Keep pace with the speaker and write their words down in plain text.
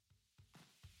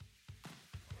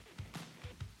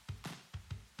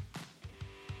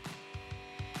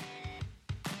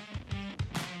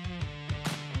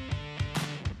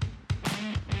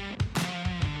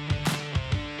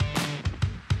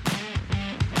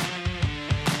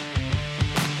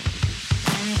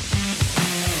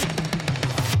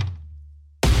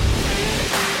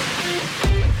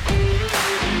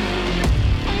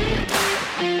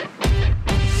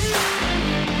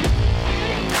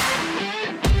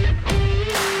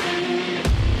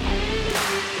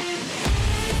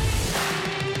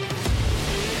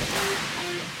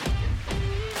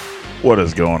What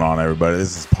is going on, everybody?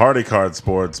 This is Party Card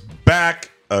Sports back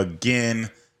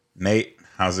again. Nate,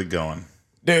 how's it going?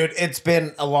 Dude, it's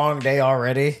been a long day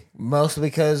already, mostly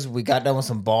because we got done with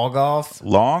some ball golf.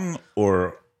 Long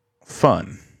or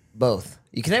fun? Both.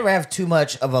 You can never have too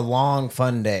much of a long,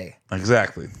 fun day.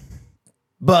 Exactly.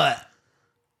 But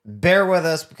bear with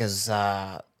us because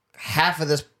half of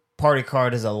this party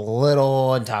card is a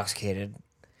little intoxicated.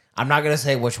 I'm not going to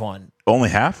say which one. Only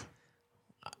half?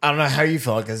 I don't know how you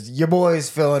feel because your boy's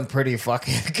feeling pretty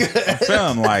fucking good. I'm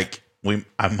feeling like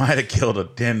I might have killed a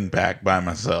 10 pack by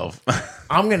myself.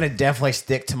 I'm going to definitely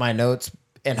stick to my notes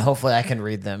and hopefully I can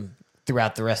read them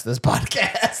throughout the rest of this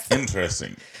podcast.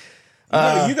 Interesting.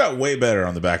 You got way better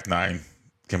on the back nine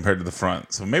compared to the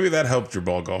front. So maybe that helped your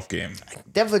ball golf game.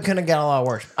 Definitely couldn't have got a lot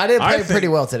worse. I did play pretty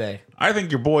well today. I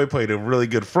think your boy played a really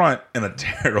good front and a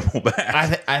terrible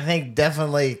back. I think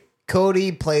definitely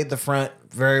Cody played the front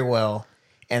very well.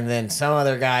 And then some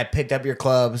other guy picked up your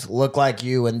clubs, looked like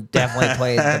you, and definitely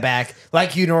played the back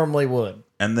like you normally would.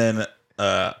 And then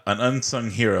an unsung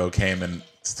hero came and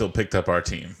still picked up our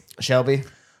team. Shelby?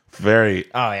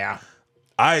 Oh, yeah.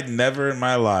 I never in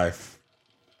my life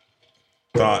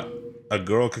thought a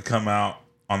girl could come out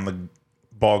on the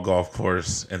ball golf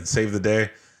course and save the day.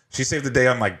 She saved the day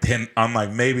on like 10, on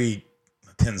like maybe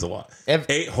 10's a lot.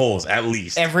 8 holes at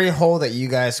least. Every hole that you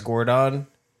guys scored on,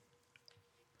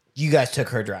 you guys took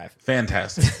her drive.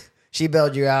 Fantastic. She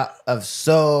bailed you out of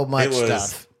so much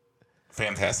stuff.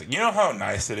 Fantastic. You know how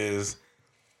nice it is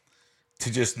to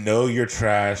just know you're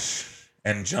trash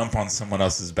and jump on someone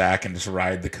else's back and just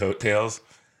ride the coattails?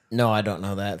 No, I don't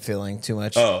know that feeling too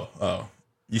much. Oh.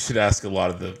 You should ask a lot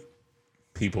of the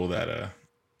people that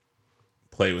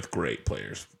play with great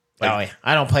players. Yeah.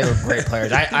 I don't play with great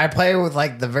players. I play with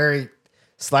like the very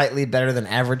slightly better than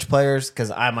average players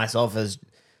because I myself is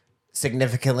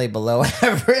significantly below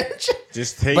average.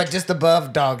 But just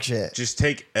above dog shit. Just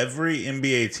take every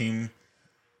NBA team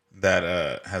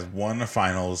that has won the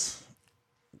finals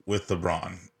with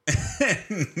LeBron.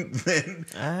 And then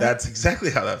that's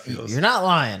exactly how that feels. You're not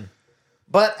lying.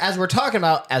 But as we're talking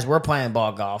about, as we're playing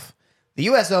ball golf, the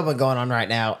U.S. Open going on right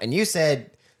now, and you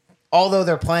said, although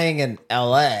they're playing in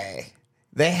L.A.,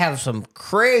 they have some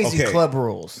crazy club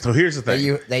rules. So here's the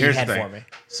thing. That you had for me.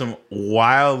 Some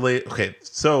wildly... Okay,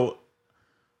 so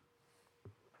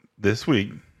this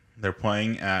week, they're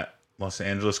playing at Los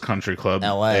Angeles Country Club,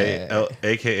 L.A.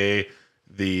 a.k.a.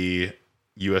 the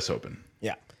U.S. Open.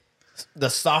 Yeah. The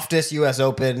softest U.S.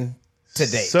 Open to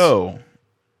date. So,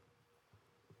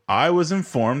 I was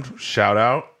informed, shout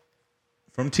out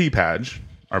from T-Padge,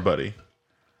 our buddy,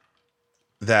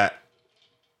 that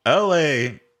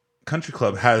L.A. Country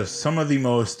Club has some of the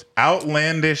most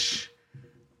outlandish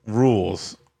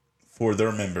rules for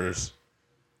their members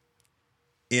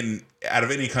out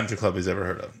of any country club he's ever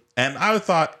heard of. And I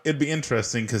thought it'd be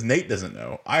interesting because Nate doesn't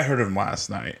know. I heard of him last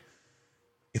night.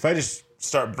 If I just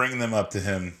start bringing them up to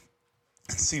him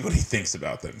and see what he thinks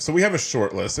about them. So we have a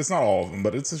short list. It's not all of them,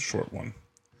 but it's a short one.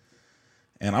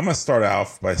 And I'm going to start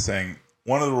off by saying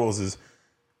one of the rules is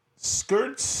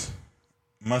skirts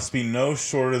must be no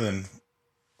shorter than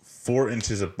 4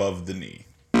 inches above the knee.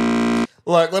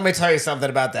 Look, let me tell you something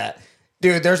about that.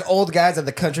 Dude, there's old guys at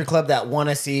the country club that want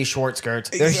to see short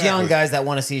skirts. There's young guys that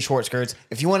want to see short skirts.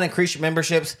 If you want to increase your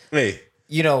memberships,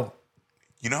 you know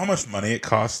how much money it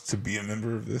costs to be a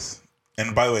member of this?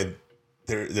 And by the way,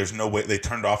 there's no way they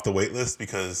turned off the wait list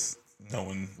because no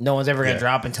one's ever going to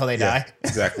drop until they die.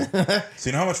 Exactly. So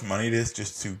you know how much money it is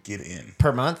just to get in?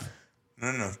 Per month?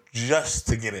 No, just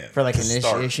to get in. For like an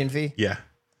initiation fee? Yeah.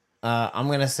 I'm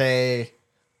going to say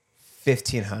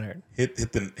 $1,500. Hit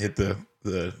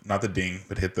the not the ding,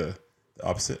 but hit the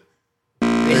opposite.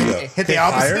 There you go. Hit the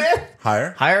opposite?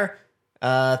 Higher?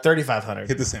 3,500.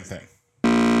 Hit the same thing.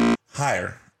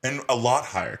 Higher. And a lot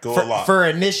higher. Go a lot. For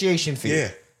initiation fee. Yeah.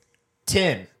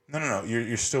 10. No.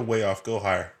 You're still way off. Go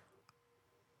higher.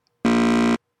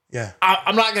 Yeah.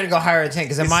 I'm not going to go higher than 10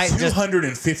 because it might just...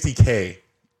 $250K.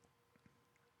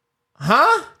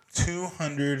 Huh?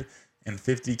 $250K.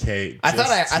 I thought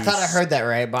I heard that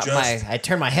right, but I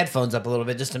turned my headphones up a little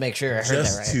bit just to make sure I heard that right.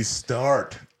 Just to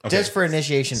start. Okay. Just for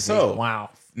initiation fee. So,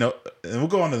 wow. No, and we'll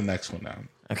go on to the next one now.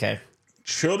 Okay.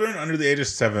 Children under the age of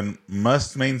 7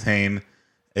 must maintain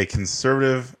a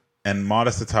conservative and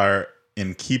modest attire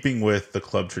in keeping with the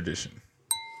club tradition.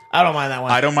 I don't mind that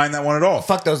one. I don't mind that one at all.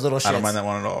 Fuck those little shits. I don't mind that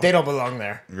one at all. They don't belong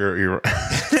there. You're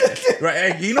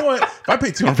right. Hey, you know what? If I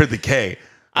pay $250K,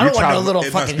 I don't want no little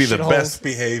fucking shitholes. It must be the best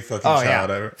behaved fucking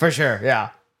child ever. For sure,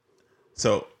 yeah.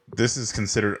 So this is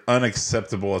considered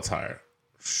unacceptable attire.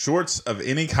 Shorts of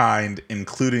any kind,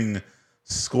 including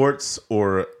skirts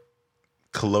or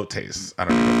culottes. I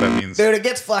don't know what that means. Dude, it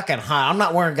gets fucking hot. I'm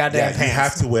not wearing goddamn pants. You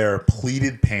have to wear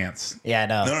pleated pants. Yeah, I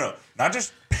know. No. Not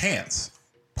just pants.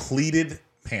 Pleated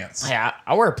pants. Yeah,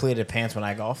 I wear pleated pants when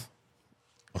I golf.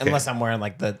 Okay. Unless I'm wearing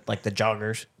like the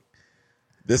joggers.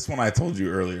 This one I told you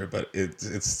earlier, but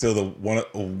it's still the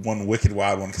one wicked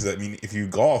wild one, because I mean, if you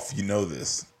golf, you know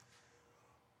this.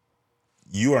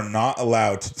 You are not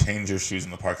allowed to change your shoes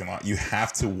in the parking lot. You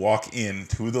have to walk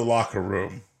into the locker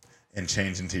room and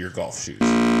change into your golf shoes.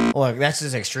 Look, that's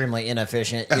just extremely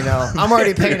inefficient. You know, I'm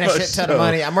already paying a shit ton of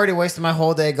money. I'm already wasting my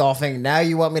whole day golfing. Now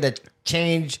you want me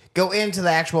to go into the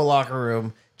actual locker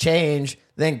room, change,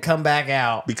 then come back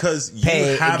out. Because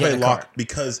you have a locker.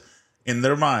 Because in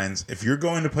their minds, if you're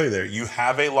going to play there, you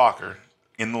have a locker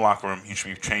in the locker room. You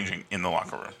should be changing in the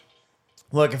locker room.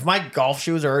 Look, if my golf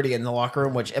shoes are already in the locker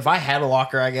room, which if I had a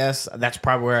locker, I guess that's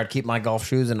probably where I'd keep my golf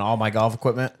shoes and all my golf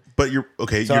equipment. But you're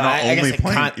okay. So you're not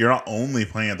only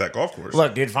playing at that golf course.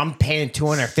 Look, dude, if I'm paying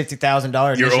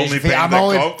 $250,000, you're only paying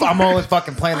I'm only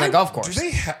fucking playing that golf course. Do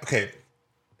they okay?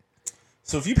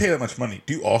 So if you pay that much money,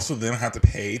 do you also then have to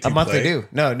pay to a monthly play? due?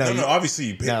 No. Obviously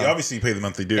you pay. No. Obviously you pay the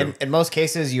monthly due. In most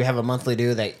cases, you have a monthly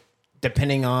due that,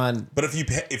 depending on. But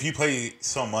if you play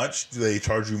so much, do they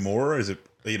charge you more? Or is it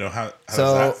how? So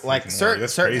does that like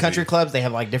certain country clubs, they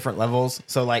have like different levels.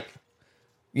 So like,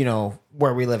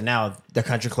 where we live now, the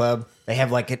country club, they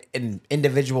have like an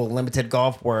individual limited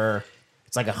golf where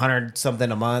it's like $100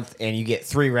 something a month, and you get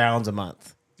 3 rounds a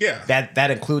month. Yeah,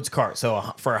 that includes cart. So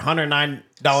for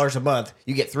 $109 a month,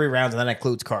 you get 3 rounds, and that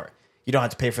includes cart. You don't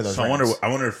have to pay for those. So rounds. I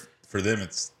wonder if for them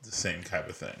it's the same type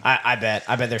of thing. I bet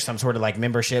there's some sort of like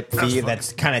membership fee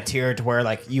that's kind of tiered to where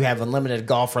like you have unlimited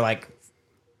golf for like,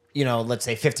 let's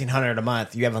say $1,500 a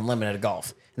month. You have unlimited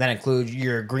golf, and that includes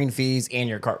your green fees and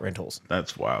your cart rentals.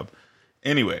 That's wild.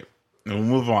 Anyway, we'll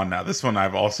move on now. This one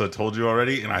I've also told you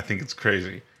already, and I think it's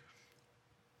crazy.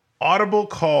 Audible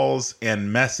calls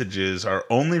and messages are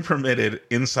only permitted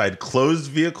inside closed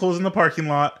vehicles in the parking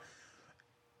lot,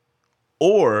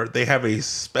 or they have a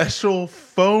special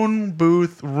phone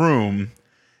booth room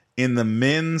in the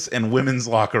men's and women's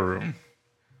locker room.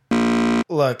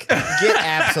 Look, get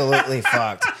absolutely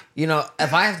fucked.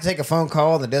 If I have to take a phone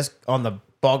call on the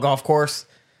ball golf course,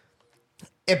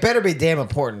 it better be damn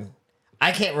important.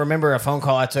 I can't remember a phone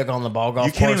call I took on the ball golf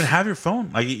course. You can't even have your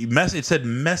phone. Like it said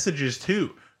messages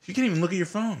too. You can't even look at your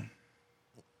phone.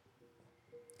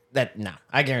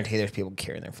 I guarantee there's people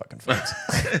carrying their fucking phones.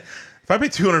 If I pay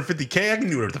 $250K, I can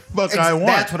do whatever the fuck I want.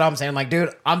 That's what I'm saying. Like, dude,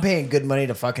 I'm paying good money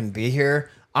to fucking be here.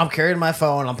 I'm carrying my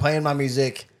phone. I'm playing my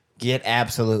music. Get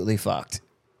absolutely fucked.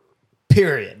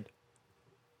 Period.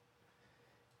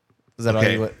 Is that all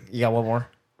you got? One more?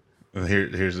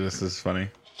 Here's this. This is funny.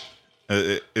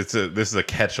 This is a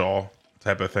catch-all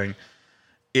type of thing.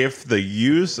 If the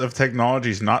use of technology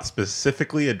is not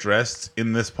specifically addressed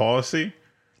in this policy,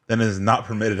 then it is not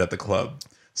permitted at the club.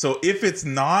 So if it's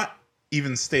not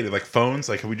even stated, like phones,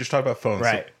 like we just talked about phones,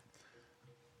 right? So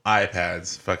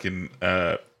iPads, fucking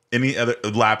any other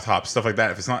laptops, stuff like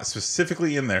that. If it's not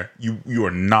specifically in there, you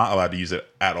are not allowed to use it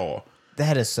at all.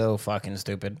 That is so fucking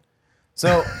stupid.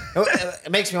 So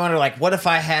it makes me wonder, like, what if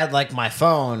I had like my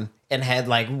phone and had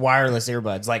like wireless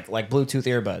earbuds, like Bluetooth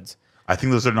earbuds? I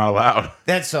think those are not allowed.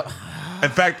 That's so. In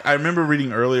fact, I remember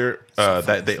reading earlier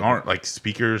that they aren't, like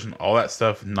speakers and all that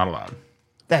stuff, not allowed.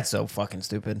 That's so fucking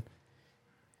stupid.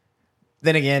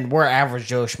 Then again, we're average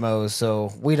Joe Schmoes,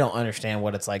 so we don't understand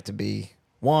what it's like to be,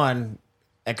 one,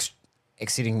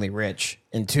 exceedingly rich,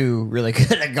 and two, really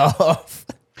good at golf.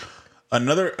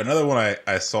 Another one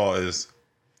I saw is,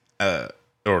 or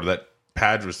that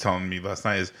Padge was telling me last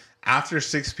night, is after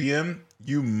 6 p.m.,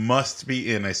 you must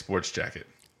be in a sports jacket.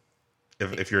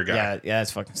 If you're a guy. Yeah,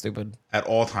 that's fucking stupid. At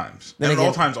all times. And at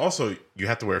all times, also, you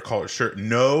have to wear a collared shirt.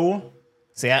 No.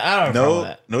 See, I don't know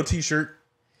that. No t-shirt.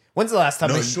 When's the last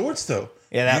time? No shorts, though.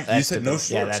 Yeah, you said no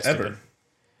shorts ever. Stupid.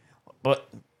 But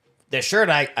the shirt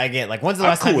I get, like, when's the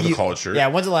last time with a collared shirt. Yeah,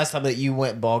 when's the last time that you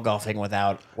went ball golfing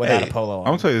without a polo on?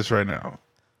 I'm gonna tell you this right now.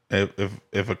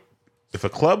 If a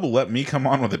club will let me come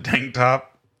on with a tank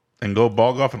top and go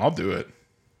ball golfing, I'll do it.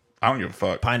 I don't give a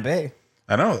fuck. Pine Bay.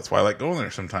 I know. That's why I like going there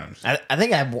sometimes. I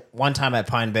think one time at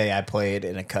Pine Bay, I played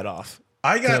in a cutoff.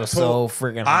 It was so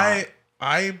freaking hot.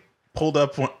 I pulled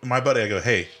up my buddy. I go,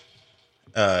 hey,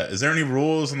 is there any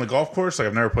rules on the golf course? Like,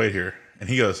 I've never played here. And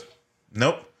he goes,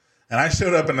 nope. And I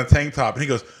showed up in a tank top, and he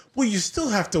goes, well, you still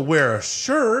have to wear a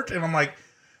shirt. And I'm like,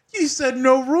 you said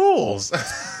no rules.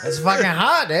 It's fucking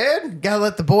hot, dude. Gotta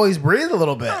let the boys breathe a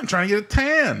little bit. I'm trying to get a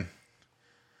tan.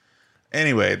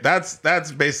 Anyway, that's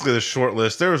basically the short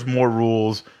list. There was more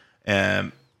rules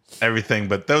and everything,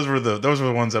 but those were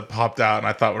the ones that popped out and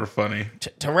I thought were funny.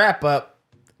 To wrap up,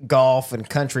 golf and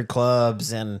country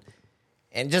clubs and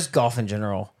just golf in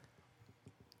general.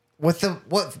 With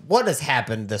what has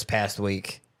happened this past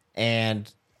week,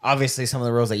 and obviously some of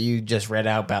the rules that you just read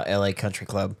out about LA Country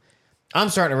Club, I'm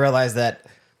starting to realize that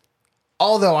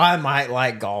although I might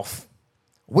like golf,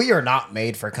 we are not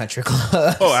made for country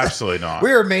clubs. Oh, absolutely not.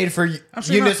 We are made for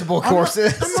municipal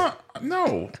courses.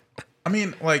 No. I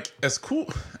mean, like, as cool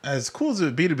as it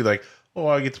would be to be like, oh,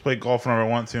 I get to play golf whenever I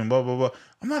want to and blah, blah, blah.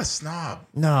 I'm not a snob.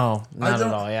 No, not at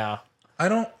all, yeah. I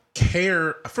don't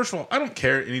care. First of all, I don't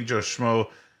care any Joe Schmo,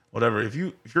 whatever. If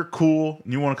you're cool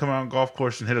and you want to come out on a golf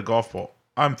course and hit a golf ball,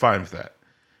 I'm fine with that.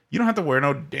 You don't have to wear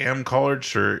no damn collared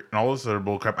shirt and all this other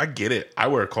bull crap. I get it. I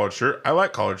wear a collared shirt. I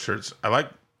like collared shirts. I like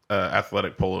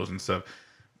athletic polos and stuff.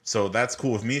 So that's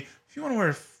cool with me. If you want to wear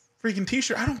a freaking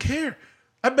t-shirt, I don't care.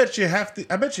 I bet you half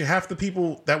the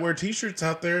people that wear t-shirts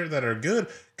out there that are good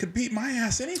could beat my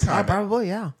ass anytime. Probably,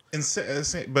 yeah.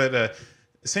 But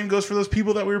same goes for those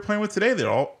people that we were playing with today. That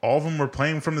all of them were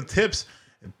playing from the tips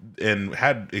and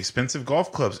had expensive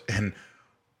golf clubs. And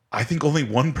I think only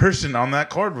one person on that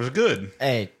card was good.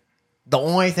 Hey, the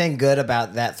only thing good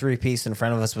about that three-piece in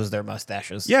front of us was their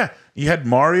mustaches. Yeah, you had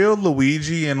Mario,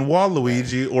 Luigi, and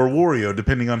Waluigi or Wario,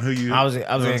 depending on who you. I was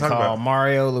going to call about.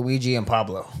 Mario, Luigi, and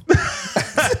Pablo.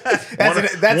 One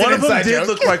of them did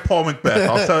look like Paul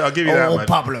Macbeth. I'll give you that much.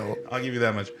 Pablo. I'll give you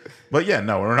that much. But yeah,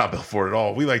 no, we're not built for it at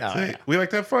all. We like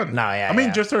to have fun. No, yeah. I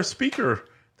mean, just our speaker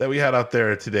that we had out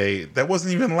there today that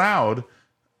wasn't even loud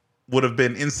would have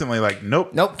been instantly like,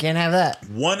 nope, can't have that.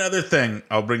 One other thing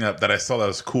I'll bring up that I saw that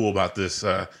was cool about this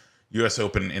U.S.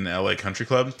 Open in the LA Country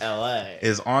Club,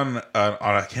 is on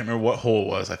I can't remember what hole it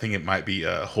was. I think it might be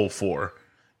hole 4.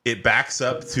 It backs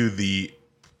up to the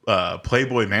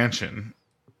Playboy Mansion,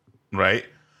 right?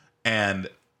 And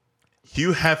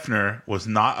Hugh Hefner was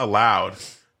not allowed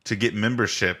to get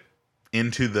membership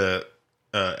into the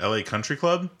LA Country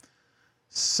Club.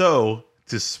 So,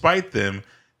 to spite them,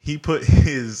 he put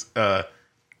his not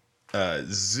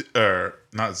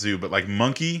zoo, but like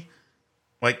monkey,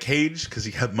 like cage, because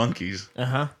he had monkeys,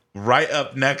 right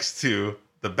up next to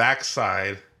the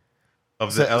backside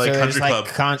of the LA Country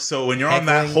Club. So when you're on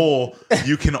that hole,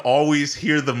 you can always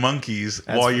hear the monkeys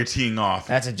while you're teeing off.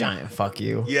 That's a giant fuck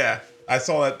you. Yeah, I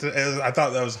saw that. I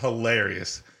thought that was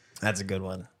hilarious. That's a good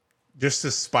one. Just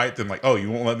to spite them, like, oh, you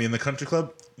won't let me in the country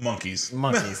club? Monkeys.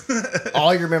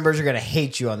 All your members are going to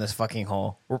hate you on this fucking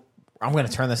hole. I'm going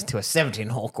to turn this into a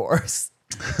 17-hole course.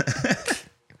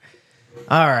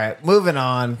 All right, moving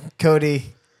on. Cody,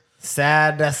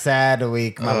 sad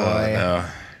week, my boy. No.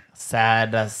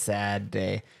 Sad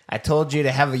day. I told you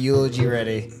to have a eulogy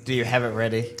ready. Do you have it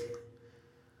ready?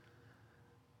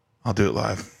 I'll do it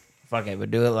live. Fuck it, we'll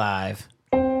do it live.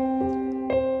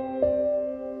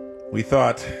 We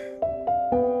thought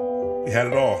we had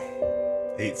it all.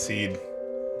 8 seed,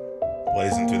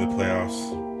 blazing through the playoffs.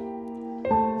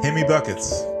 Hemi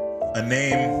buckets, a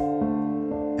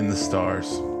name in the stars.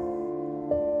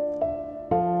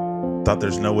 Thought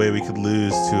there's no way we could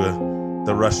lose to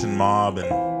the Russian mob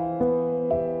and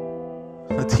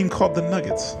a team called the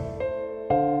Nuggets.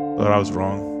 But I was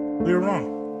wrong. We were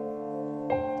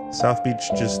wrong. South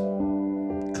Beach just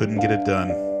couldn't get it done.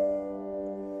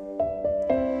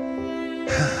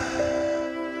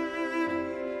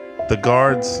 The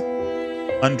guards,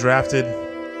 undrafted,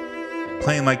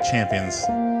 playing like champions,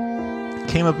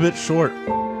 came a bit short.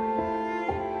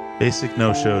 Basic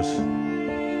no-shows.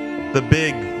 The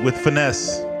big, with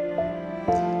finesse,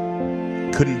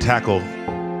 couldn't tackle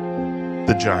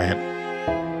the giant.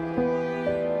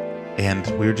 And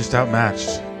we were just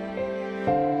outmatched.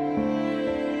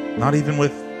 Not even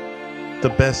with the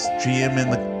best GM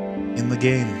in the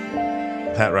game,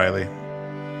 Pat Riley.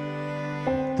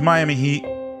 The Miami Heat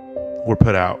were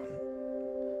put out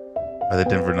by the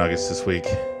Denver Nuggets this week.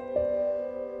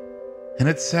 And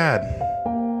it's sad,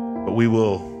 but we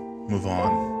will move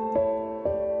on.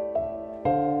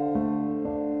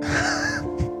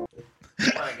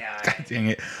 God dang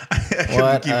it. I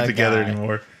couldn't keep it together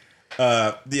anymore.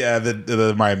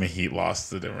 The Miami Heat lost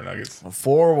to the Denver Nuggets.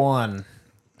 4-1.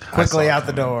 Quickly out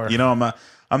the door. You know,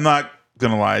 I'm not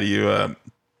going to lie to you. I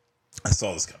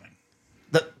saw this coming.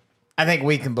 I think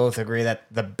we can both agree that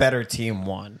the better team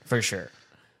won, for sure.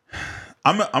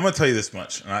 I'm gonna tell you this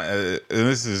much, and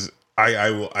this is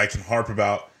I can harp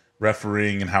about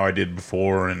refereeing and how I did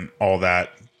before and all that,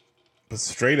 but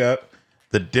straight up,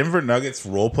 the Denver Nuggets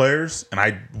role players, and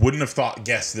I wouldn't have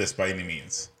guessed this by any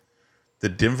means. The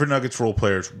Denver Nuggets role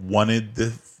players wanted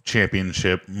the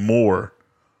championship more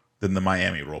than the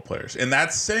Miami role players, and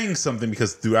that's saying something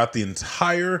because throughout the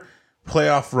entire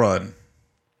playoff run,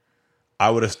 I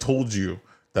would have told you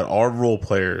that our role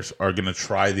players are going to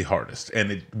try the hardest.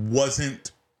 And it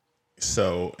wasn't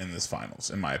so in this finals,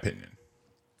 in my opinion.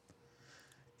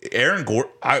 Aaron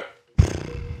Gordon,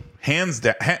 hands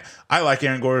down, I like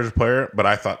Aaron Gordon as a player, but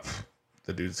I thought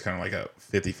the dude's kind of like a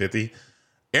 50-50.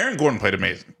 Aaron Gordon played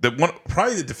amazing.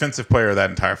 Probably the defensive player of that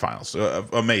entire finals.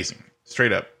 Amazing.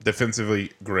 Straight up.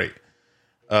 Defensively, great.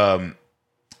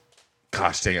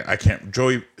 Gosh dang it. I can't.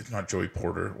 Not Joey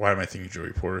Porter. Why am I thinking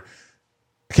Joey Porter?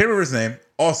 I can't remember his name.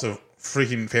 Also,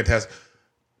 freaking fantastic.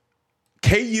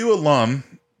 KU alum,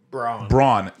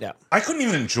 Braun. Yeah. I couldn't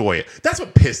even enjoy it. That's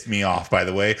what pissed me off, by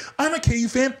the way. I'm a KU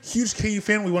fan. Huge KU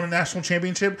fan. We won a national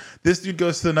championship. This dude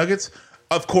goes to the Nuggets.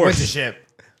 Of course.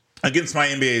 Against my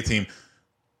NBA team.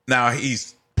 Now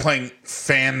he's playing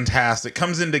fantastic.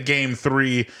 Comes into game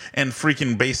 3 and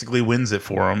freaking basically wins it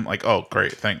for him. Like, oh,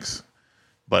 great. Thanks,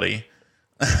 buddy.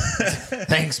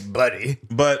 Thanks, buddy.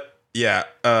 But, yeah.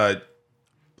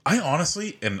 I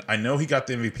honestly, and I know he got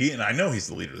the MVP, and I know he's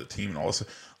the leader of the team and all this.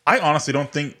 I honestly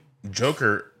don't think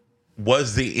Joker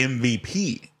was the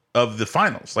MVP of the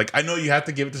finals. Like, I know you have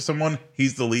to give it to someone.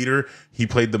 He's the leader. He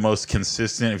played the most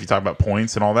consistent, if you talk about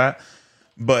points and all that.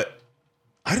 But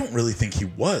I don't really think he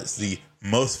was the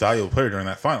most valuable player during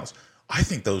that finals. I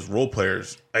think those role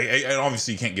players, and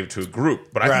obviously you can't give it to a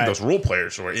group, but I think those role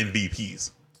players were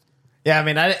MVPs. Yeah, I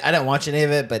mean, I didn't watch any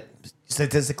of it, but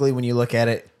statistically, when you look at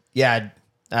it, yeah,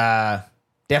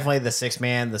 definitely the 6th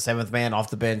man, the 7th man off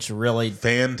the bench really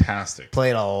fantastic.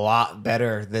 Played a lot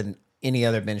better than any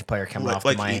other bench player coming off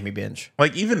the Miami bench.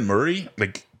 Like even Murray,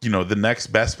 like, you know, the next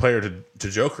best player to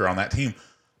Joker on that team,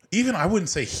 even I wouldn't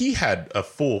say he had a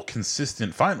full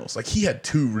consistent finals. Like he had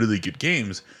 2 really good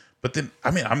games, but then,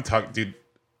 I mean, I'm talking, dude,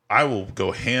 I will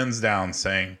go hands down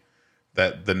saying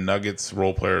that the Nuggets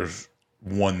role players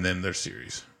won them their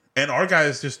series. And our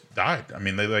guys just died. I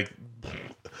mean, they like...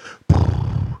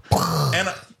 And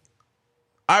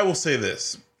I will say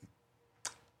this.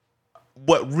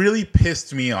 What really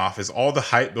pissed me off is all the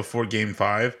hype before Game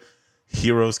 5.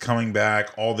 Heroes coming back,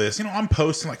 all this. You know, I'm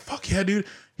posting like, fuck yeah, dude.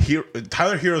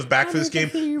 Tyler Hero's back for this game.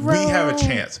 We have a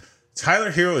chance.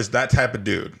 Tyler Hero is that type of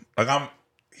dude. Like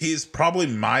he's probably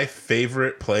my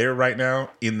favorite player right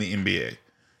now in the NBA.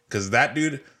 Because that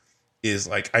dude is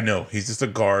like, I know, he's just a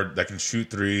guard that can shoot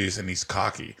threes and he's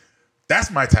cocky. That's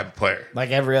my type of player.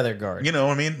 Like every other guard. You know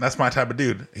what I mean? That's my type of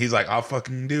dude. He's like, I'll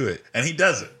fucking do it. And he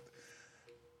does it.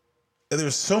 And there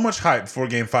was so much hype before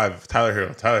Game 5. Tyler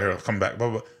Hero, come back, blah,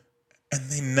 blah. And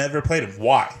they never played him.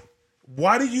 Why?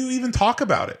 Why did you even talk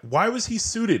about it? Why was he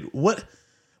suited? What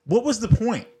was the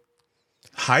point?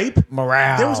 Hype?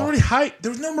 Morale. There was already hype.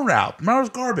 There was no morale. Morale was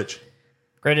garbage.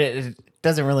 Granted, it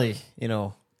doesn't really,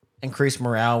 increase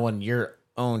morale when your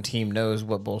own team knows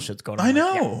what bullshit's going on. I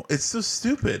know. Yeah. It's so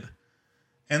stupid.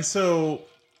 And so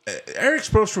Eric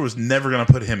Spoelstra was never going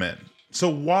to put him in. So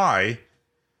why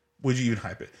would you even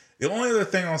hype it? The only other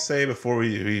thing I'll say before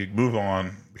we move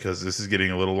on, because this is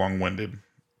getting a little long-winded,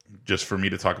 just for me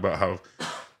to talk about how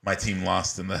my team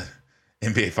lost in the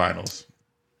NBA Finals,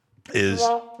 is...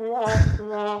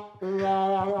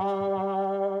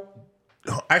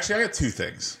 Actually, I got 2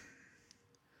 things.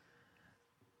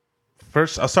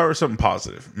 First, I'll start with something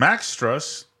positive. Max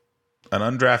Struss, an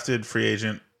undrafted free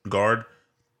agent guard,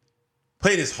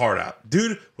 played his heart out.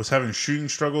 Dude was having shooting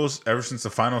struggles ever since the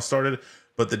finals started,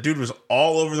 but the dude was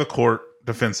all over the court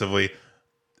defensively,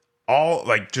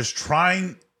 just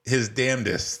trying his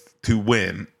damnedest to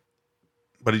win,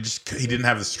 but he didn't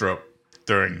have the stroke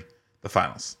during the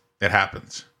finals. It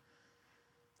happens.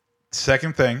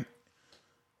 Second thing,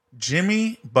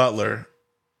 Jimmy Butler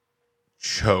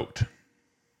choked.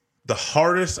 The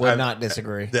hardest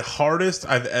disagree. The hardest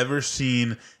I've ever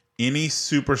seen any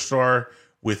superstar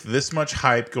with this much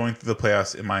hype going through the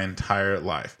playoffs in my entire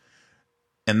life.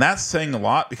 And that's saying a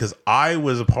lot because I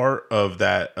was a part of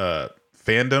that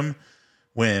fandom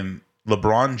when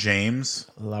LeBron James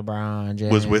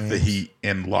was with the Heat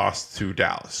and lost to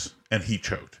Dallas, and he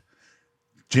choked.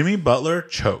 Jimmy Butler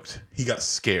choked. He got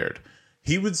scared.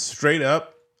 He would straight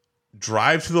up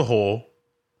drive to the hole,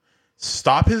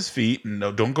 stop his feet, and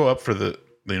no, don't go up for the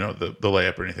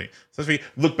layup or anything. So his feet,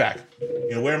 look back.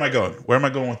 Where am I going? Where am I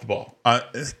going with the ball?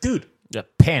 Dude,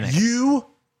 panic. You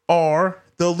are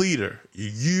the leader.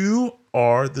 You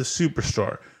are the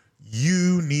superstar.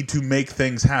 You need to make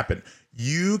things happen.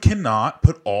 You cannot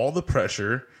put all the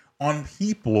pressure on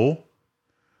people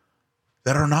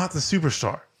that are not the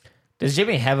superstar. Does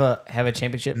Jimmy have a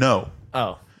championship? No.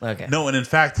 Oh, okay. No, and in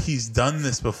fact, he's done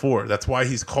this before. That's why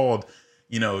he's called,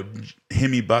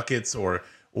 Himmy Buckets or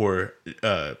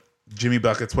Jimmy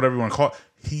Buckets, whatever you want to call it.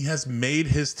 He has made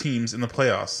his teams in the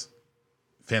playoffs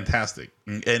fantastic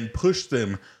and pushed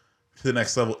them to the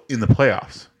next level in the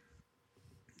playoffs.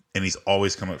 And he's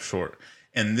always come up short.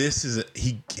 And this is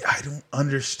I don't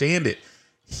understand it.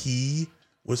 He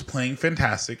was playing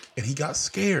fantastic and he got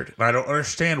scared. And I don't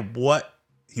understand what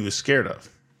he was scared of.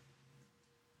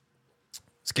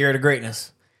 Scared of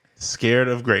greatness. Scared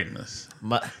of greatness.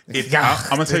 I'm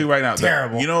gonna tell you right now.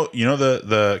 Terrible. You know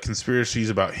the conspiracies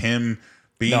about him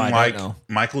being like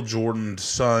Michael Jordan's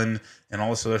son and all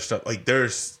this other stuff. Like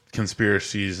there's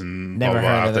conspiracies and blah, blah, blah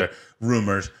out there.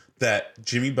 Rumors that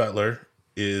Jimmy Butler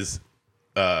is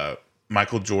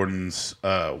Michael Jordan's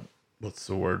what's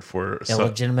the word for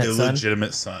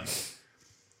illegitimate son.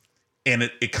 And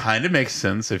it kind of makes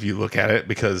sense if you look at it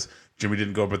because Jimmy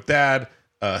didn't go up with dad.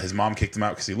 His mom kicked him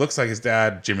out because he looks like his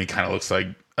dad. Jimmy kind of looks like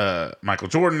Michael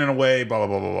Jordan in a way. Blah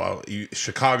blah blah blah blah.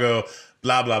 Chicago.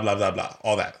 Blah blah blah blah blah.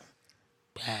 All that.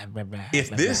 If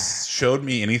this showed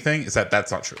me anything, is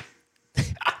that's not true.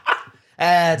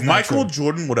 Michael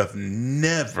Jordan would have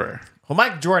never. Well,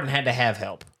 Mike Jordan had to have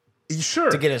help. Sure.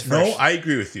 To get his first. No, I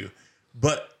agree with you.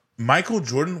 But Michael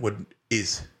Jordan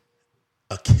is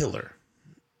a killer.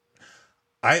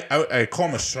 I call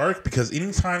him a shark because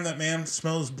anytime that man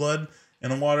smells blood in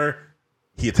the water,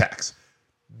 he attacks.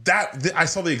 I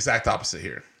saw the exact opposite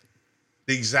here.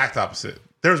 The exact opposite.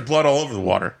 There's blood all over the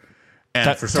water.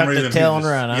 And for some reason, tail and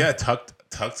run, huh? Yeah, tucked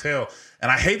tail.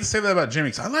 And I hate to say that about Jimmy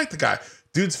because I like the guy.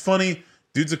 Dude's funny.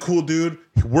 Dude's a cool dude.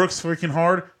 He works freaking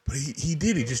hard. But he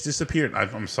just disappeared.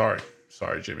 I'm sorry.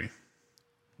 Sorry, Jimmy.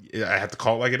 I have to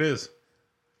call it like it is.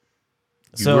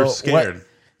 You were scared.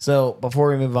 So before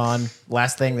we move on,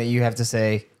 last thing that you have to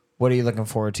say, what are you looking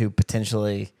forward to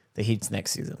potentially the Heat's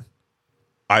next season?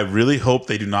 I really hope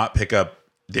they do not pick up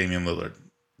Damian Lillard.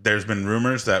 There's been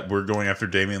rumors that we're going after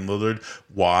Damian Lillard.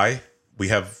 Why? We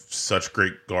have such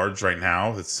great guards right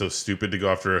now. It's so stupid to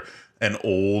go after an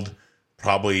old,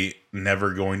 probably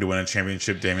never going to win a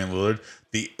championship Damian Lillard.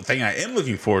 The thing I am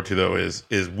looking forward to, though, is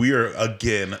we are,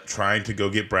 again, trying to go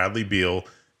get Bradley Beal.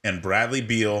 And Bradley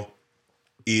Beal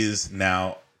is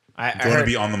now going to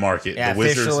be on the market. Yeah, the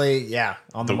Wizards, officially,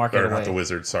 on the market. Not the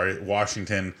Wizards, sorry.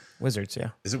 Washington. Wizards, yeah.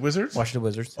 Is it Wizards? Washington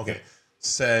Wizards. Okay.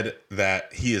 Said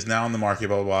that he is now on the market,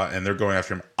 blah, blah, blah, and they're going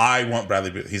after him. I want Bradley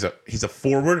Beal. He's a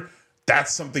forward.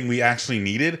 That's something we actually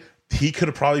needed. He could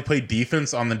have probably played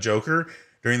defense on the Joker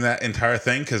during that entire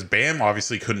thing because Bam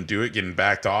obviously couldn't do it, getting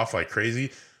backed off like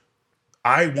crazy.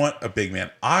 I want a big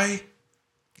man. I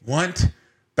want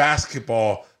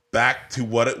basketball back to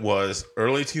what it was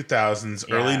early 2000s,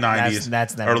 early 90s,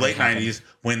 that's or late 90s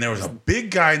when there was a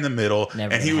big guy in the middle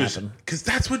and he was because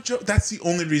that's the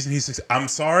only reason he's successful. I'm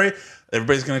sorry,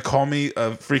 everybody's gonna call me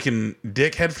a freaking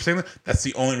dickhead for saying that. That's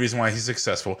the only reason why he's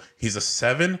successful. He's a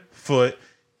 7 foot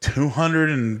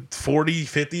 240,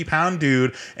 50-pound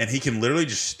dude, and he can literally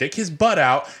just stick his butt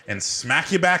out and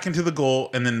smack you back into the goal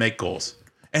and then make goals.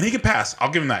 And he can pass.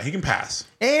 I'll give him that. He can pass.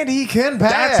 And he can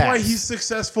pass. That's why he's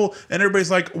successful. And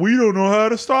everybody's like, we don't know how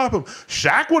to stop him.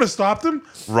 Shaq would have stopped him.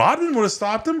 Rodman would have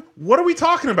stopped him. What are we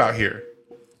talking about here?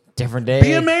 Different day.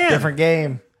 Be a man. Different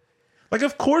game. Like,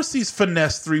 of course these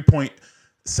finesse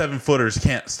 3.7-footers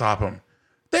can't stop him.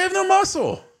 They have no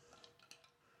muscle.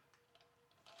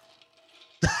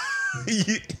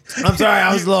 I'm sorry.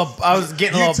 I was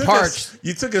getting a little parched.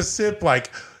 You took a sip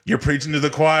like... You're preaching to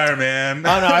the choir, man.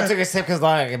 Oh, no, I took a sip because,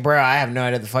 like, bro, I have no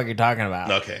idea what the fuck you're talking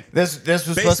about. Okay. This was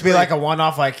supposed to be like a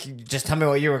one-off, like, just tell me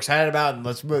what you were excited about and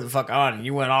let's move the fuck on. And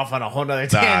you went off on a whole nother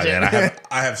tangent. Man,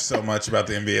 I have so much about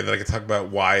the NBA that I can talk about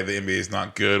why the NBA is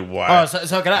not good. Why? Oh,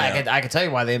 so can I? I can tell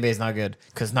you why the NBA is not good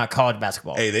because it's not college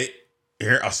basketball. Hey,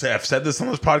 I've said this on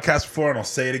this podcast before and I'll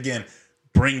say it again.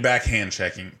 Bring back hand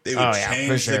checking. It would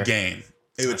change the game.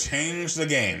 It would change the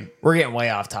game. We're getting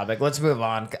way off topic. Let's move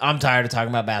on. I'm tired of talking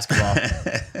about basketball.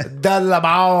 The Le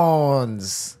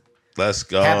Mans. Let's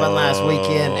go. Happened last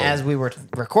weekend as we were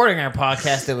recording our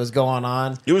podcast. It was going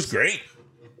on. It was great.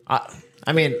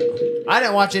 I mean, I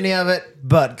didn't watch any of it,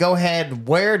 but go ahead.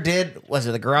 Was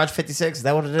it the Garage 56? Is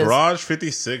that what it is? Garage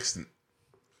 56.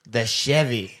 The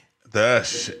Chevy.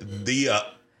 That's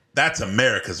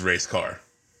America's race car.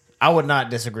 I would not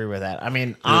disagree with that. I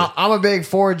mean, I'm a big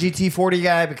Ford GT40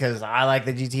 guy because I like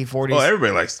the GT40s. Oh,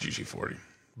 everybody likes the GT40,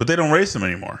 but they don't race them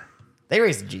anymore. They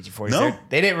race the GT40s. No,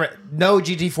 they didn't. No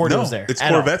GT40 was there. It's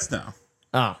Corvettes now.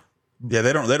 Oh, yeah.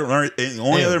 They don't. The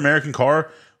only other American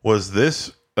car was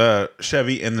this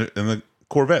Chevy and the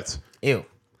Corvettes. Ew.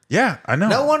 Yeah, I know.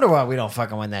 No wonder why we don't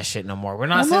fucking win that shit no more. We're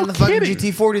not sending the fucking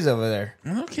GT40s over there.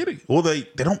 I'm not kidding. Well, they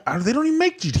don't even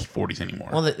make GT40s anymore.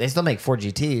 Well, they still make Ford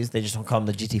GTs. They just don't call them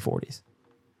the GT40s.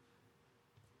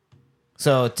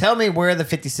 So tell me where the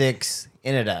 56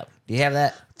 ended up. Do you have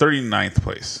that? 39th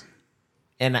place.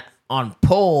 And on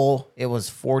pole, it was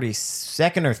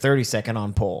 42nd or 32nd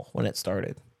on pole when it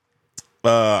started.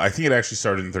 I think it actually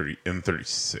started in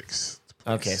 36.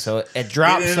 Okay, so it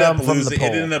dropped some from the pole.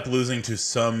 It ended up losing to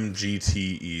some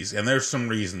GTEs, and there's some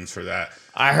reasons for that.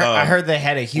 I heard they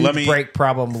had a huge brake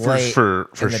problem late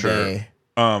for in the sure. day.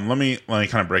 Let me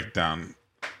kind of break it down.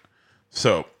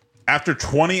 So after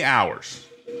 20 hours,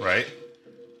 right?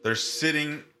 They're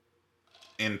sitting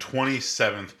in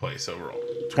 27th place overall.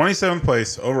 27th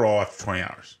place overall after 20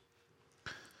 hours.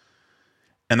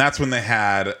 And that's when they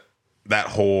had that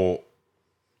whole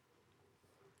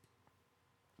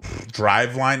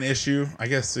driveline issue, I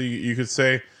guess you could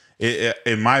say.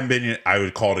 In my opinion, I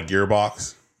would call it a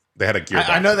gearbox. They had a gearbox.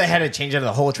 I know they had to change out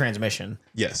the whole transmission.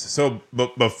 Yes. So,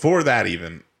 but before that,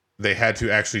 even they had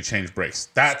to actually change brakes.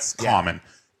 That's common.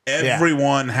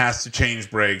 Everyone has to change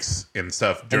brakes and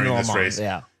stuff during this race,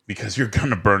 because you're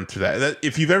gonna burn through that.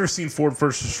 If you've ever seen Ford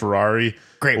versus Ferrari,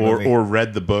 or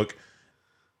read the book,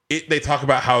 they talk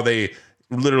about how they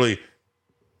literally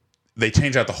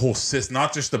change out the whole system,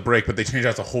 not just the brake, but they change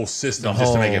out the whole system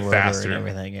just to make it faster and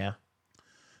everything. Yeah.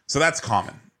 So that's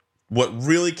common. What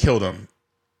really killed them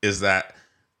is that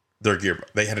their gear,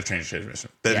 they had to change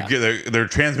transmission. Their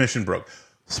transmission broke.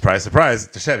 Surprise, surprise,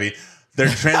 to Chevy. Their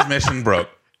transmission broke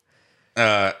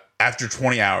after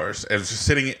 20 hours. It was just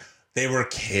sitting. They were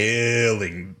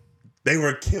killing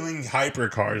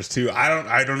hypercars too.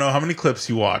 I don't know how many clips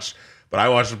you watched, but I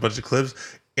watched a bunch of clips.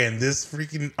 And this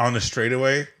freaking on the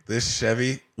straightaway, this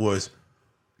Chevy was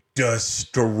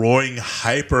destroying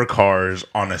hypercars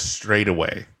on a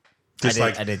straightaway.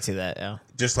 I did see that. Yeah.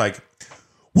 Just like,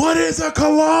 what is a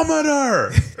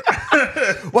kilometer?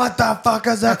 What the fuck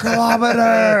is a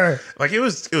kilometer? Like it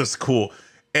was cool.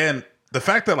 And the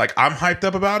fact that like I'm hyped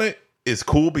up about it is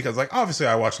cool because like obviously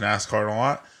I watch NASCAR a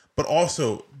lot, but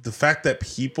also the fact that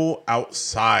people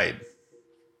outside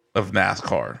of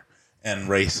NASCAR and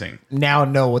racing now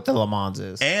know what the Le Mans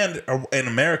is, and in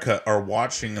America are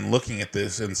watching and looking at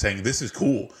this and saying this is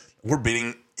cool. We're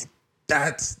beating.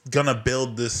 That's gonna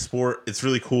build this sport. It's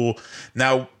really cool.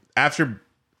 Now after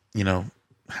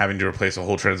having to replace a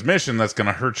whole transmission, that's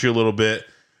gonna hurt you a little bit.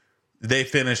 They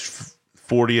finished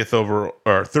 40th over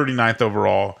or 39th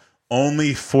overall.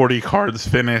 Only 40 cars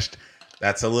finished.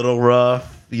 That's a little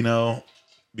rough,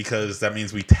 because that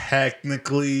means we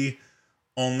technically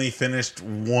only finished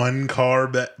one car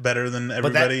better than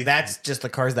everybody. But that's just the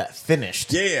cars that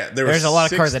finished. Yeah. There's a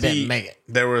lot of cars that didn't make it.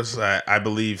 There was, I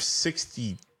believe,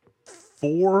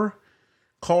 64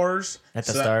 cars at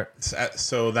the start.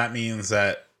 So that means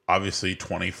that obviously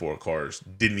 24 cars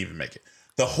didn't even make it.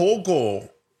 The whole goal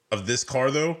of this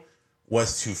car, though,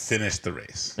 was to finish the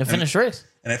race. And finish the race.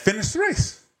 And it finished the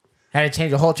race. Had to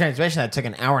change the whole transmission. That took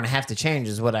an hour and a half to change,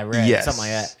 is what I read. Yes. Something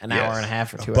like that. An hour and a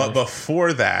half or 2 hours. But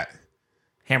before that,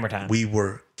 hammer time. We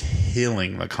were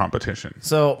killing the competition.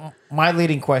 So my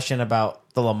leading question about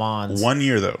the Le Mans. 1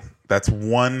 year, though. That's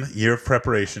 1 year of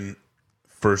preparation.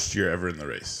 First year ever in the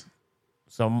race.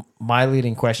 So my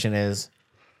leading question is,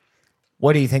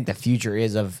 what do you think the future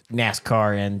is of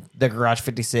NASCAR and the Garage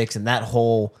 56 and that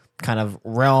whole kind of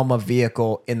realm of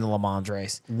vehicle in the Le Mans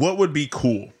race? What would be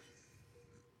cool?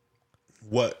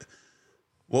 What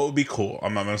would be cool?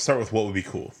 I'm going to start with what would be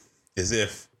cool. Is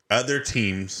if other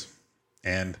teams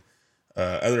and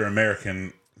other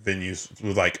American venues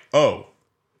were like, oh,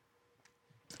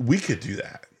 we could do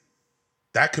that.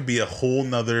 That could be a whole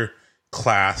nother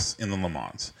class in the Le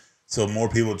Mans. So more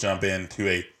people jump into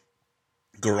a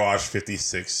Garage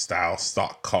 56 style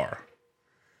stock car.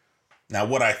 Now,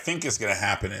 what I think is going to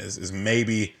happen is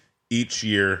maybe each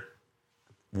year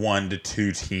 1 to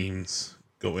 2 teams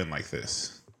go in like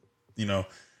this,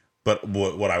 But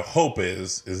what I hope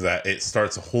is that it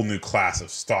starts a whole new class of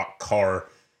stock car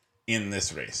in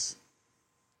this race.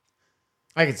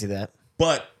 I can see that.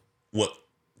 But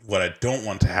what I don't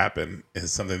want to happen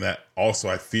is something that also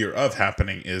I fear of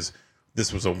happening is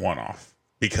this was a one-off,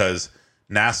 because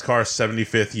NASCAR's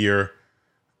 75th year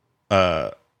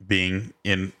being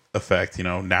in effect,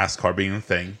 NASCAR being a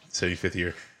thing, 75th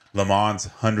year, Le Mans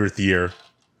 100th year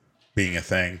being a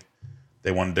thing.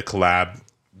 They wanted to collab,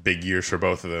 big years for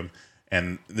both of them,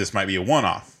 and this might be a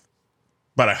one-off.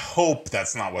 But I hope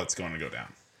that's not what's going to go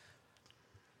down.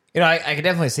 I could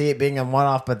definitely see it being a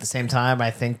one-off, but at the same time,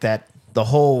 I think that the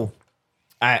whole,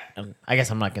 I guess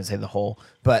I'm not going to say the whole,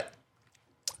 but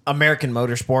American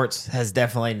motorsports has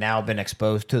definitely now been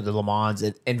exposed to the Le Mans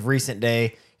in recent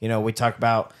day. We talked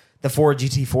about the Ford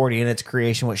GT40 and its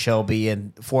creation with Shelby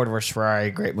and Ford versus Ferrari,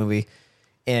 great movie.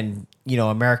 And,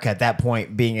 America at that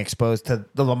point being exposed to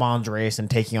the Le Mans race and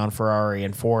taking on Ferrari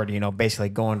and Ford, basically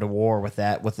going to war with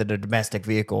that, with the domestic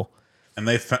vehicle. And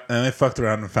they fucked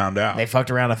around and found out. They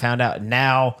fucked around and found out.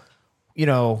 Now,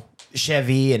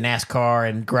 Chevy and NASCAR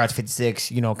and Garage 56,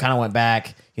 kind of went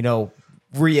back,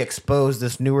 re-exposed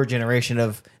this newer generation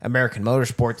of American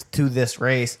motorsports to this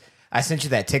race. I sent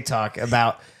you that TikTok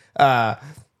about,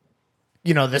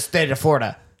 the state of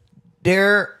Florida.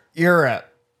 Dear Europe,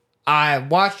 I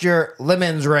watched your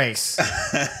Lemons race.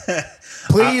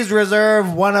 Please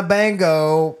reserve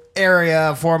Winnebago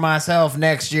area for myself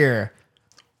next year.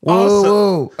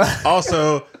 Woo.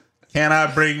 Also, can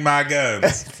I bring my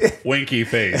guns? Winky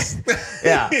face.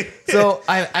 Yeah. So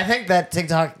I think that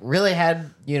TikTok really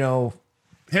had, it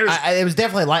was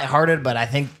definitely lighthearted, but I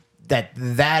think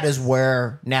that is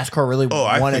where NASCAR really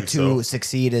wanted to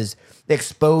succeed, is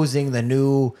exposing the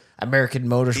new American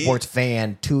motorsports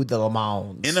fan to the Le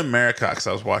Mans. In America, because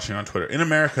I was watching on Twitter, in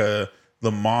America,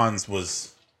 Le Mans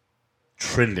was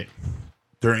trending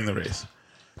during the race.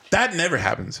 That never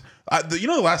happens.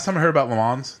 The last time I heard about Le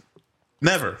Mans?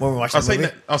 Never. When we watched that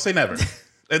movie? I'll say never.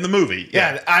 In the movie.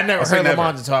 Yeah, I never heard of Le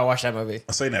Mans until I watched that movie.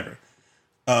 I'll say never.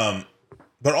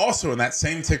 But also in that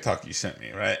same TikTok you sent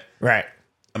me, right? Right.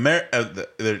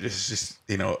 They're just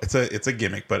it's a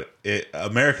gimmick, but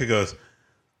America goes,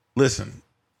 listen,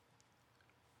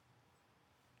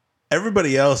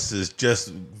 everybody else is just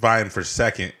vying for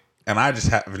second, and I just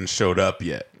haven't showed up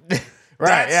yet.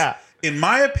 Right, yeah. In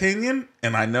my opinion,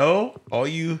 and I know all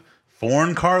you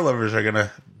foreign car lovers are going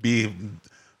to be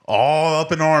all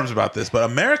up in arms about this, but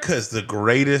America is the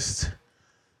greatest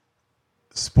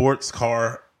sports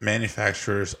car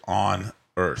manufacturers on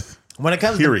earth. When it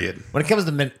comes period. When it comes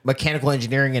to mechanical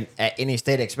engineering at any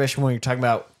state, especially when you're talking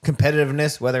about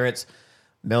competitiveness, whether it's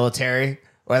military,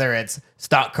 whether it's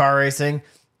stock car racing,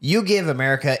 you give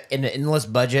America an endless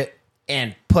budget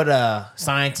and put a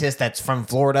scientist that's from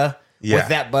Florida with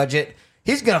that budget,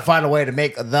 he's going to find a way to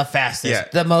make the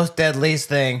fastest, the most deadliest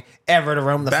thing ever to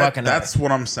roam the fucking earth. That's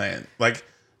what I'm saying. Like,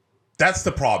 that's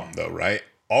the problem, though, right?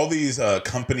 All these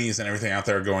companies and everything out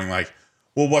there are going like,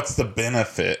 well, what's the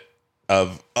benefit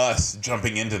of us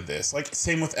jumping into this? Like,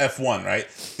 same with F1, right?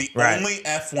 The only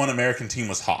F1 American team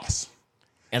was Haas.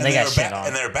 And they got shit on.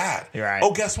 And they're bad. You're right.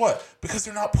 Oh, guess what? Because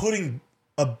they're not putting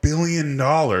 $1 billion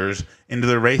into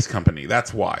their race company.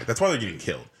 That's why. That's why they're getting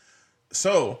killed.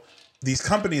 So these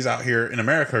companies out here in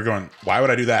America are going, why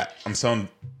would I do that? I'm selling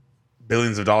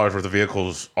billions of dollars worth of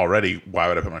vehicles already. Why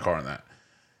would I put my car in that?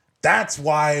 That's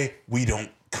why we don't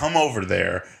come over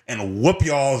there and whoop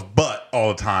y'all's butt all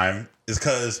the time, is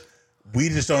because we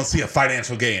just don't see a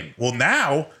financial gain. Well,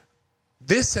 now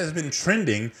this has been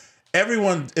trending.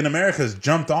 Everyone in America has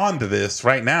jumped onto this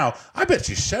right now. I bet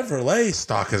you Chevrolet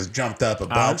stock has jumped up a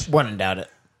bunch. Wouldn't doubt it.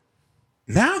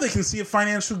 Now they can see a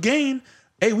financial gain.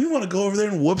 Hey, we want to go over there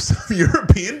and whoop some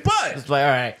European butt. It's like, all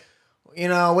right,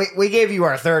 we gave you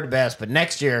our third best, but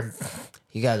next year,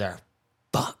 you guys are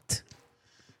fucked.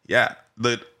 Yeah,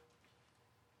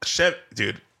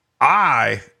 dude,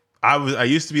 I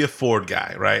used to be a Ford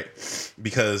guy, right?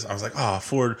 Because I was like, oh,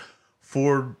 Ford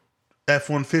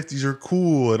F-150s are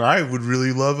cool, and I would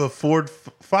really love a Ford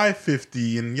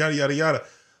 550 and yada yada yada.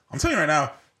 I'm telling you right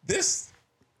now, this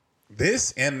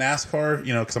and NASCAR,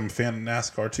 because I'm a fan of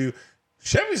NASCAR too.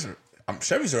 Chevys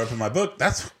are up in my book.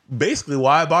 That's basically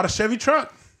why I bought a Chevy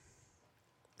truck.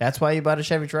 That's why you bought a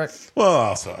Chevy truck? Well,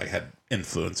 also I had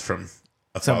influence from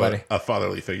a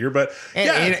fatherly figure, but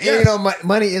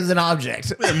money is an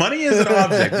object. Money is an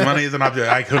object. Money is an object.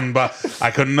 I couldn't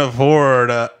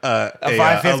afford a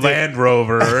Land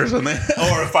Rover or something,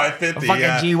 or a 550, a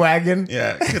fucking G-Wagon.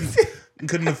 Yeah,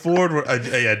 couldn't afford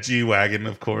a G-Wagon,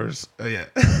 of course.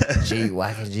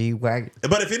 G-Wagon.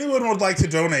 But if anyone would like to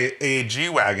donate a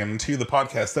G-Wagon to the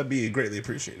podcast, that'd be greatly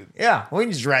appreciated. Yeah, we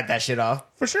can just write that shit off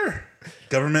for sure.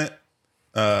 Government.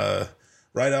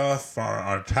 Write off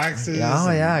our taxes.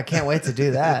 Oh, yeah. I can't wait to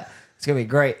do that. It's going to be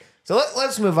great. So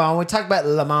let's move on. We talk about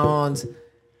Le Mans.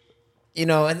 In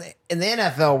the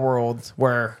NFL world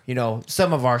where,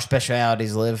 some of our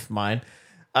specialities live, mine,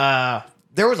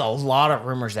 there was a lot of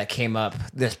rumors that came up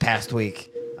this past week.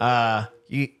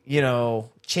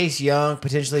 Chase Young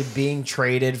potentially being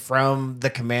traded from the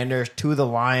Commanders to the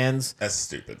Lions. That's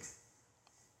stupid.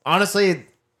 Honestly,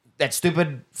 that's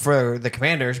stupid for the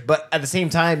Commanders, but at the same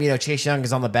time, Chase Young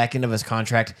is on the back end of his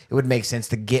contract. It would make sense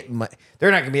to get money. They're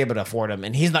not going to be able to afford him,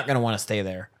 and he's not going to want to stay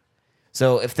there.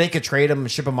 So if they could trade him and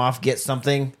ship him off, get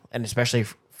something, and especially,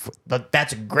 but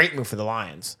that's a great move for the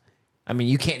Lions. I mean,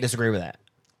 you can't disagree with that.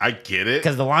 I get it.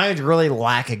 Because the Lions really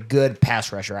lack a good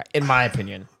pass rusher, in my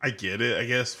opinion. I get it, I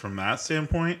guess, from that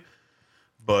standpoint,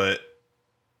 but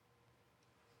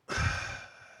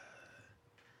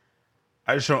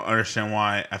I just don't understand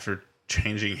why, after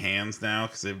changing hands now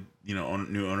because they've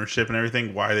new ownership and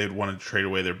everything. Why they'd want to trade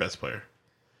away their best player?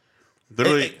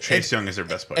 Literally, Chase Young is their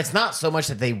best player. It's not so much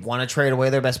that they want to trade away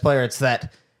their best player. It's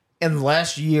that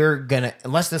unless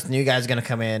this new guy's gonna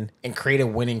come in and create a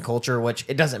winning culture, which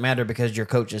it doesn't matter because your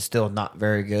coach is still not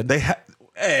very good.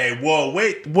 Hey, whoa,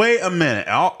 wait a minute.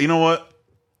 You know what?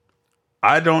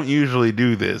 I don't usually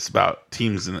do this about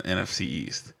teams in the NFC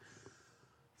East,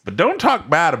 but don't talk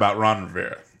bad about Ron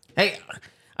Rivera. Hey,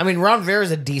 I mean, Ron Rivera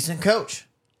is a decent coach.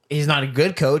 He's not a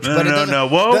good coach, No, but no, no.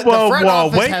 The front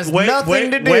office has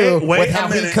nothing to do with how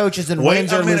he coaches and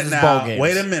wins or loses ball games.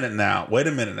 Wait a minute now.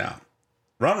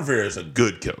 Ron Rivera is a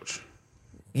good coach.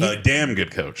 A damn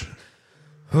good coach.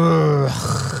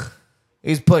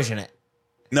 He's pushing it.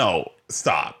 No,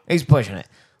 stop. He's pushing it.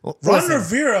 Ron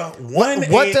Rivera won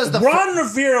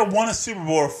a Super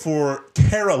Bowl for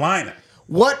Carolina.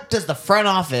 What does the front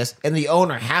office and the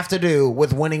owner have to do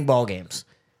with winning ball games?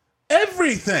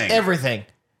 Everything.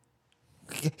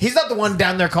 He's not the one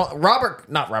down there calling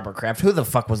not Robert Kraft. Who the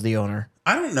fuck was the owner?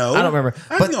 I don't know. I don't remember.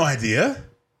 I have no idea.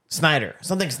 Snyder.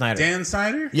 Dan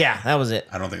Snyder? Yeah, that was it.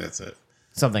 I don't think that's it.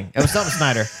 Something. It was something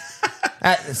Snyder.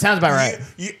 It sounds about right.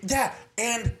 Yeah,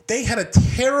 and they had a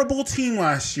terrible team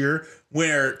last year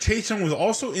where Chase Young was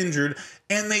also injured,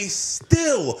 and they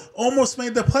still almost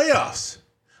made the playoffs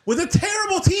with a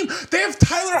terrible team. They have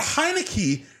Tyler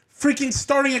Heineke freaking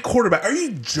starting at quarterback. Are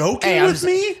you joking with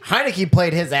me? Heineke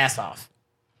played his ass off.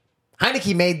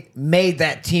 Heineke made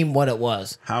that team what it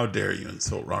was. How dare you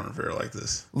insult Ron Rivera like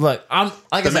this? Look,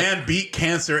 the man beat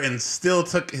cancer and still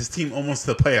took his team almost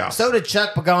to the playoffs. So did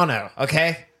Chuck Pagano,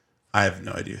 okay? I have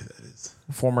no idea who that is.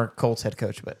 Former Colts head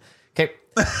coach, but okay.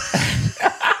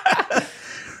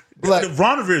 Look,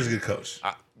 Ron Rivera is a good coach.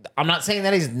 I'm not saying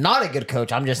that he's not a good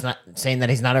coach. I'm just not saying that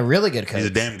he's not a really good coach.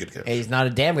 He's a damn good coach. He's not a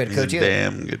damn good coach either.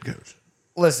 Damn good coach.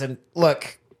 Listen,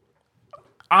 look.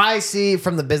 I see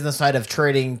from the business side of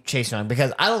trading Chase Young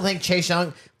because I don't think Chase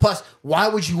Young. Plus, why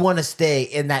would you want to stay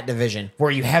in that division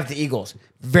where you have the Eagles,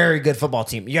 very good football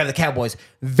team. You have the Cowboys,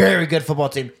 very good football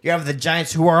team. You have the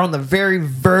Giants, who are on the very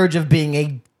verge of being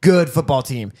a good football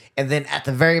team, and then at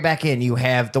the very back end, you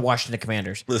have the Washington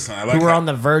Commanders, who are on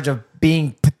the verge of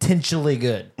being potentially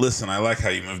good. Listen, I like how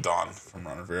you moved on from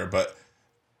Ron Rivera, but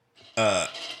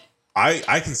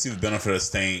I can see the benefit of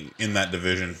staying in that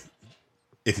division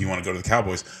if you want to go to the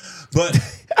Cowboys. But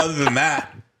other than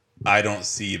that, I don't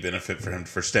see a benefit for him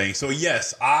for staying. So,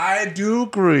 yes, I do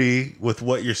agree with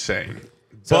what you're saying.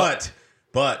 But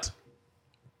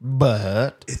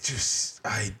it just,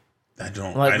 I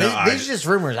don't. Like, I know, these are just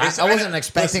rumors. I wasn't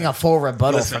expecting a full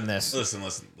rebuttal from this. Listen.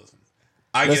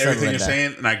 I get everything you're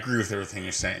saying, and I agree with everything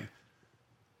you're saying.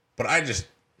 But I just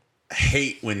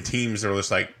hate when teams are just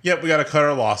like, yep, we got to cut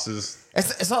our losses.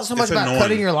 It's not so much about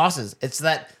cutting your losses. It's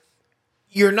that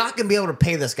you're not going to be able to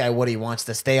pay this guy what he wants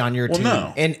to stay on your team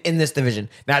in this division.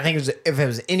 Now, I think if it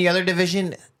was any other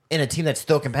division in a team that's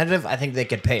still competitive, I think they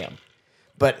could pay him.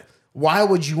 But why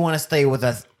would you want to stay with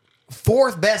a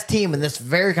fourth best team in this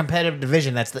very competitive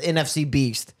division that's the NFC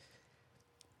Beast?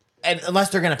 And unless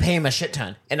they're going to pay him a shit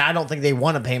ton. And I don't think they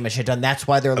want to pay him a shit ton. That's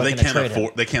why they're looking to trade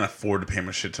him. They can't afford to pay him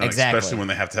a shit ton, especially when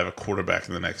they have to have a quarterback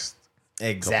in the next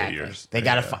couple of years. They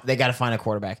got to find a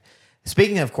quarterback.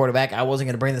 Speaking of quarterback, I wasn't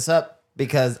going to bring this up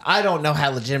because I don't know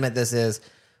how legitimate this is,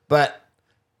 but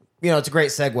it's a great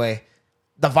segue.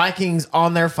 The Vikings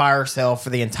on their fire sale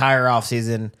for the entire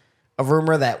offseason. A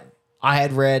rumor that I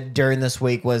had read during this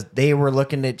week was they were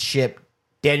looking to ship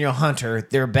Daniel Hunter,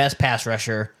 their best pass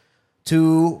rusher,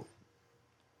 to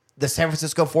the San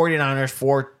Francisco 49ers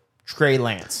for Trey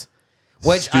Lance.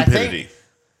 Which stupidity.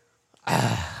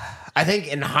 I think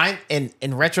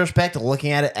in retrospect,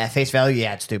 looking at it at face value,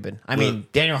 yeah, it's stupid. I mean,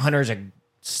 Daniel Hunter is a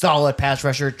solid pass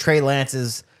rusher. Trey Lance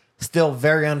is still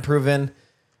very unproven.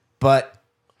 But,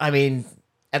 I mean,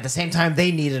 at the same time,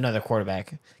 they need another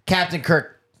quarterback. Captain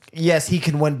Kirk, yes, he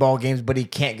can win ball games, but he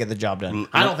can't get the job done.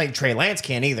 I don't think Trey Lance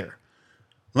can either.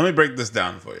 Let me break this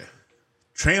down for you.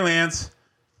 Trey Lance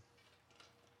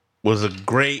was a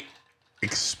great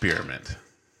experiment.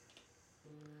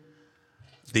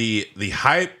 The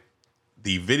hype,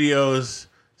 the videos,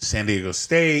 San Diego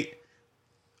State,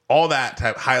 all that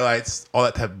type highlights, all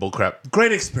that type of bullcrap.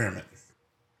 Great experiment.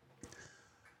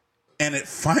 And it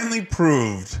finally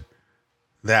proved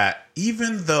that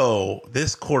even though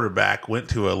this quarterback went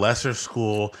to a lesser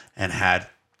school and had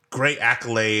great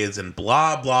accolades and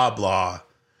blah, blah, blah,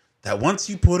 that once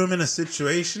you put him in a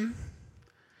situation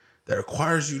that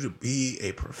requires you to be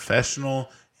a professional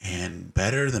and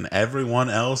better than everyone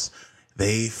else,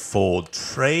 they fold.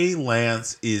 Trey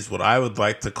Lance is what I would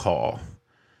like to call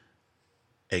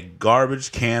a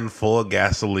garbage can full of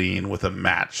gasoline with a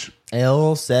match.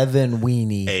 L7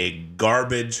 weenie. A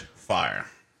garbage fire.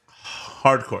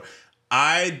 Hardcore.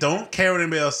 I don't care what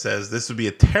anybody else says. This would be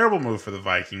a terrible move for the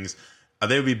Vikings.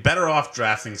 They would be better off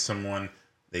drafting someone.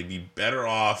 They'd be better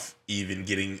off even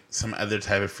getting some other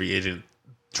type of free agent.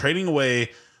 Trading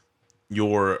away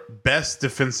your best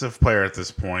defensive player at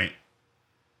this point.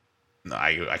 No,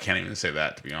 I can't even say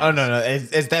that, to be honest. Oh, no.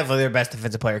 It's definitely their best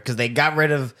defensive player because they got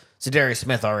rid of Zadarius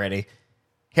Smith already.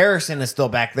 Harrison is still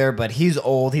back there, but he's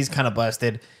old. He's kind of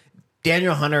busted.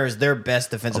 Daniel Hunter is their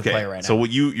best defensive player right now. So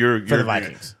you're for the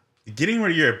Vikings. Getting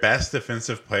rid of your best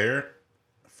defensive player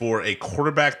for a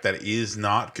quarterback that is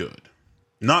not good,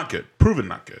 proven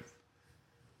not good,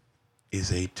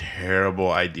 is a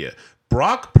terrible idea.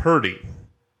 Brock Purdy,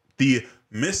 the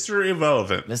Mr.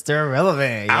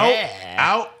 Irrelevant.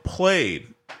 Outplayed.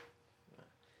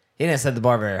 He didn't set the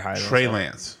bar very high. Trey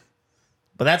Lance.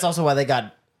 But that's also why they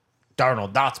got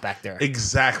Darnold Dots back there.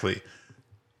 Exactly.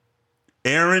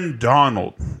 Aaron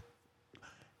Donald.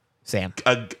 Sam.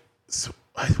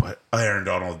 Aaron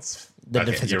Donald's the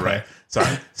defensive you're player. Right.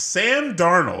 Sorry. Sam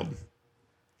Darnold,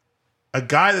 a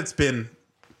guy that's been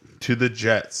to the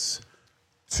Jets,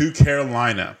 to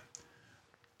Carolina.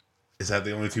 Is that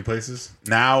the only two places?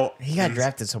 Now he got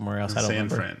drafted somewhere else. I don't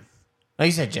remember. Fran. No,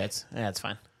 you said Jets. Yeah, that's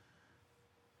fine.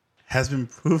 Has been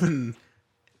proven,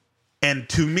 and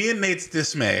to me and Nate's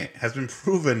dismay, has been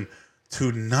proven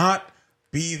to not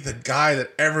be the guy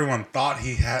that everyone thought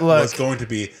he was going to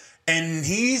be. And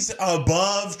he's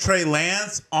above Trey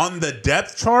Lance on the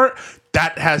depth chart.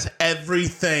 That has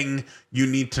everything you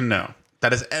need to know.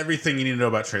 That is everything you need to know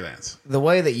about Trey Lance. The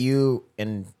way that you,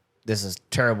 and this is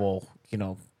terrible,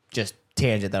 just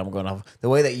tangent that I'm going off. The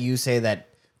way that you say that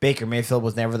Baker Mayfield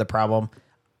was never the problem.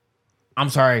 I'm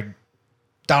sorry,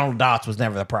 Donald Dots was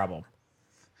never the problem.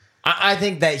 I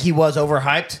think that he was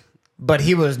overhyped, but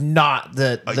he was not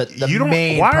the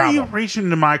main why problem. Are you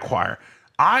reaching to my choir?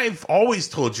 I've always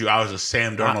told you I was a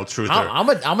Sam Darnold truther. I'm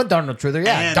a Darnold truther,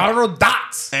 yeah. And Darnold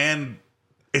Dots. And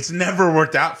it's never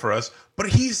worked out for us, but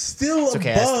he's still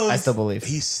above. I still believe.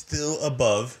 He's still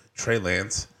above Trey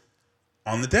Lance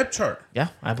on the depth chart. Yeah,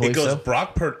 I believe so. It goes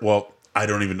Brock Purdy. Well, I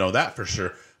don't even know that for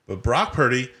sure. But Brock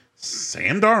Purdy,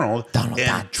 Sam Darnold, and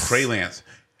Dots. Trey Lance.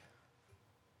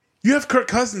 You have Kirk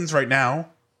Cousins right now.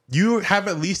 You have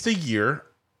at least a year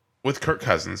with Kirk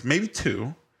Cousins, maybe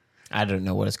 2. I don't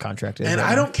know what his contract is. And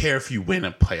I don't care if you win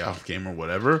a playoff game or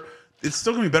whatever. It's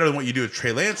still going to be better than what you do with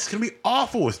Trey Lance. It's going to be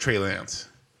awful with Trey Lance.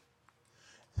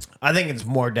 I think it's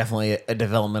more definitely a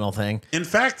developmental thing. In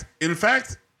fact,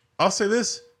 I'll say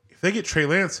this. If they get Trey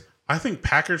Lance, I think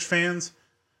Packers fans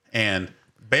and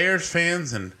Bears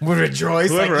fans and would rejoice.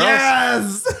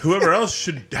 Whoever else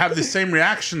should have the same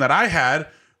reaction that I had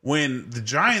when the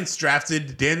Giants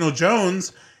drafted Daniel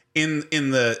Jones in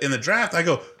the draft. I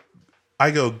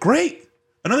go, great.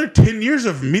 Another 10 years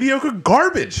of mediocre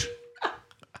garbage.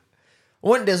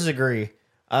 Wouldn't disagree.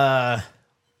 One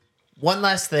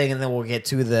last thing, and then we'll get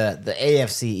to the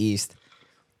AFC East.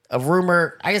 A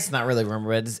rumor, I guess it's not really a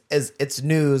rumor, but it's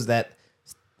news that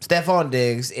Stephon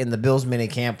Diggs in the Bills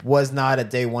minicamp was not at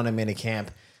day 1 of minicamp.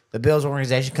 The Bills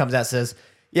organization comes out and says,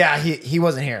 yeah, he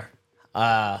wasn't here.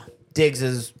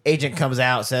 Diggs' agent comes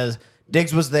out, says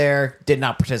Diggs was there, did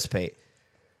not participate.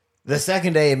 The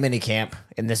second day of minicamp,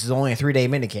 and this is only a 3-day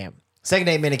minicamp. Second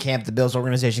day of minicamp, the Bills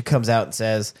organization comes out and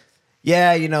says,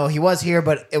 yeah, he was here,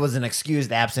 but it was an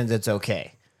excused absence. It's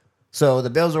okay. So the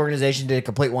Bills organization did a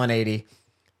complete 180.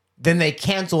 Then they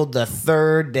canceled the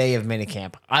third day of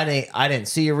minicamp. I didn't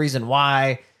see a reason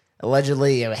why.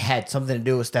 Allegedly, it had something to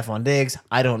do with Stephon Diggs.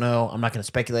 I don't know. I'm not going to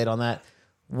speculate on that.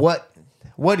 What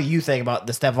do you think about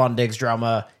the Stephon Diggs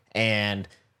drama and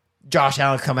Josh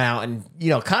Allen coming out and,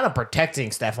 kind of protecting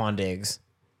Stephon Diggs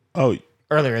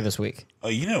earlier this week? Oh,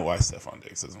 you know why Stephon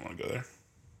Diggs doesn't want to go there?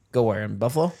 Go where? In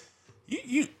Buffalo?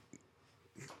 You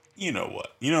know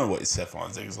what? You know what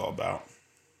Stephon Diggs is all about.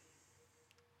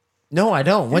 No, I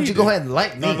don't. Why don't you go ahead and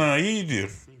like me? No, you do. You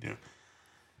do.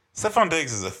 Stephon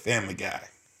Diggs is a family guy.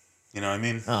 You know what I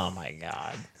mean? Oh, my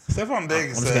God. Stephon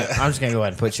Diggs. I'm just gonna go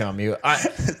ahead and put you on mute. Let's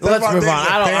move on.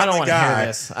 I don't want to hear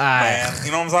this. Man,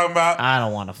 you know what I'm talking about? I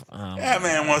don't want to. That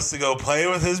man wants to go play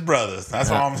with his brothers. That's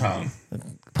all I'm telling.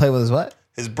 Play with his what?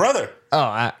 His brother. Oh,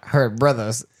 I heard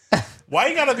brothers. Why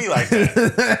you gotta be like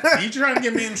that? You trying to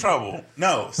get me in trouble?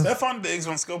 No, Stephon Diggs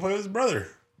wants to go play with his brother.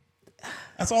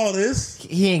 That's all it is.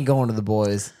 He ain't going to the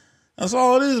boys. That's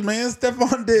all it is, man.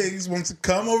 Stephon Diggs wants to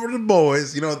come over to the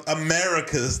boys.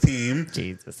 America's team.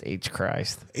 Jesus H.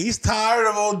 Christ. He's tired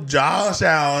of old Josh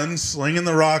Allen slinging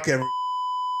the rock every.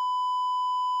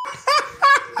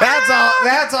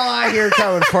 That's all I hear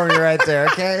coming from you right there.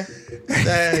 Okay.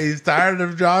 Hey, he's tired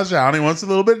of Josh Allen. He wants a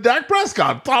little bit of Dak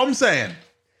Prescott. That's all I'm saying.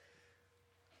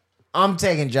 I'm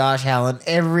taking Josh Allen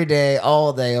every day,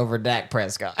 all day over Dak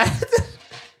Prescott.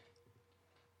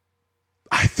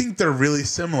 I think they're really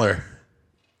similar.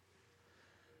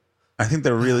 I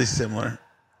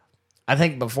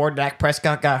think before Dak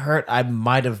Prescott got hurt, I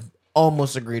might have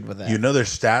almost agreed with that. You know, their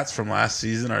stats from last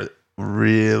season are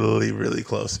really, really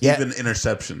close. Yeah. Even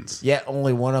interceptions. Yet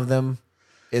only one of them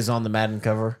is on the Madden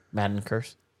cover. Madden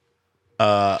curse.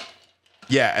 Yeah,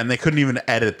 and they couldn't even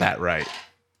edit that right.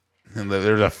 And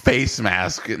there's a face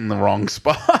mask in the wrong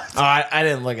spot. Oh, I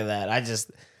didn't look at that. I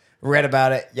just read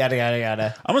about it. Yada, yada,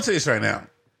 yada. I'm going to tell you this right now.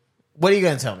 What are you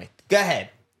going to tell me? Go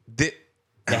ahead.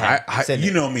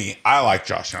 You know me. I like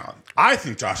Josh Allen. I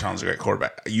think Josh Allen's a great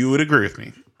quarterback. You would agree with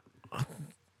me.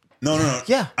 No.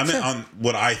 Yeah. I meant sure. on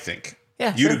what I think.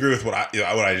 Yeah. You'd sure. agree with what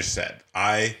I just said.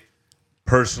 I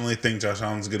personally think Josh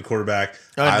Allen's a good quarterback.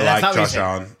 Oh, I that's like not what Josh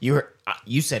Allen.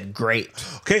 You said great.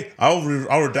 Okay, I'll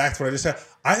redact what I just said.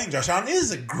 I think Josh Allen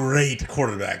is a great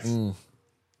quarterback.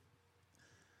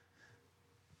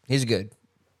 He's good.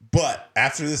 But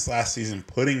after this last season,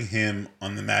 putting him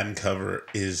on the Madden cover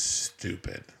is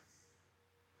stupid.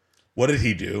 What did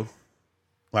he do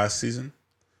last season?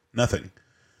 Nothing.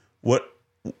 What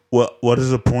is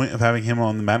the point of having him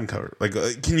on the Madden cover? Like,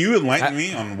 can you enlighten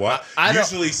me on what?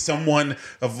 Usually someone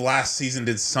of last season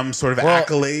did some sort of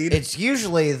accolade. It's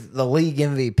usually the league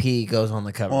MVP goes on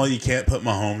the cover. Well, you can't put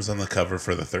Mahomes on the cover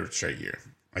for the third straight year.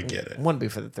 I get it. Wouldn't be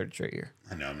for the third straight year.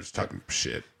 I know. I'm just talking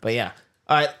shit. But yeah.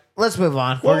 All right, let's move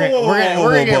on. We're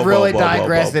gonna get really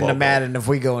digressed into Madden if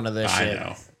we go into this shit. I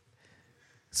know.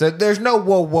 So there's no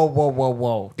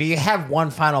whoa. Do you have one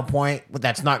final point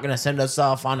that's not going to send us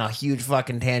off on a huge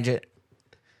fucking tangent?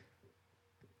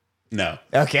 No.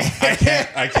 Okay. I can't.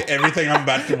 Everything I'm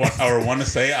about to want to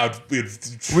say,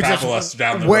 would travel us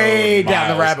down the road. Way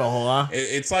down the rabbit hole, huh?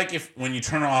 It's like when you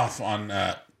turn off on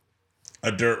a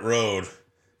dirt road.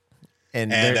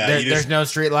 And there's no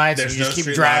street lights. There's you just no keep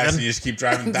street driving. lights and you just keep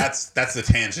driving. That's the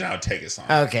tangent I would take us on.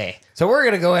 Okay. So we're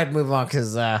going to go ahead and move on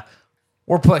because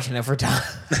we're pushing it for time.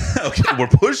 Okay, we're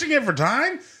pushing it for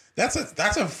time? That's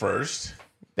a first.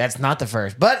 That's not the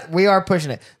first, but we are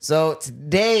pushing it. So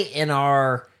today in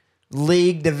our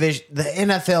league division, the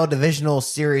NFL divisional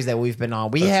series that we've been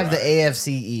on, we have the AFC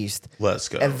East. Let's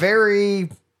go. A very,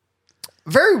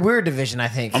 very weird division, I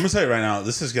think. I'm going to tell you right now,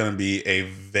 this is going to be a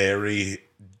very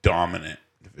dominant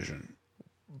division.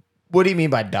 What do you mean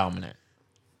by dominant?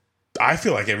 I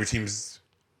feel like in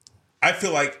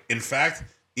fact,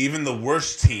 even the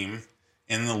worst team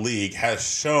in the league has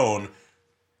shown,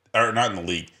 or not in the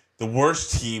league, the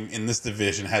worst team in this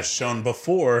division has shown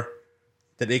before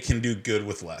that it can do good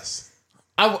with less.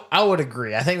 I would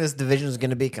agree. I think this division is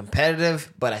going to be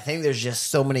competitive, but I think there's just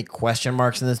so many question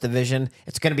marks in this division.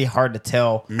 It's going to be hard to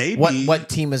tell what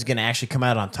team is going to actually come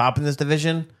out on top in this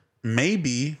division.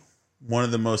 Maybe one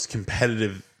of the most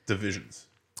competitive divisions.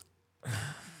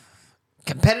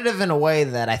 Competitive in a way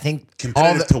that I think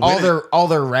all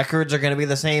their records are going to be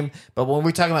the same. But when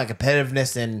we're talking about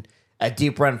competitiveness in a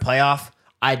deep run playoff,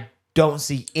 I don't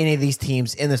see any of these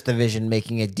teams in this division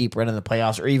making a deep run in the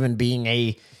playoffs or even being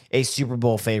a Super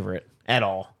Bowl favorite at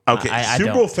all. Okay,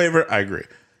 Super Bowl favorite, I agree.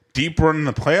 Deep run in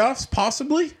the playoffs,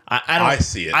 possibly. I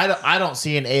see it. I don't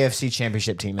see an AFC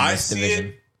Championship team in this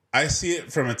division. I see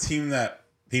it from a team that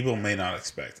people may not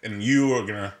expect, and you are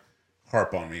gonna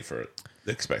harp on me for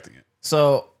expecting it.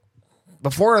 So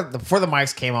before the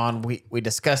mics came on, we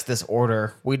discussed this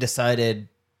order. We decided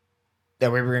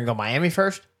that we were going to go Miami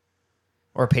first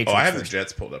or Patriots. Oh, I have first. the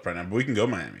Jets pulled up right now, but we can go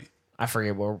Miami. I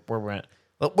forget where we went.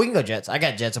 Well, we can go Jets. I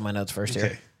got Jets on my notes first here.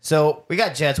 Okay. So we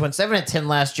got Jets. Went 7-10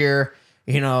 last year.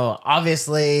 You know,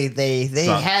 obviously they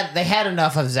had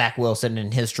enough of Zach Wilson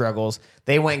and his struggles.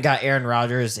 They went and got Aaron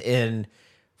Rodgers in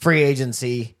free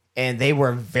agency. And they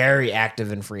were very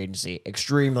active in free agency,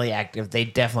 extremely active. They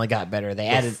definitely got better. They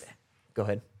added. Go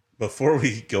ahead. Before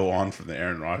we go on from the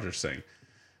Aaron Rodgers thing,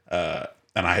 and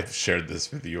I've shared this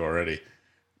with you already,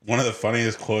 one of the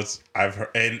funniest quotes I've heard,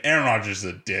 and Aaron Rodgers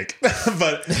is a dick,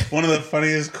 but one of the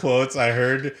funniest quotes I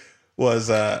heard was,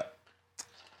 the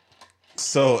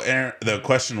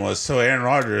question was, so Aaron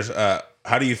Rodgers,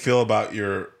 how do you feel about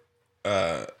your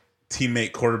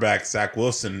teammate quarterback, Zach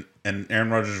Wilson? And Aaron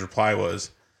Rodgers' reply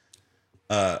was,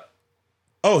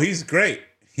 oh, he's great.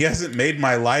 He hasn't made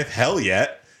my life hell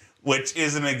yet, which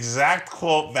is an exact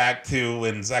quote back to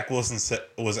when Zach Wilson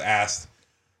was asked,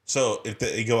 so if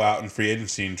they go out in free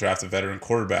agency and draft a veteran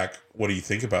quarterback, what do you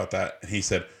think about that? And he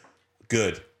said,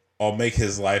 good. I'll make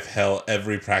his life hell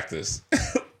every practice.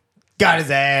 Got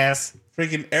his ass.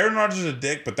 Freaking Aaron Rodgers is a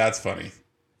dick, but that's funny.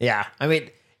 Yeah, I mean,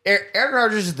 Aaron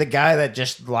Rodgers is the guy that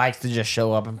just likes to just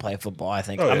show up and play football. I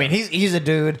think. Oh, yeah. I mean, he's a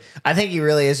dude. I think he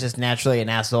really is just naturally an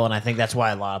asshole, and I think that's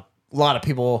why a lot of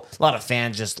people, a lot of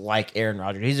fans just like Aaron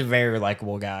Rodgers. He's a very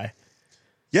likable guy.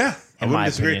 Yeah, I wouldn't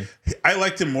disagree. Opinion. I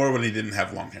liked him more when he didn't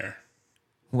have long hair.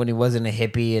 When he wasn't a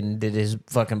hippie and did his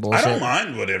fucking bullshit. I don't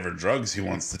mind whatever drugs he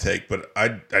wants to take, but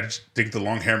I just think the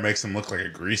long hair makes him look like a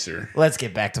greaser. Let's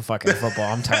get back to fucking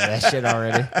football. I'm tired of that shit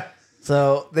already.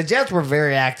 So the Jets were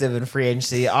very active in free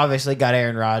agency. Obviously got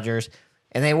Aaron Rodgers.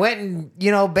 And they went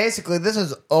and, basically this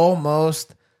is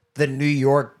almost the New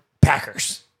York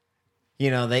Packers.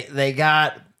 They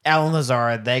got Alan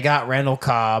Lazard. They got Randall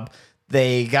Cobb.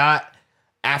 They got,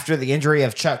 after the injury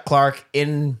of Chuck Clark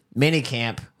in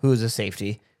minicamp, who's a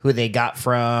safety, who they got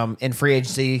in free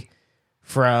agency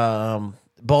from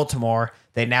Baltimore.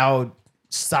 They now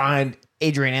signed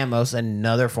Adrian Amos,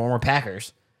 another former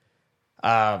Packers.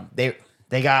 They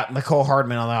got McCole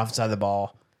Hardman on the offensive side of the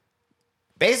ball.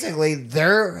 Basically,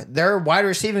 their wide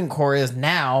receiving core is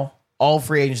now all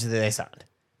free agents that they signed.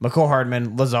 McCole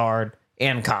Hardman, Lazard,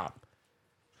 and Cobb.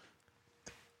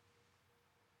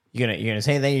 You gonna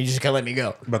say anything? You just gonna let me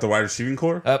go About the wide receiving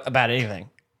core? about anything?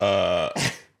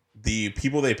 The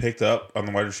people they picked up on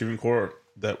the wide receiving core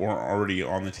that weren't already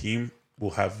on the team will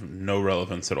have no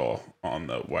relevance at all on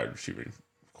the wide receiving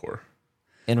core.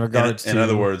 In regards in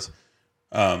other words,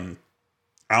 Alan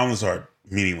Lazard,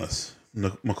 meaningless.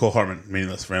 McCole Hardman,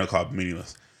 meaningless. Randall Cobb,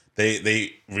 meaningless.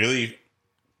 They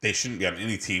shouldn't be on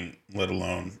any team, let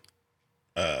alone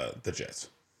the Jets.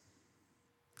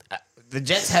 The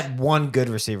Jets had one good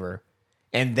receiver,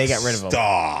 and they got rid of him.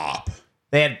 Stop.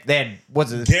 They had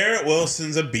what's it? Garrett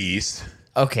Wilson's a beast.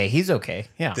 Okay, he's okay.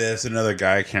 Yeah, There's another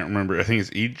guy I can't remember. I think it's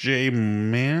EJ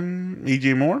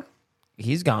Moore.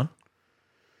 he's gone.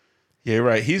 Yeah, you're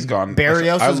right. He's gone.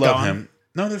 Berrios I is love gone. him.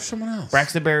 No, there's someone else.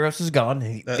 Braxton Berrios is gone.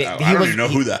 I don't even know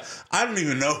who that. I don't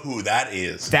even know who that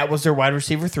is. That was their wide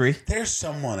receiver 3. There's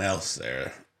someone else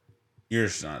there. You're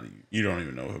just not. You don't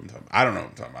even know who I'm talking about. I don't know what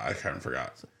I'm talking about. I kind of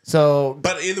forgot. So,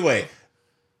 But either way,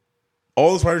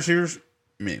 all those wide receivers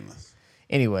meaningless.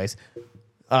 anyways,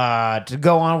 to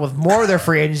go on with more of their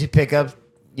free agency pickups,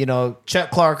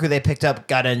 Chuck Clark, who they picked up,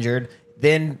 got injured.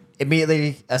 Then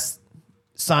immediately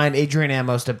signed Adrian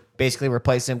Amos to basically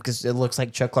replace him because it looks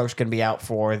like Chuck Clark's going to be out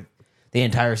for the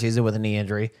entire season with a knee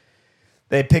injury.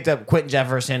 They picked up Quentin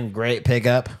Jefferson, great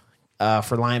pickup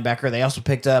for linebacker. They also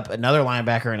picked up another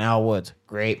linebacker in Al Woods,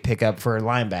 great pickup for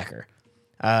linebacker.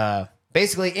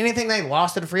 Basically, anything they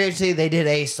lost in free agency, they did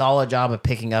a solid job of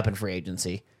picking up in free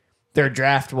agency. Their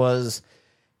draft was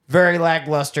very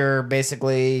lackluster.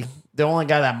 Basically, the only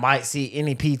guy that might see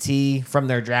any PT from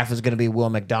their draft is going to be Will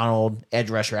McDonald, edge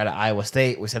rusher out of Iowa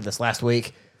State. We said this last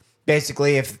week.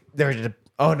 Basically, if there's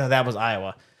that was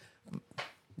Iowa.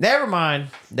 Never mind.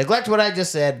 Neglect what I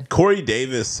just said. Corey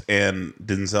Davis and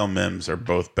Denzel Mims are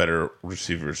both better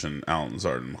receivers than Alan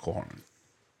Lazard and McCole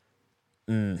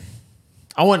Hardman.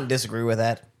 I wouldn't disagree with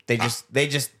that. They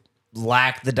just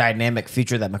lack the dynamic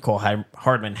feature that McCole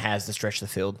Hardman has to stretch the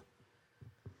field.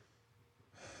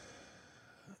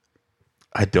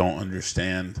 I don't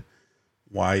understand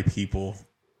why people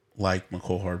like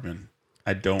McCole Hardman.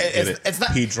 I don't get it. It's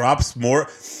not, he drops more.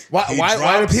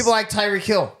 Why do people like Tyreek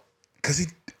Hill? Because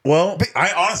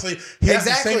I honestly, he has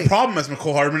the Exactly. same problem as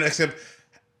McCole Hardman, except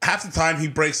half the time he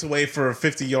breaks away for a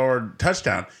 50-yard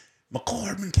touchdown. McCole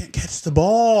Hardman can't catch the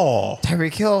ball.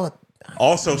 Tyreek Hill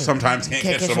Also, sometimes can't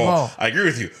catch the ball. I agree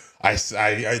with you. That's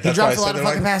he drops a lot of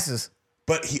fucking passes.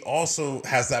 But he also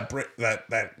has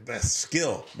that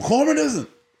skill. McCole Hardman doesn't.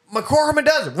 McCole Hardman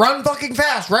does run fucking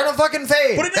fast, run a fucking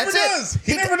fade. But he never does.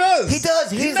 He never does. He does.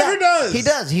 He never does. He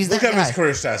does. He's Look that at guy. his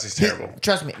career stats. He's terrible.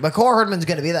 Trust me, McCole Hardman's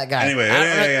going to be that guy. Anyway,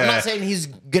 I'm not saying he's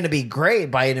going to be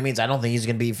great by any means. I don't think he's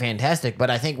going to be fantastic, but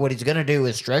I think what he's going to do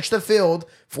is stretch the field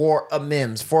for a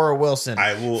Mims, for a Wilson,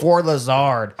 for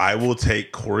Lazard. I will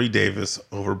take Corey Davis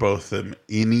over both of them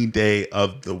any day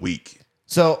of the week.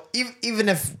 So even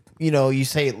if you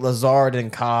say Lazard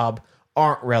and Cobb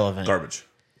aren't relevant, Garbage.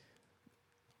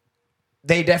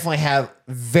 They definitely have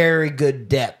very good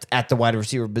depth at the wide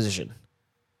receiver position.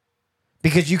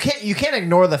 Because you can't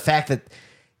ignore the fact that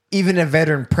even a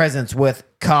veteran presence with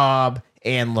Cobb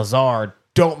and Lazard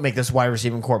don't make this wide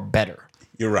receiving core better.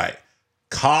 You're right.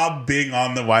 Cobb being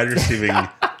on the wide receiving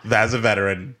as a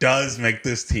veteran does make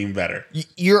this team better.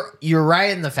 You're right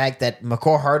in the fact that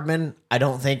McCole Hardman, I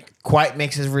don't think quite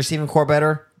makes his receiving core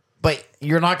better. But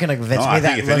you're not going to convince me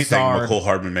that if Lazard... anything, McCole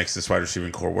Hardman makes this wide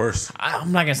receiving core worse.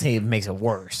 I'm not going to say it makes it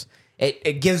worse.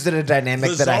 It gives it a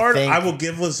dynamic Lazard, that I think... I will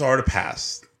give Lazard a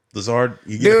pass. Lazard,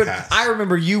 you get Dude, a pass. I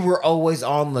remember you were always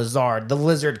on Lazard, the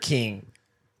Lizard King.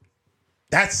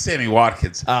 That's Sammy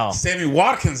Watkins. Oh. Sammy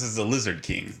Watkins is the Lizard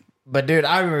King. But dude,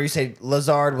 I remember you said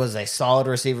Lazard was a solid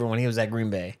receiver when he was at Green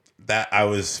Bay. That I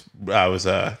was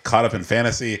caught up in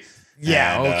fantasy.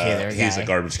 Yeah, and, okay, there. He's guy. a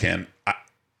garbage can.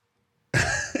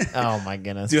 Oh my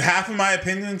goodness! Do half of my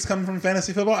opinions come from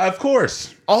fantasy football? Of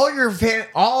course. All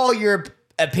your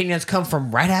opinions come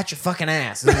from right out your fucking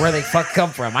ass. Is where they fuck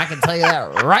come from. I can tell you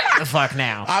that right the fuck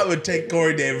now. I would take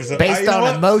Corey Davis Based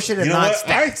on emotion and not stats.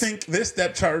 I think this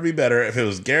depth chart would be better if it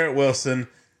was Garrett Wilson,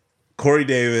 Corey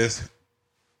Davis,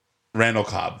 Randall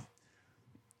Cobb,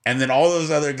 and then all those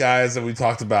other guys that we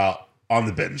talked about on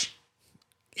the bench.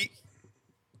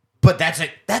 But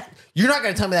you're not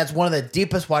going to tell me that's one of the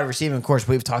deepest wide receiving cores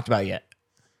we've talked about yet.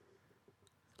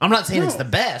 I'm not saying it's the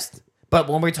best, but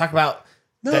when we talk about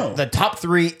the top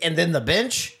three and then the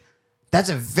bench, that's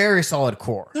a very solid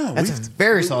core. No, that's a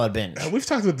very solid bench. We've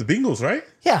talked about the Bengals, right?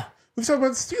 Yeah. We've talked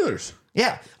about the Steelers.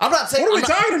 Yeah. I'm not saying. What are we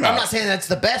talking about? I'm not saying that's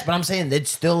the best, but I'm saying it's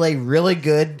still a really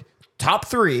good top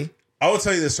three. I will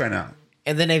tell you this right now.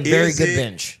 And then a very good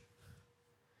bench.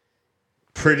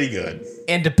 Pretty good.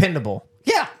 And dependable.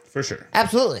 Yeah. For sure.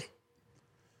 Absolutely.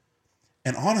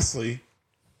 And honestly,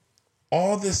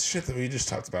 all this shit that we just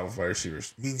talked about with wide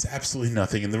receivers means absolutely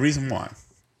nothing. And the reason why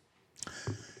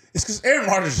is because Aaron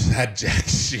Rodgers has had jack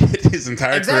shit his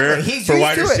entire career for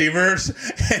wide receivers.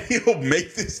 And he'll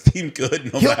make this team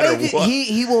good no matter what.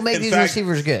 He will make these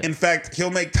receivers good. In fact,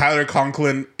 he'll make Tyler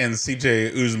Conklin and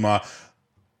CJ Uzomah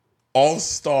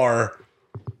all-star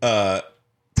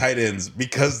tight ends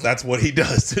because that's what he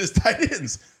does to his tight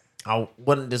ends. I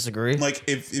wouldn't disagree. Like,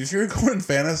 if you're going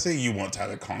fantasy, you want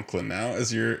Tyler Conklin now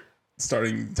as your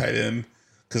starting tight end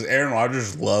because Aaron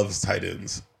Rodgers loves tight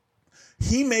ends.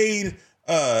 He made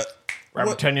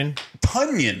Robert Tonyan.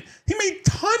 He made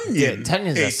Tonyan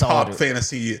Tonyan's a top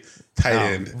fantasy tight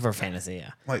end. For fantasy,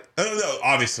 yeah. Like, no,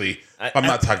 obviously, I'm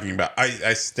not talking about.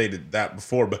 I stated that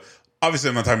before, but obviously,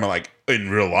 I'm not talking about like in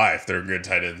real life they're good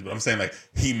tight ends. But I'm saying like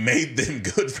he made them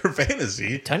good for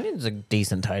fantasy. Tonyan's a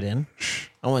decent tight end.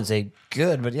 I wouldn't say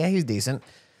good, but yeah, he's decent.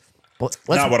 Well,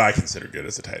 not what I consider good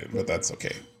as a tight end, but that's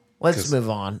okay. Let's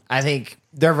move on. I think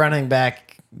their running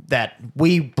back that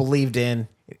we believed in.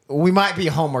 We might be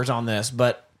homers on this,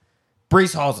 but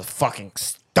Breece Hall's a fucking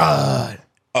stud.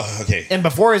 Okay. And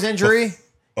before his injury,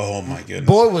 oh my goodness,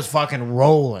 boy was fucking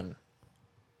rolling.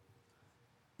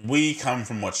 We come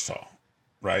from Wichita,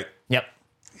 right? Yep.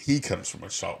 He comes from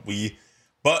Wichita.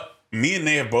 But me and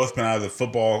Nate have both been out of the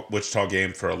football Wichita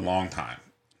game for a long time.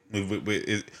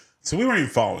 So we weren't even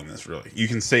following this, really. You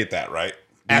can state that, right?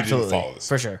 We Absolutely. didn't follow this.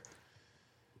 For sure.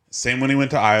 Same when he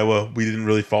went to Iowa. We didn't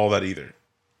really follow that either.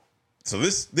 So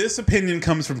this opinion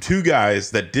comes from two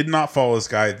guys that did not follow this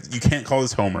guy. You can't call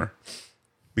this Homer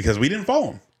because we didn't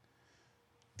follow him.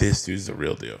 This dude's the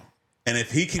real deal. And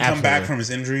if he can come back from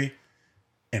his injury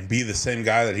and be the same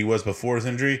guy that he was before his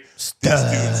injury,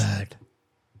 stud.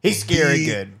 He's scary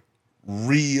good.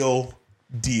 Real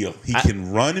deal. He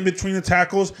can run in between the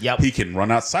tackles. Yep. He can run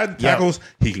outside the tackles.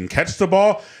 He can catch the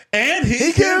ball. And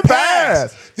he can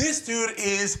pass. This dude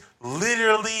is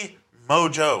literally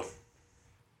mojo.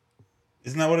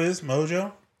 Isn't that what it is?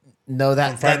 Mojo? No,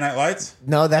 on Friday Night Lights?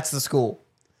 No, that's the school.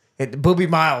 Booby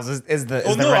Miles is the.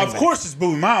 Well, no, of course it's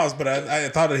Booby Miles, but I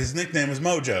thought that his nickname was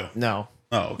Mojo. No.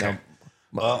 Oh, okay. No.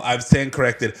 Well, I stand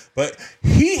corrected, but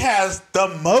he has the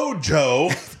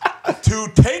mojo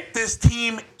to take this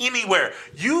team anywhere.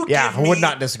 I would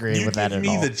not disagree with that at all. You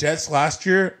give me the Jets last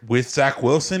year with Zach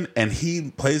Wilson, and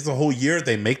he plays the whole year.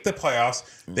 They make the playoffs.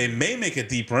 They may make a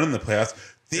deep run in the playoffs.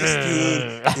 This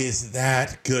dude is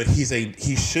that good.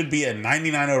 He should be a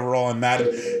 99 overall in Madden.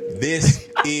 This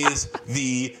is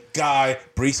the guy,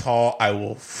 Breece Hall. I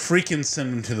will freaking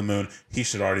send him to the moon. He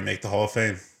should already make the Hall of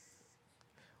Fame.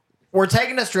 We're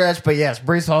taking a stretch, but yes,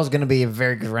 Breece Hall is going to be a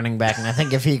very good running back, and I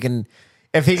think if he can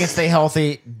stay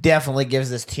healthy, definitely gives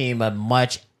this team a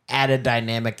much added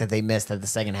dynamic that they missed at the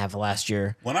second half of last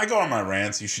year. When I go on my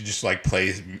rants, you should just like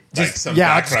play some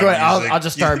I'll just go ahead. I'll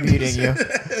just start muting you.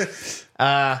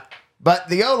 But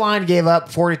the O-line gave up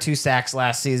 42 sacks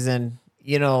last season.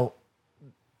 You know,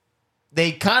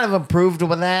 they kind of improved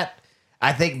with that.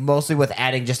 I think mostly with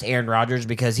adding just Aaron Rodgers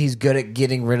because he's good at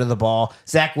getting rid of the ball.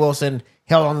 Zach Wilson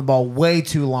held on the ball way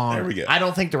too long. There we go. I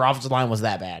don't think their offensive line was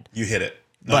that bad. You hit it.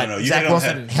 No, Zach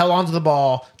Wilson held onto the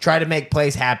ball, tried to make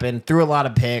plays happen, threw a lot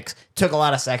of picks, took a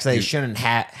lot of sacks that he shouldn't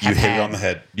have had. You hit it on the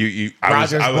head.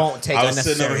 Rodgers won't take unnecessary sacks. I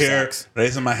was sitting over here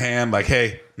raising my hand like,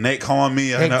 "Hey, Nate, call on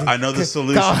me. I know the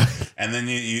solution." And then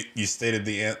you stated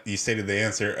the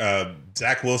answer.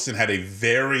 Zach Wilson had a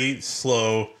very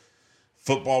slow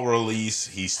football release.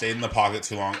 He stayed in the pocket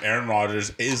too long. Aaron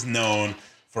Rodgers is known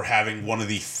for having one of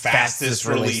the fastest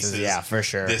releases. Yeah, for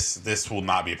sure. This will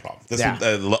not be a problem.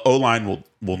 The O-line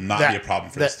will not be a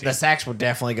problem for this team. The sacks will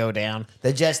definitely go down.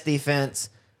 The Jets defense,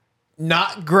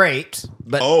 not great,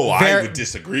 but I would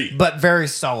disagree. But very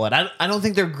solid. I don't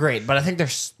think they're great, but I think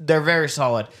they're very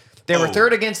solid. They were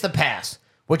third against the pass,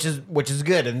 which is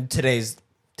good in today's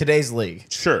league.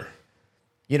 Sure.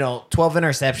 12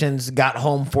 interceptions, got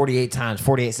home 48 times,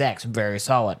 48 sacks, very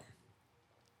solid.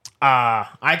 I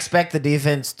expect the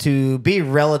defense to be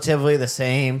relatively the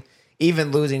same,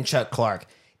 even losing Chuck Clark.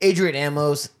 Adrian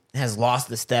Amos has lost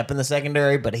the step in the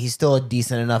secondary, but he's still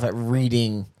decent enough at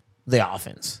reading the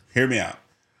offense. Hear me out.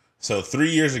 So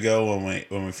 3 years ago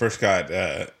when we first got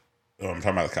I'm talking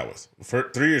about the Cowboys.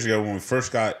 3 years ago when we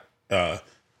first got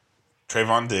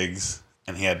Trayvon Diggs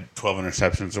and he had 12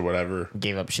 interceptions or whatever.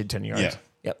 Gave up shit 10 yards. Yeah.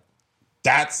 Yep.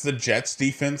 That's the Jets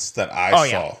defense that I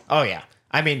saw. Oh yeah.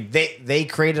 I mean, they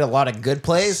created a lot of good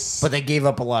plays, but they gave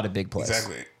up a lot of big plays.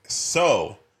 Exactly.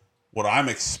 So what I'm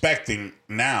expecting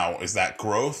now is that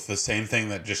growth, the same thing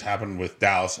that just happened with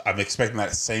Dallas. I'm expecting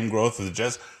that same growth for the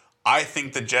Jets. I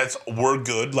think the Jets were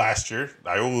good last year.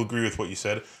 I will agree with what you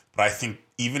said, but I think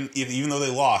even though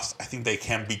they lost, I think they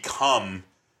can become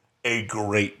a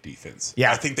great defense.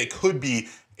 Yeah. I think they could be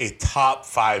a top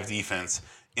 5 defense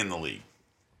in the league.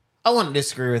 I wouldn't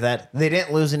disagree with that. They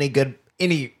didn't lose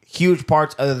any huge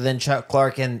parts other than Chuck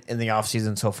Clark in the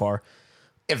offseason so far.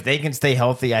 If they can stay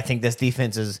healthy, I think this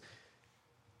defense is,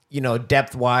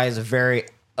 depth-wise, very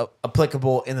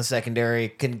applicable in the secondary,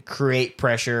 can create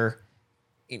pressure,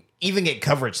 even get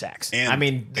coverage sacks.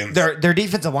 Their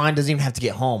defensive line doesn't even have to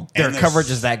get home. Their coverage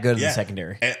is that good in the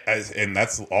secondary. And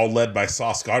that's all led by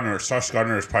Sauce Gardner. Sauce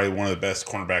Gardner is probably one of the best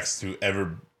cornerbacks to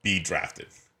ever be drafted.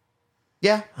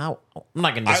 Yeah, I'm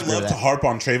not going to disagree with that. I love to harp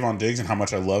on Trayvon Diggs and how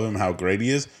much I love him, how great he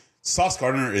is. Sauce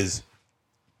Gardner is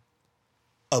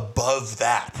above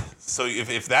that. So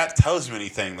if that tells you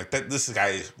anything, like that, this guy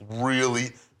is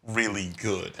really, really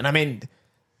good. And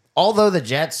although the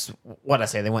Jets, they went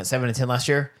 7-10 last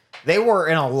year, they were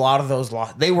in a lot of those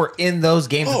they were in those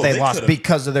games that they lost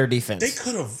because of their defense. They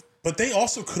could have, but they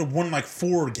also could have won like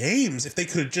 4 games if they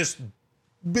could have just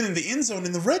been in the end zone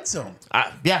in the red zone.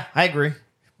 Yeah, I agree.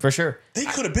 For sure. They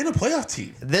could have been a playoff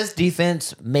team. This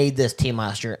defense made this team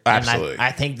last year. Absolutely. And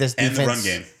I think this defense... And the run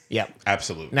game. Yep.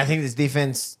 Absolutely. And I think this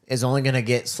defense is only going to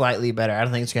get slightly better. I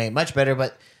don't think it's going to get much better,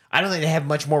 but I don't think they have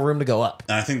much more room to go up.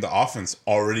 And I think the offense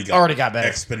already got better.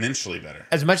 Exponentially better.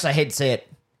 As much as I hate to say it,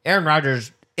 Aaron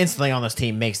Rodgers instantly on this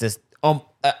team makes this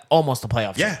almost a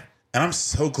playoff team. Yeah. And I'm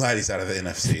so glad he's out of the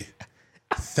NFC.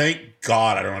 Thank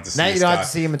God I don't have to see now this you don't guy. have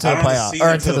to see him until the playoff or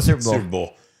until the Super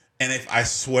Bowl. And if I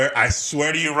swear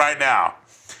to you right now,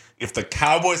 if the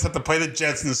Cowboys have to play the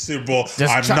Jets in the Super Bowl,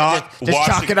 I'm not watching. Just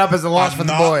chalk it up as a loss for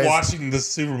the boys. I'm not watching the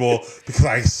Super Bowl because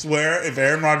I swear if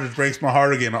Aaron Rodgers breaks my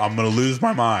heart again, I'm going to lose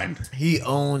my mind. He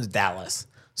owns Dallas.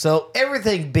 So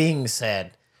everything being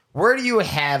said, where do you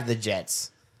have the Jets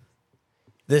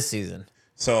this season?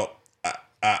 So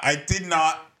I did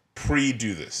not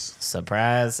pre-do this.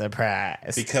 Surprise,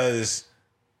 surprise. Because,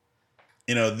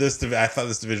 I thought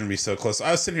this division would be so close.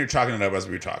 I was sitting here chalking it up as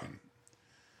we were talking.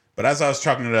 But as I was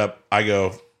chalking it up, I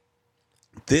go,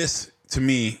 this, to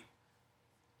me,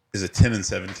 is a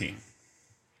 10-17.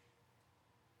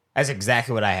 That's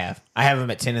exactly what I have. I have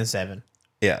them at 10-7.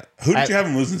 Yeah. Who did you have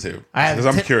them losing to? Because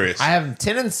I'm curious. I have them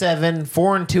 10-7,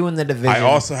 4-2 in the division. I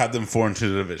also have them 4-2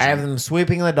 in the division. I have them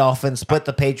sweeping the Dolphins, split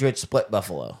the Patriots, split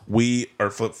Buffalo. We are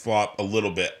flip-flop a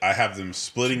little bit. I have them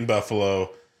splitting Buffalo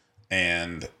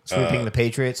and... Sweeping the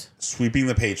Patriots? Sweeping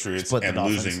the Patriots and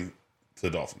losing to the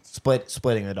Dolphins.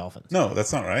 Splitting the Dolphins. No,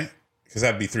 that's not right. Because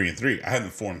that'd be 3-3. I had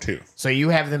them 4-2. So you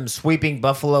have them sweeping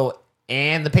Buffalo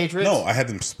and the Patriots? No, I had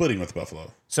them splitting with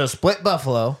Buffalo. So split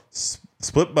Buffalo.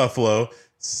 Split Buffalo,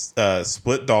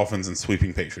 split Dolphins, and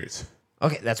sweeping Patriots.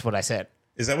 Okay, that's what I said.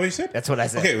 Is that what you said? That's what I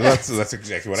said. Okay, well, that's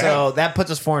exactly what I had. So that puts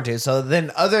us 4-2. So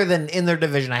then, other than in their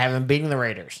division, I have them beating the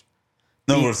Raiders.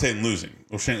 No, we're saying losing.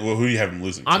 We're saying, who do you have them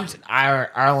losing to? I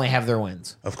only have their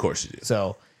wins. Of course you do.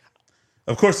 So,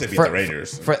 of course they beat the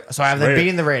Raiders. So I have them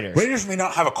beating the Raiders. Raiders may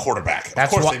not have a quarterback. Of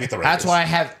course they beat the Raiders. That's why I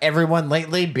have everyone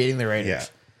lately beating the Raiders. Yeah.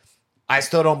 I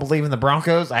still don't believe in the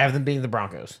Broncos. I have them beating the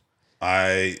Broncos.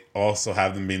 I also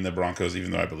have them beating the Broncos,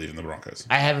 even though I believe in the Broncos.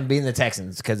 I haven't beaten the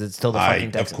Texans because it's still the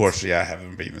fucking Texans. Of course, yeah, I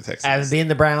haven't beaten the Texans. I haven't beaten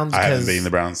the Browns. I haven't beaten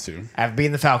the Browns, too. I have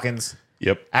beaten the Falcons.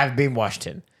 Yep. I have beaten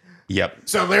Washington. Yep.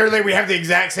 So literally, we have the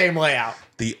exact same layout.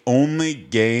 The only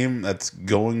game that's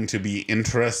going to be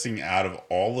interesting out of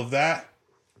all of that,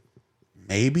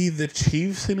 maybe the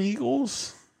Chiefs and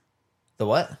Eagles. The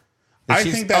what? I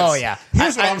Chiefs, think that's. oh yeah.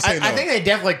 Here's what I'm saying. I think they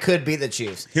definitely could beat the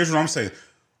Chiefs. Here's what I'm saying.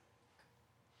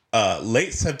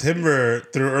 Late September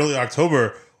through early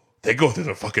October, they go through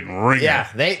the fucking ringer.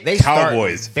 Yeah, they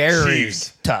Cowboys, start very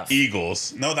Chiefs, tough.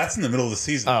 Eagles. No, that's in the middle of the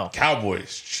season. Oh.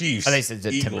 Cowboys, Chiefs, they said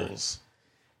September. Eagles.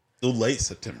 Late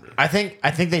September. I think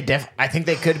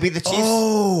they could beat the Chiefs.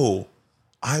 Oh,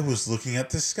 I was looking at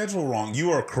the schedule wrong.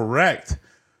 You are correct.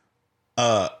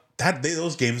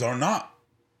 Those games are not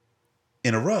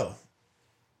in a row.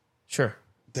 Sure.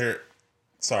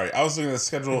 Sorry, I was looking at the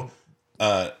schedule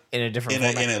In a different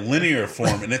format. in a linear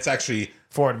form, and it's actually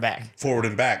Forward and back. Forward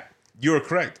and back. You are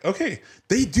correct. Okay,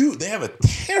 they do. They have a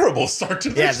terrible start to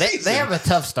their season. They have a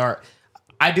tough start.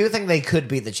 I do think they could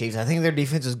beat the Chiefs. I think their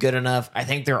defense is good enough. I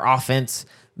think their offense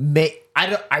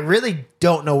I really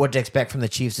don't know what to expect from the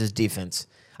Chiefs' defense.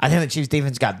 I think the Chiefs'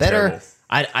 defense got better. Terrible.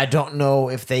 I don't know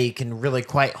if they can really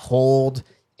quite hold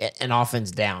an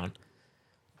offense down.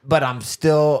 But I'm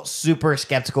still super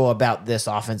skeptical about this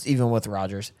offense, even with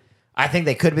Rodgers. I think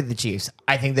they could beat the Chiefs.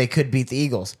 I think they could beat the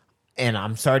Eagles. And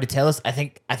I'm sorry to tell us, I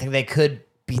think they could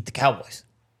beat the Cowboys.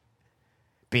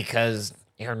 Because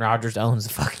Aaron Rodgers owns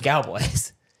the fucking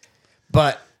Cowboys.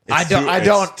 But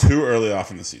It's too early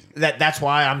off in the season. That's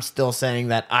why I'm still saying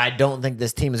that I don't think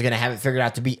this team is going to have it figured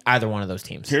out to beat either one of those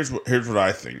teams. Here's what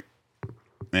I think.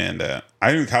 And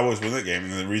I think the Cowboys win that game,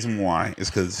 and the reason why is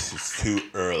because it's too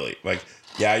early. Like,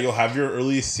 yeah, you'll have your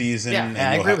early season, Yeah, and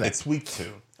I agree with that. it's week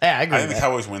 2. Yeah, I agree. I think the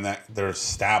Cowboys win that. They're an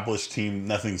established team.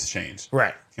 Nothing's changed,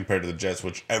 Right. Compared to the Jets,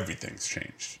 which everything's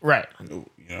changed. Right. You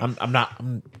know?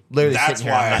 I'm literally That's sitting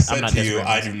here. why I I'm said not to you, disagreeing.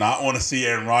 I do not want to see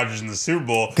Aaron Rodgers in the Super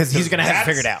Bowl Because he's going to have it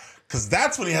figured out. Because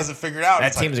that's when he has it figured out.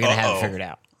 That team is going to have it figured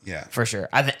out. Yeah, For sure.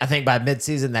 I think by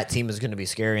midseason, that team is going to be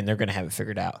scary, and they're going to have it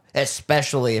figured out.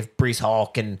 Especially if Breece Hall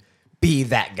can be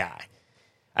that guy.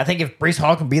 I think if Breece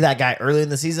Hall can be that guy early in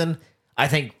the season, I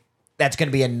think that's going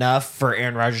to be enough for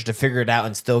Aaron Rodgers to figure it out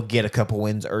and still get a couple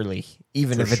wins early,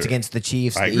 even if it's against the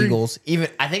Chiefs, the Eagles.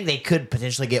 I think they could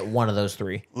potentially get one of those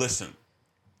 3. Listen,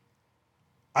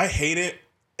 I hate it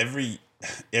every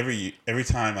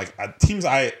time. Like teams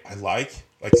I like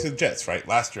the Jets. Right,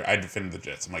 last year I defended the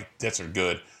Jets. I'm like, Jets are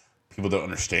good. People don't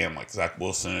understand. Like Zach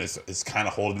Wilson is kind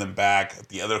of holding them back.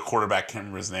 The other quarterback, can't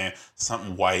remember his name,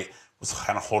 something White, was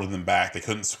kind of holding them back. They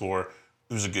couldn't score.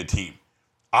 It was a good team.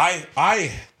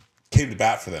 I came to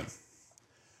bat for them.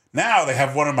 Now they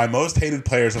have one of my most hated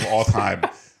players of all time.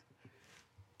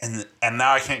 And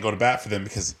now I can't go to bat for them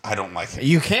because I don't like him.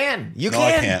 You can. I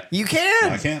can't. You can.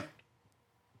 No, I can't.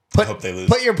 I hope they lose.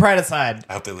 Put your pride aside.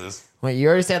 I hope they lose. Wait, you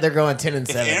already said they're going 10-7.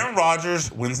 If Aaron Rodgers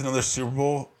wins another Super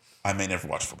Bowl, I may never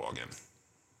watch football again.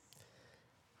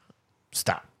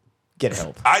 Stop. Get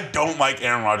help. I don't like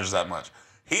Aaron Rodgers that much.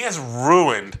 He has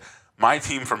ruined my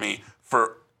team for me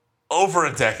for over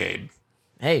a decade.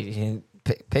 Hey, you can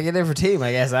pick a different team,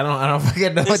 I guess. I don't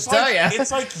fucking know what to tell you.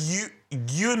 It's like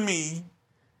you and me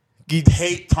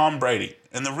hate Tom Brady.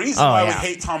 And the reason why we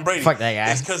hate Tom Brady Fuck that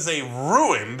guy. is because they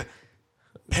ruined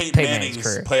Peyton Manning's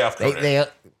playoff career.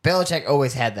 Belichick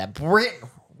always had that.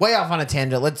 Way off on a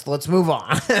tangent. Let's move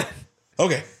on.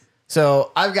 Okay.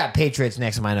 So I've got Patriots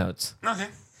next in my notes. Okay.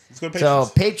 Let's go Patriots.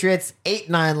 So Patriots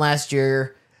 8-9 last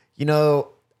year. You know,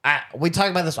 we talked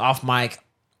about this off mic.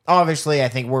 Obviously, I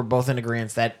think we're both in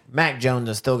agreement that Mac Jones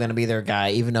is still going to be their guy,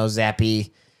 even though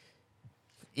Zappy,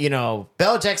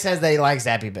 Belichick says they like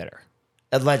Zappy better.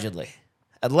 Allegedly.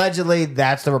 Allegedly,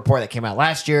 that's the report that came out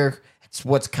last year. It's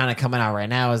what's kind of coming out right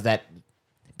now is that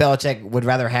Belichick would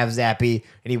rather have Zappy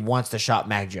and he wants to shop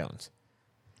Mac Jones.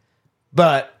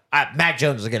 But Mac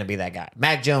Jones is going to be that guy.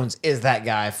 Mac Jones is that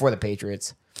guy for the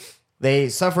Patriots. They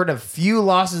suffered a few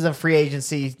losses in free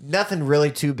agency. Nothing really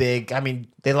too big. I mean,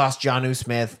 they lost Jonnu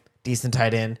Smith, decent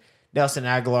tight end. Nelson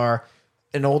Aguilar,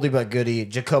 an oldie but goodie.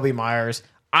 Jacoby Myers,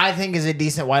 I think is a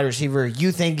decent wide receiver.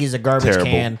 You think he's a garbage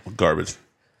can. Garbage.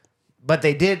 But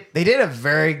they did a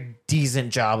very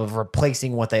decent job of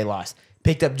replacing what they lost.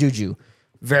 Picked up Juju.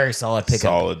 Very solid pickup.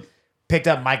 Solid. Picked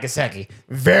up Mike Gesicki.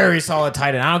 Very solid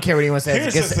tight end. I don't care what anyone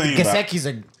says. Gesicki's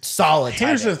a solid tight end.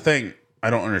 Here's the thing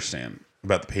I don't understand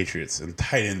about the Patriots and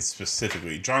tight ends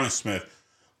specifically. Jonnu Smith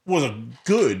was a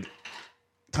good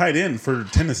tight end for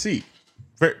Tennessee.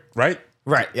 Right?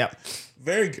 Right, yep.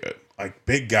 Very good. Like,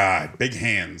 big guy, big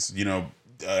hands,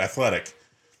 athletic.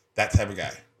 That type of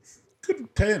guy.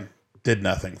 Good tight end. Did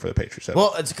nothing for the Patriots.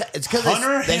 Well, it's because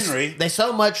Hunter Henry.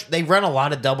 They run a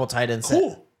lot of double tight ends.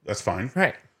 Cool. That's fine.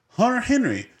 Right. Hunter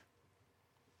Henry.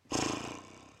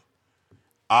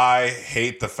 I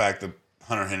hate the fact that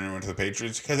Hunter Henry went to the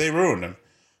Patriots because they ruined him.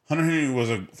 Hunter Henry was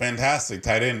a fantastic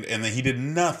tight end, and he did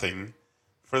nothing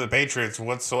for the Patriots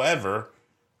whatsoever.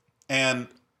 And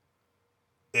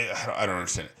I don't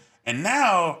understand it. And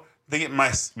now they get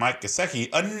Mike Gesicki,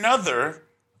 another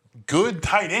good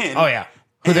tight end. Oh, yeah.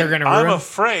 Who they're going to ruin? I'm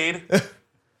afraid that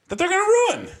they're going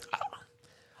to ruin.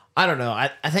 I don't know.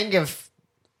 I think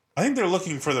they're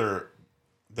looking for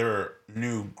their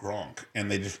new Gronk,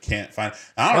 and they just can't find.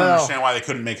 I don't understand why they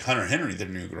couldn't make Hunter Henry their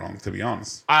new Gronk. To be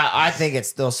honest, I think it's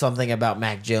still something about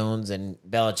Mac Jones and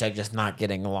Belichick just not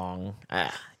getting along,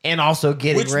 and also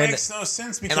getting which makes no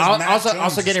sense because and Mac Jones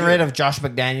also getting rid of Josh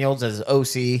McDaniels as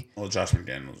OC. Well, Josh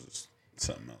McDaniels is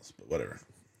something else, but whatever.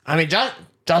 I mean, Josh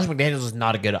McDaniels is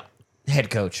not a good head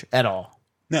coach at all.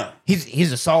 No,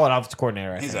 he's a solid offensive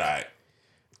coordinator. He's all right,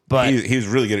 but he was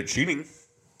really good at cheating.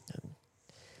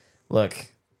 Look,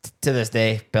 to this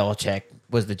day, Belichick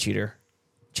was the cheater.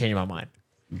 Changing my mind.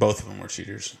 Both of them were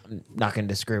cheaters. I'm not going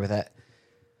to disagree with that.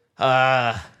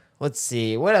 Let's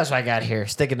see. What else I got here?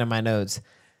 Sticking to my notes.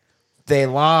 They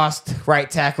lost right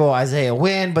tackle Isaiah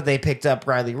Wynn, but they picked up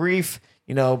Riley Reef.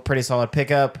 Pretty solid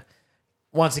pickup.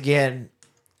 Once again,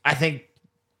 I think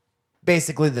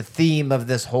basically the theme of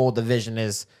this whole division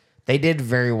is they did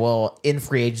very well in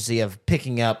free agency of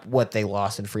picking up what they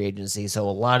lost in free agency. So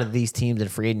a lot of these teams in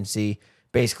free agency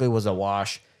basically was a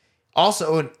wash.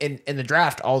 Also, in the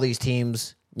draft, all these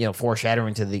teams,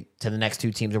 foreshadowing to the next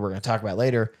two teams that we're going to talk about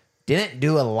later, didn't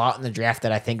do a lot in the draft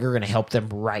that I think are going to help them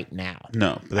right now.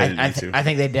 No, but they didn't need to. I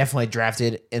think they definitely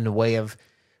drafted in the way of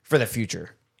for the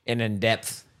future and in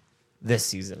depth this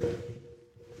season.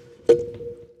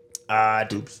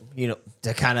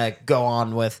 To kind of go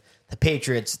on with the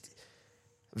Patriots,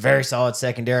 very solid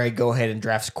secondary. Go ahead and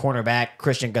draft cornerback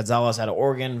Christian Gonzalez out of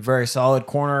Oregon. Very solid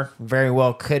corner. Very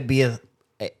well could be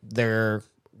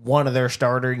one of their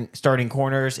starting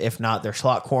corners, if not their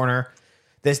slot corner.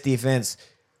 This defense,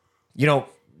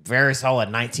 very solid.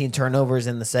 19 turnovers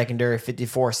in the secondary,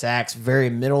 54 sacks. Very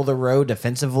middle of the road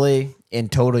defensively in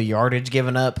total yardage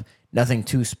given up. Nothing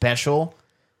too special.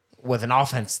 With an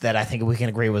offense that I think we can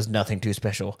agree was nothing too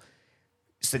special.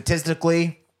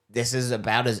 Statistically, this is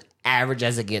about as average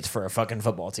as it gets for a fucking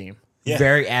football team. Yeah.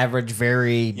 Very average,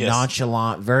 very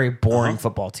nonchalant, very boring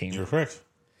football team. You're correct.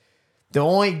 The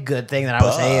only good thing that I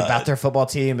would say about their football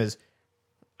team is,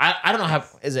 I don't know how,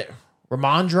 is it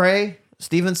Ramondre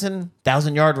Stevenson,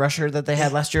 1,000-yard rusher that they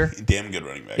had last year? Damn good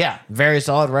running back. Yeah, very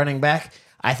solid running back.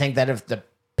 I think that if the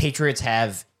Patriots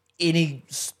have any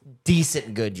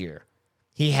decent good year,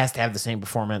 he has to have the same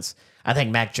performance. I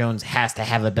think Mac Jones has to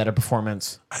have a better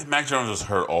performance. Mac Jones was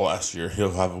hurt all last year.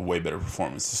 He'll have a way better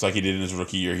performance. Just like he did in his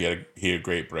rookie year. He had a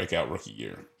great breakout rookie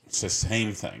year. It's the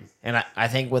same thing. And I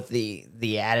think with the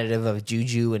additive of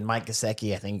Juju and Mike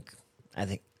Gesicki, I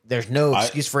think there's no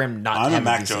excuse for him not to have I'm a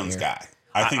Mac Jones guy.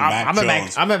 I think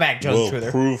I'm a Mac Jones will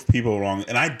prove people wrong.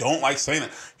 And I don't like saying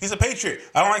that. He's a Patriot.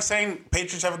 I don't like saying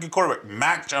Patriots have a good quarterback.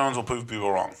 Mac Jones will prove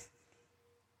people wrong.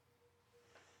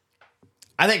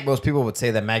 I think most people would say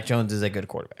that Mac Jones is a good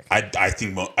quarterback. I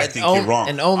think you're wrong.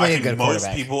 And only a good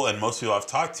quarterback. Most people I've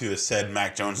talked to have said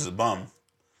Mac Jones is a bum.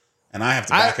 And I have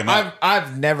to back him up.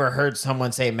 I've never heard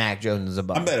someone say Mac Jones is a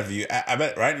bum. I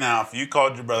bet right now, if you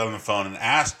called your brother on the phone and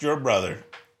asked your brother,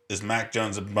 is Mac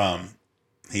Jones a bum?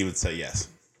 He would say yes.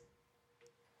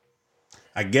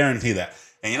 I guarantee that.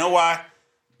 And you know why?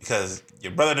 Because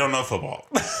your brother don't know football.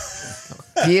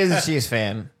 He is a Chiefs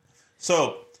fan.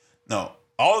 So, no.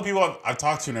 All the people I've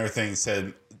talked to and everything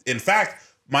said, in fact,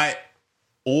 my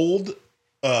old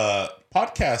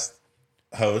podcast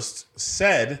host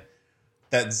said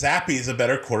that Zappy is a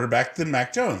better quarterback than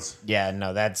Mac Jones. Yeah,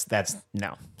 no, that's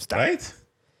no. Stop. Right?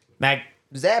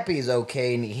 Zappy is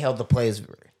okay, and he held the plays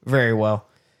very well.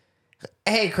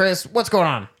 Hey, Chris, what's going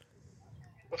on?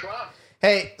 What's going on?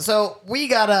 Hey, so we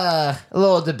got a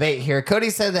little debate here. Cody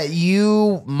said that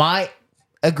you might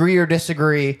agree or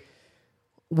disagree.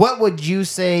 What would you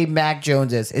say Mac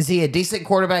Jones is? Is he a decent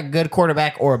quarterback, good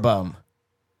quarterback, or a bum?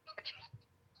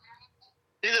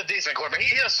 He's a decent quarterback.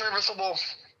 He's a serviceable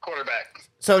quarterback.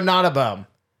 So not a bum.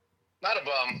 Not a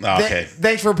bum. Oh, okay.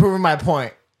 Thanks for proving my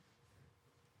point.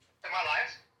 Am I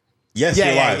live? Yes, you're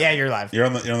live. Yeah, you're live. You're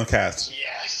on the cast.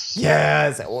 Yes.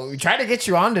 Yes. Well, we tried to get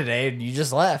you on today, and you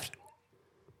just left.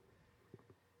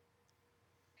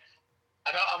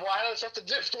 I had stuff to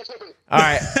do. All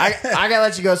right, I gotta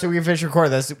let you go so we can finish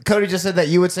recording this. Cody just said that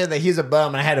you would say that he's a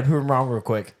bum, and I had to prove him wrong real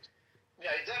quick. Yeah,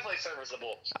 he's definitely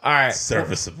serviceable. All right,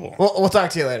 serviceable. We'll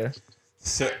talk to you later.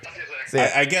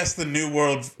 I guess the new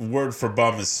word for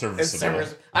bum is serviceable.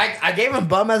 I gave him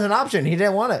bum as an option. He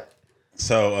didn't want it.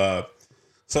 So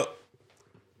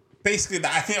basically,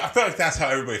 I feel like that's how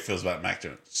everybody feels about Mac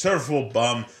Jones. Serviceable,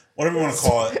 bum, whatever you want to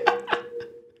call it.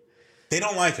 They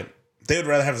don't like him. They would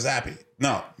rather have Zappy.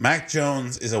 No, Mac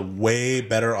Jones is a way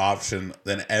better option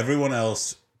than everyone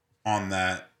else on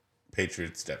that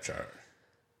Patriots depth chart.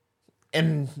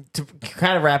 And to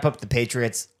kind of wrap up the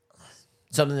Patriots,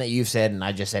 something that you've said and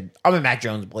I just said, I'm a Mac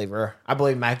Jones believer. I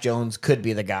believe Mac Jones could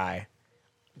be the guy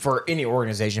for any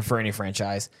organization, for any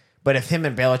franchise. But if him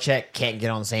and Belichick can't get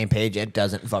on the same page, it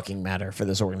doesn't fucking matter for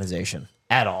this organization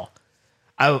at all.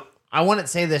 I wouldn't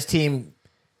say this team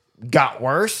got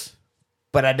worse,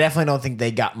 but I definitely don't think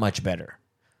they got much better,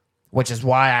 which is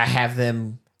why I have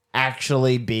them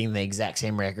actually being the exact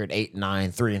same record, 8-9,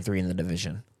 3-3 in the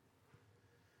division.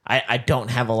 I don't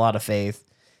have a lot of faith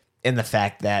in the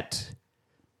fact that,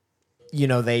 you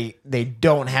know, they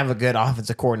don't have a good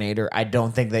offensive coordinator. I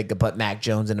don't think they could put Mac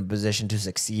Jones in a position to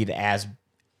succeed as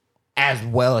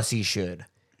well as he should,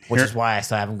 which is why I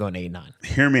still have him going 8-9.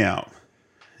 Hear me out.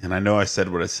 And I know I said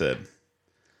what I said,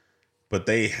 but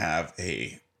they have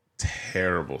a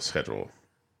terrible schedule.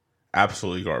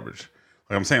 Absolutely garbage.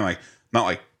 Like I'm saying, like, not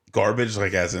like garbage,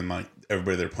 like as in like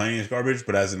everybody they're playing is garbage,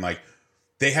 but as in like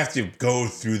they have to go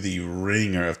through the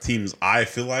ringer of teams I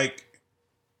feel like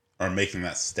are making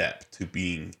that step to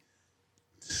being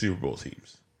Super Bowl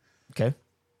teams. Okay.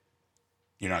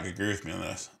 You're not going to agree with me on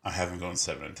this. I have them going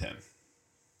 7-10.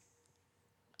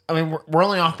 I mean, we're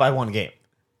only off by one game.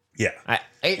 Yeah.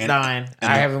 8-9.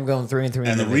 I have them going 3-3.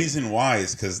 And the reason why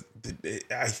is because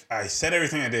I said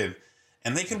everything I did,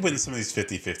 and they could win some of these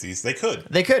 50-50s. They could.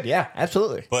 They could, yeah,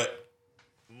 absolutely. But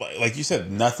like you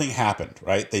said, nothing happened,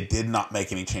 right? They did not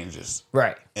make any changes.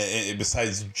 Right.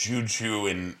 Besides Juju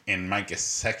and Mike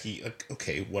Gesicki.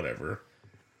 Okay, whatever.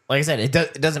 Like I said, it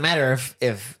doesn't matter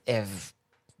if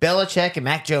Belichick and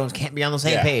Mac Jones can't be on the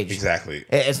same page. Exactly.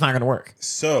 It's not going to work.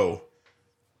 So,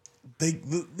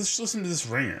 let's listen to this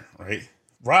ringer, right?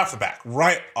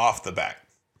 Right off the back.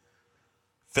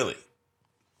 Philly.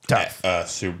 Tough.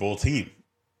 Super Bowl team.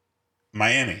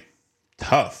 Miami.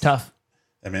 Tough.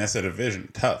 I mean, that's a division.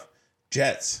 Tough.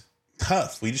 Jets.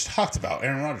 Tough. We just talked about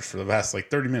Aaron Rodgers for the past,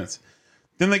 30 minutes.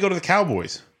 Then they go to the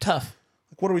Cowboys. Tough.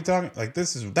 Like, what are we talking? Like,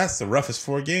 that's the roughest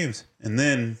 4 games. And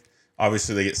then,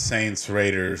 obviously, they get Saints,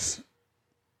 Raiders,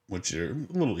 which are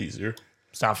a little easier.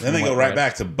 Then they go right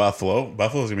back to Buffalo.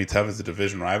 Buffalo's going to be tough as a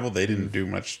division rival. They didn't do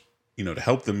much, to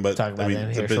help them. But, I mean,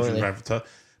 it's a division rival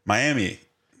tough. Miami,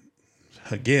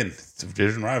 again, it's a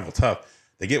division rival tough.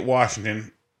 They get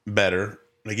Washington better.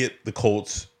 They get the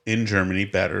Colts in Germany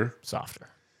better. Softer.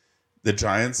 The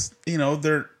Giants, they're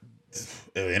part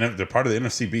of the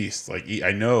NFC beast. Like,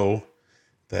 I know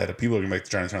that people are going to make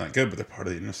the Giants aren't that good, but they're part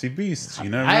of the NFC beast.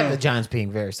 I have the Giants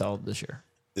being very solid this year.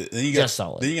 Then you got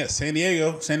San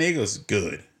Diego. San Diego's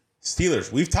good.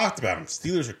 Steelers, we've talked about them.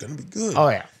 Steelers are going to be good. Oh,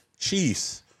 yeah.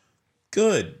 Chiefs,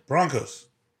 good. Broncos,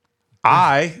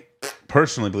 I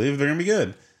personally believe they're going to be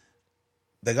good.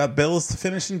 They got Bills to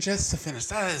finish and Jets to finish.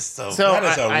 That is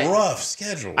a rough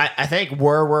schedule. I think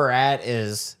where we're at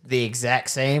is the exact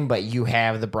same, but you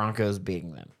have the Broncos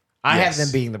beating them. I have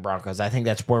them beating the Broncos. I think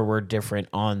that's where we're different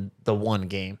on the one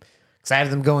game. Because I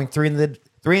have them going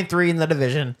 3-3 in the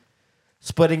division,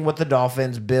 splitting with the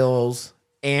Dolphins, Bills,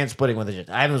 and splitting with the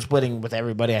Jets. I have them splitting with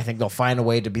everybody. I think they'll find a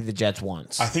way to beat the Jets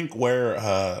once. I think where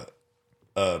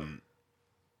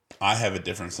I have a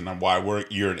difference in why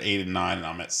you're at 8-9 and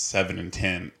I'm at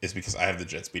 7-10 is because I have the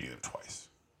Jets beating them twice.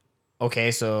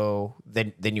 Okay, so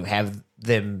then you have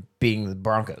them beating the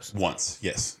Broncos once.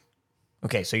 Yes.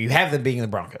 Okay, so you have them beating the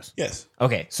Broncos. Yes.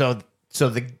 Okay, so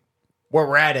where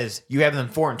we're at is you have them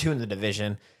 4-2 in the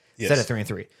division instead of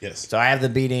 3-3. Yes. So I have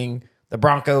them beating the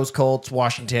Broncos, Colts,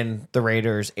 Washington, the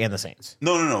Raiders, and the Saints.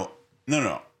 No.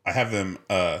 I have them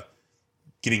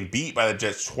getting beat by the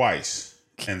Jets twice.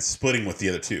 And splitting with the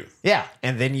other two. Yeah,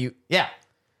 and then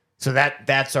so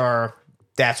that's our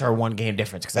one game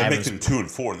difference because that makes them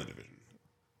 2-4 in the division,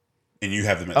 and you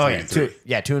have them at 3-3.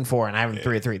 2-4, and I have them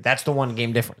 3-3. That's the one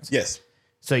game difference. Yes.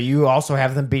 So you also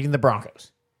have them beating the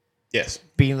Broncos. Yes.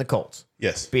 Beating the Colts.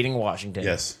 Yes. Beating Washington.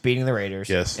 Yes. Beating the Raiders.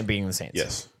 Yes. And beating the Saints.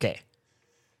 Yes. Okay.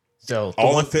 So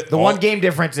the one game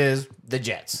difference is the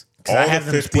Jets. All I have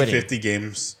the 50-50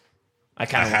 games I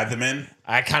had them in.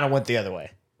 I kind of went the other way.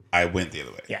 I went the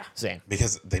other way. Yeah, same.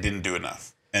 Because they didn't do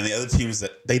enough. And the other teams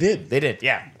that they did. They did,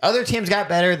 yeah. Other teams got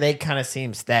better. They kind of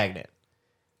seemed stagnant.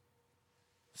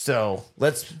 So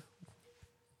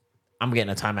I'm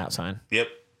getting a timeout sign. Yep.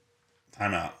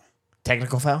 Timeout.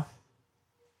 Technical foul?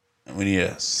 We need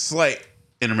a slight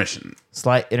intermission.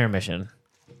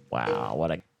 Wow, all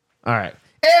right.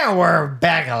 And we're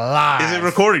back alive. Is it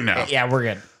recording now? Yeah, we're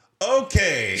good.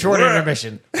 Okay. Short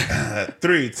intermission.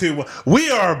 3, 2, 1.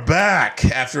 We are back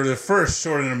after the first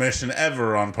short intermission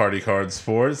ever on Party Card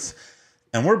Sports.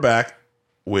 And we're back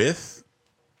with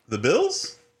the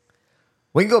Bills.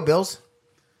 We can go Bills.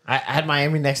 I had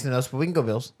Miami next in those, but we can go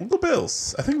Bills. We'll go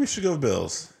Bills. I think we should go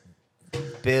Bills.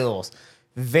 Bills.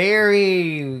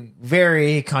 Very,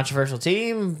 very controversial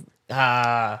team.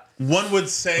 One would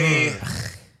say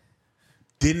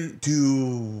didn't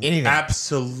do Anything.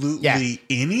 absolutely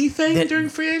anything during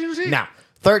free agency. Now,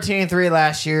 13-3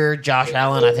 last year. Josh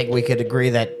Allen, I think we could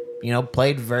agree that,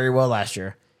 played very well last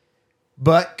year,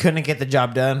 but couldn't get the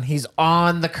job done. He's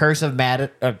on the curse of Madden.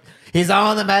 He's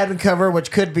on the Madden cover,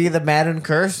 which could be the Madden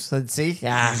curse. Let's see.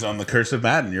 He's on the curse of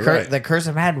Madden. You're right. The curse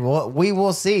of Madden. We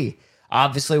will see.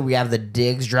 Obviously, we have the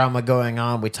Diggs drama going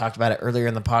on. We talked about it earlier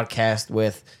in the podcast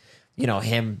with,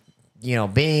 him,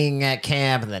 being at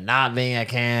camp and then not being at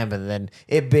camp and then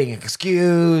it being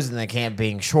excused and the camp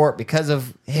being short because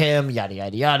of him, yada,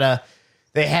 yada, yada.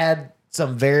 They had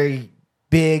some very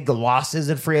big losses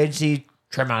in free agency.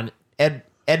 Tremont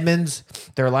Edmonds,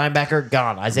 their linebacker,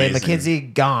 gone. Isaiah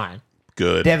McKenzie, gone.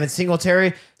 Good. Devin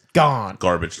Singletary, gone.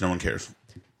 Garbage. No one cares.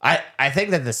 I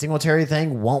think that the Singletary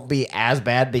thing won't be as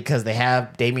bad because they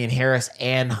have Damian Harris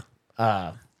and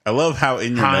I love how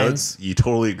in your notes you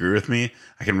totally agree with me.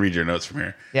 I can read your notes from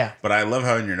here. Yeah. But I love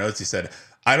how in your notes you said,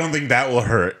 I don't think that will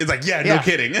hurt. It's like, no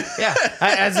kidding. Yeah.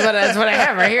 That's what I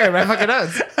have right here in my fucking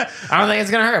notes. I don't think it's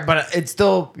going to hurt, but it's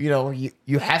still,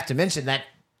 you have to mention that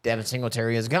Devin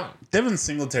Singletary is gone. Devin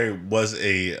Singletary was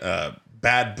a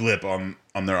bad blip on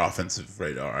their offensive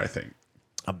radar, I think.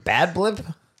 A bad blip?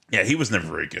 Yeah, he was never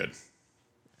very good.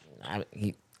 I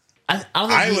don't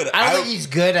think he's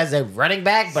good as a running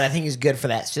back, but I think he's good for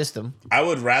that system. I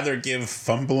would rather give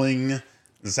fumbling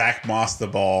Zach Moss the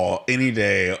ball any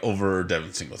day over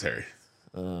Devin Singletary.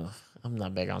 I'm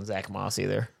not big on Zach Moss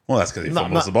either. Well, that's because he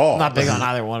fumbles the ball. Not big on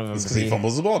either one of them. Because he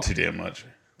fumbles the ball too damn much.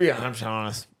 Yeah, I'm just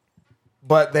honest.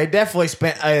 But they definitely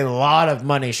spent a lot of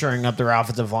money shoring up their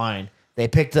offensive line. They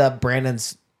picked up Brandon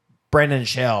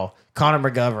Shell, Connor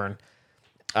McGovern.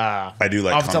 I do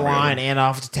like offensive line and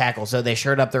offensive tackle. So they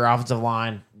shored up their offensive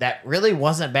line. That really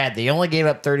wasn't bad. They only gave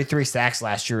up 33 sacks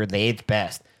last year, the 8th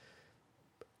best.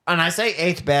 And I say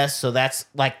 8th best, so that's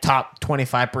like top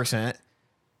 25%.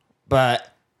 But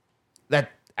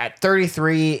that at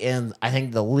 33, and I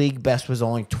think the league best was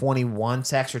only 21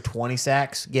 sacks or 20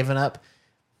 sacks given up.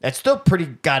 That's still pretty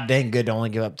goddamn good to only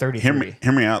give up 33.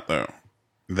 Hear me out, though.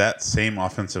 That same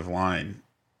offensive line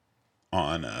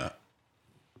on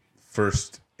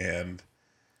first and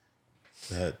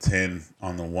 10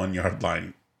 on the 1 yard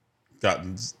line got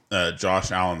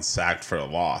Josh Allen sacked for a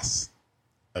loss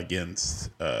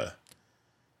against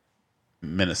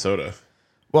Minnesota.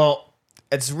 Well,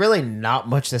 it's really not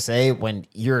much to say when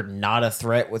you're not a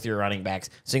threat with your running backs.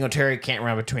 Singletary can't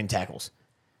run between tackles.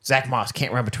 Zach Moss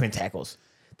can't run between tackles.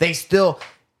 They still,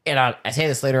 and I say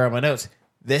this later on my notes,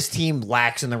 this team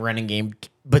lacks in the running game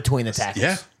between the tackles.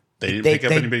 Yeah. They didn't pick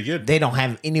up anybody good. They don't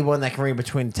have anyone that can run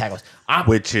between the tackles.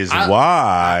 Which is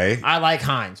why I like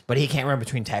Hines, but he can't run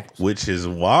between tackles. Which is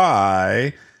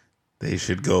why they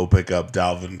should go pick up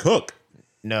Dalvin Cook.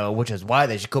 No, which is why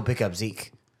they should go pick up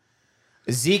Zeke.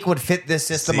 Zeke would fit this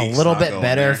system Zeke's a little bit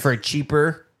better there. for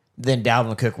cheaper than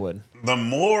Dalvin Cook would. The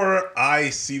more I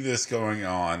see this going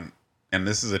on, and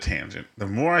this is a tangent, the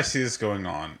more I see this going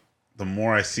on, the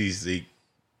more I see Zeke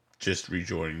just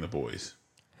rejoining the boys.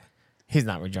 He's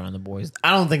not rejoining the boys.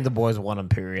 I don't think the boys want him,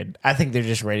 period. I think they're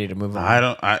just ready to move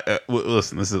on.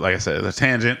 Listen, this is, like I said, it's a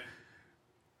tangent.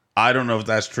 I don't know if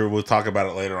that's true. We'll talk about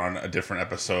it later on a different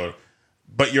episode.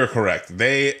 But you're correct.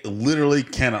 They literally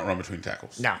cannot run between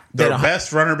tackles. No. Their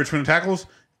best runner between tackles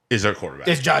is their quarterback.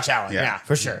 It's Josh Allen. Yeah,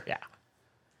 for sure.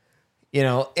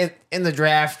 Yeah. In the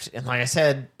draft, and like I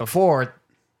said before,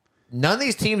 none of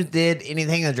these teams did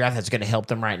anything in the draft that's going to help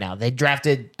them right now. They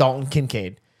drafted Dalton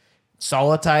Kincaid.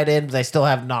 Solid tight end, but they still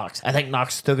have Knox. I think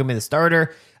Knox is still going to be the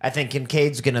starter. I think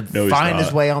Kincaid's going to find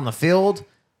his way on the field.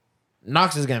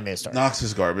 Knox is going to be a starter. Knox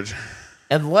is garbage.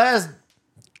 Unless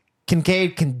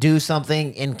Kincaid can do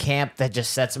something in camp that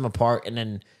just sets him apart and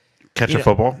then... Catch a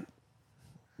football?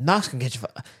 Knox can catch a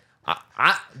football.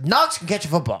 Knox can catch a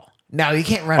football. Now, you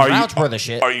can't run routes worth of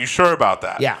shit. Are you sure about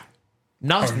that? Yeah.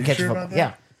 Knox can catch a football.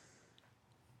 Yeah.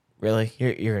 Really?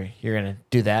 You're gonna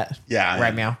do that? Yeah.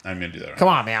 Right, Meow? I'm gonna do that. Right. Come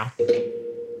on, Meow.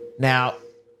 Now,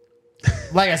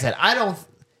 like I said, I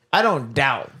don't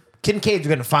doubt Kincaid's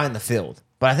gonna find the field,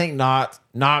 but I think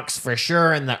Knox for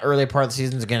sure in the early part of the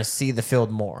season is gonna see the field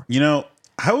more.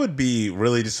 I would be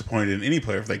really disappointed in any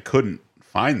player if they couldn't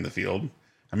find the field.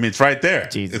 I mean, it's right there.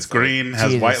 It's green,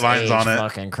 has white lines on it.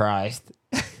 Fucking Christ.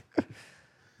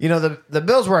 The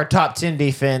Bills were a top 10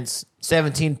 defense,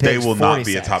 17 picks. They will 40 not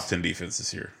be sacks. a top 10 defense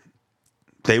this year.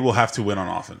 They will have to win on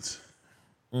offense.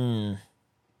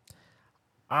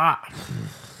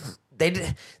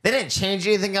 they didn't change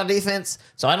anything on defense,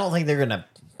 so I don't think they're gonna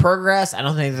progress. I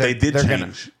don't think They did they're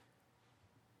change.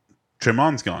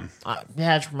 Tremont's gone.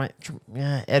 Yeah,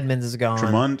 Edmonds is gone.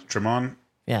 Tremont.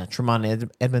 Yeah, Tremont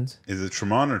Edmonds. Is it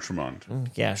Tremont or Tremont?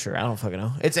 Yeah, sure. I don't fucking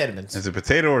know. It's Edmonds. Is it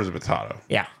potato or is it potato?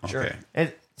 Yeah, sure.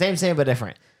 Okay. Same, but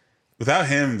different. Without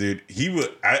him, dude, he would.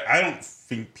 I don't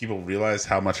think people realize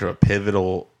how much of a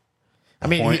pivotal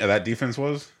point of that defense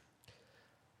was.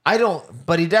 I don't,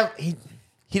 but he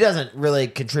doesn't really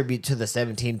contribute to the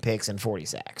 17 picks and 40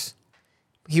 sacks.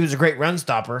 He was a great run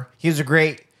stopper. He was a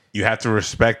great. You have to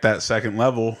respect that second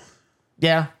level.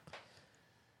 Yeah,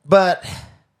 but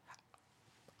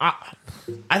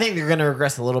I think they're going to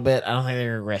regress a little bit. I don't think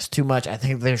they're going to regress too much. I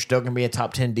think they're still going to be a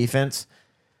top 10 defense.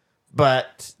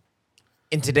 But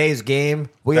in today's game,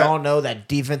 we all know that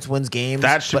defense wins games.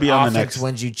 That should be on the next.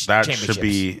 Wins you that championships. should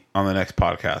be on the next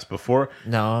podcast. Before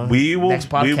next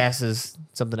podcast is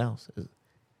something else.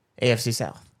 AFC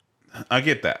South. I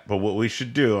get that, but what we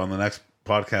should do on the next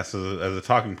podcast as a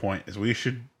talking point is we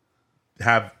should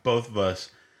have both of us.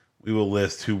 We will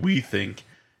list who we think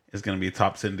is going to be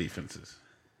top 10 defenses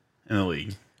in the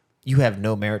league. You have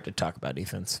no merit to talk about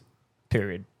defense.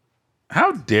 Period.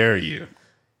 How dare you?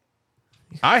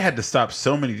 I had to stop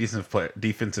so many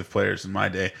defensive players in my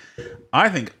day. I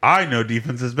think I know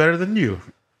defenses better than you.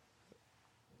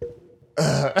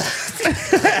 I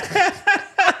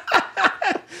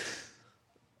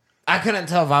couldn't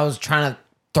tell if I was trying to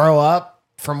throw up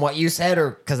from what you said or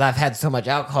because I've had so much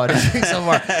alcohol to drink so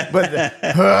far. But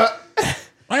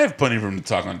I have plenty of room to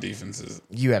talk on defenses.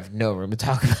 You have no room to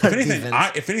talk about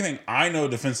defense. If anything, I know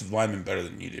defensive linemen better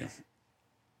than you do.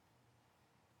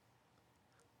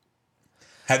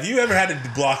 Have you ever had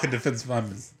to block a defensive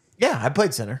lineman? Yeah, I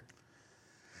played center.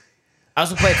 I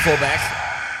also played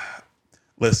fullback.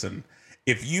 Listen,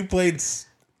 if you played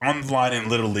on the line in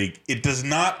Little League, it does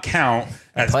not count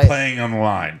as playing on the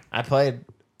line. I played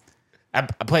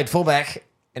fullback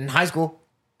in high school.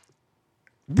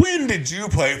 When did you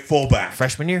play fullback?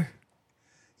 Freshman year.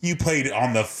 You played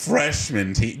on the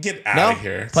freshman team. Get out of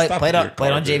here. Played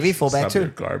on JV fullback too.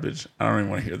 Garbage. I don't even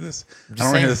want to hear this. I don't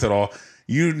want to hear this at all.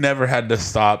 You never had to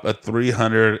stop a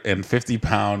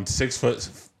 350-pound,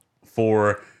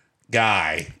 6'4"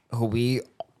 guy who we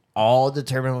all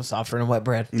determined was softer than wet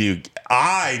bread.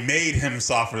 I made him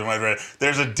softer than wet bread.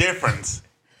 There's a difference.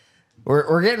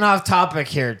 We're getting off topic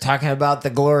here, talking about the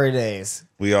glory days.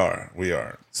 We are.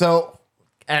 So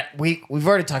we've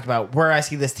already talked about where I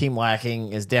see this team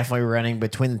lacking is definitely running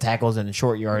between the tackles and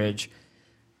short yardage.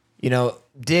 You know,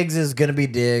 Diggs is going to be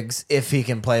Diggs if he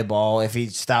can play ball, if he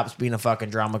stops being a fucking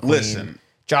drama queen. Listen.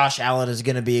 Josh Allen is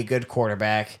going to be a good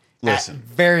quarterback. Listen. At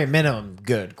very minimum,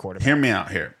 good quarterback. Hear me out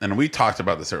here. And we talked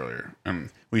about this earlier. And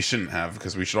we shouldn't have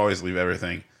because we should always leave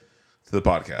everything to the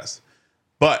podcast.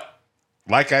 But,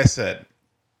 like I said,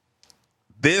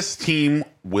 this team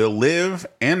will live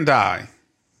and die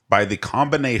by the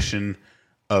combination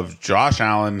of Josh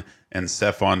Allen and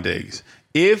Stephon Diggs.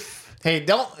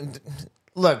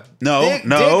 Look,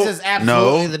 Diggs is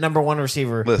absolutely the number one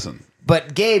receiver. Listen.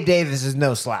 But Gabe Davis is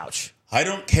no slouch. I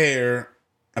don't care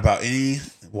about any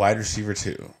wide receiver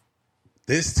two.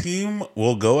 This team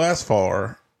will go as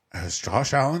far as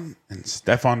Josh Allen and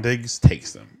Stephon Diggs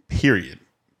takes them. Period.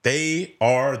 They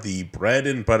are the bread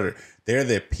and butter. They're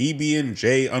the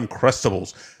PB&J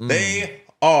Uncrustables. They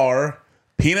are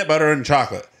peanut butter and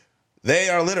chocolate. They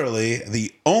are literally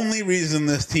the only reason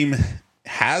this team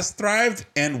has thrived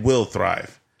and will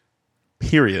thrive.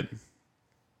 Period.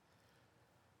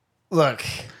 Look,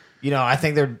 I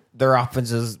think their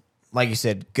offense is, like you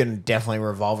said, going to definitely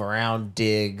revolve around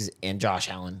Diggs and Josh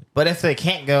Allen. But if they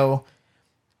can't go,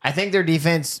 I think their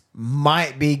defense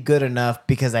might be good enough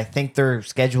because I think their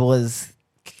schedule is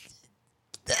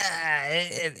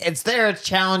it's there. It's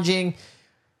challenging.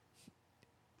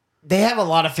 They have a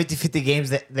lot of 50-50 games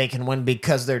that they can win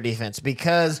because of their defense.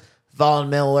 Because Von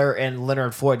Miller and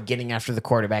Leonard Floyd getting after the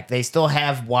quarterback. They still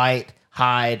have White,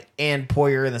 Hyde, and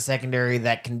Poyer in the secondary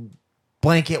that can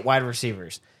blanket wide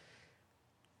receivers.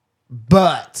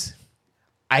 But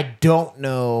I don't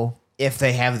know if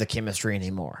they have the chemistry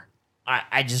anymore.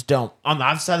 I just don't. On the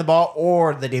offensive side of the ball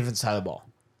or the defensive side of the ball.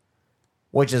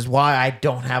 Which is why I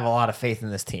don't have a lot of faith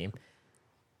in this team.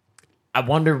 I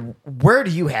wonder, where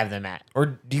do you have them at? Or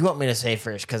do you want me to say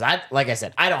first? Because, like I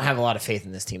said, I don't have a lot of faith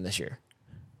in this team this year.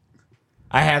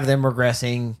 I have them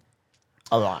regressing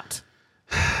a lot.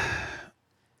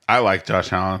 I like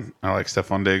Josh Allen. I like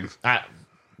Stephon Diggs. I'm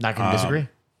not going to disagree.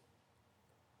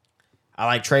 I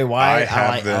like Trey White.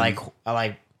 I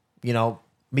like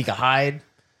Micah Hyde.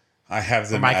 I have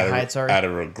them at a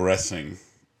regressing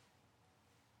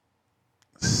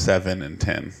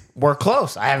 7-10. We're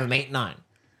close. I have them 8-9.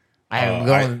 I have them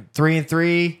going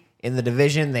 3-3 in the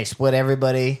division. They split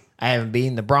everybody. I have them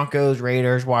beating the Broncos,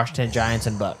 Raiders, Washington, Giants,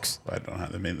 and Bucks. I don't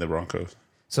have them in the Broncos.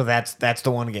 So that's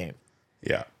the one game.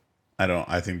 Yeah. I don't.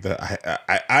 I think that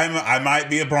I might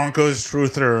be a Broncos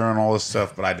truther and all this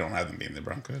stuff, but I don't have them being the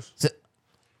Broncos. So,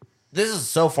 this is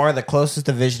so far the closest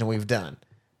division we've done.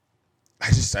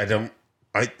 I don't.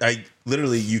 I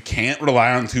literally, you can't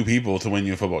rely on two people to win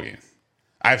you a football game.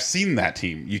 I've seen that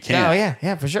team. You can't. Oh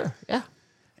yeah, for sure. Yeah.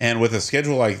 And with a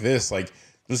schedule like this, like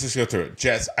let's just go through it.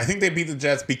 Jets. I think they beat the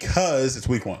Jets because it's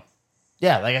week 1.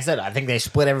 Yeah, like I said, I think they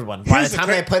split everyone. By the time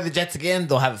they play the Jets again,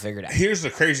 they'll have it figured out. Here's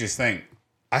the craziest thing.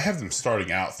 I have them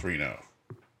starting out 3-0.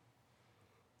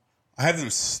 I have them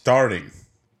starting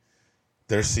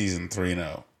their season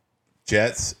 3-0.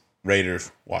 Jets,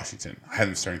 Raiders, Washington. I have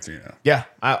them starting 3-0. Yeah.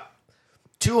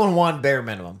 2-1 bare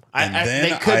minimum.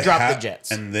 They could drop the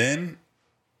Jets. And then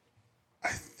I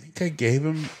think I gave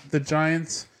them the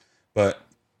Giants, but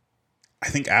I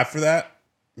think after that,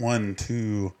 1,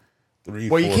 2, 3,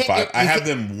 4, 5. I have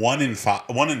them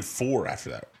 1-4 after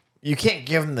that. You can't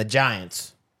give them the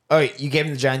Giants. Oh, you gave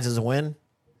them the Giants as a win?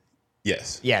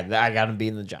 Yes. Yeah, I got them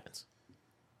beating the Giants.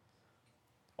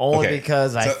 Only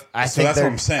because I think that's what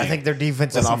I'm saying. I think their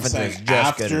defense and offense is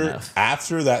just good enough.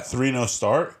 After that 3-0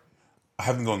 start, I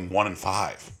have them going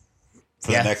 1-5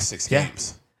 for the next 6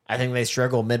 games. I think they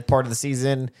struggle mid part of the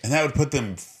season, and that would put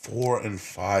them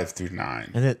 4-5 through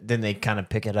 9. And then they kind of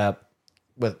pick it up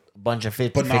with a bunch of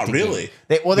 50-50 but not really.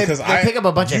 Games. They pick up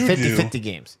a bunch of 50-50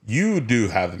 games. You do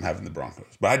have them having the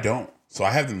Broncos, but I don't. So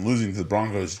I have them losing to the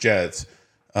Broncos, Jets,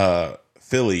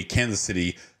 Philly, Kansas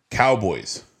City,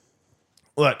 Cowboys.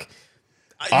 Look,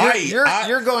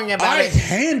 you're going about it. I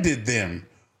handed them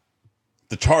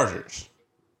the Chargers.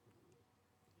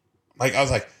 Like I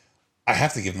was like, I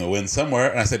have to give them a win somewhere,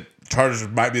 and I said Chargers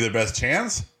might be their best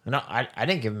chance. No, I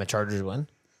didn't give them a Chargers win.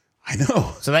 I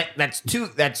know. So that's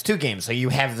two games. So you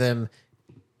have them.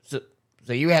 So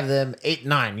you have them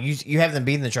 8-9. You have them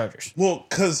beating the Chargers. Well,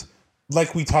 because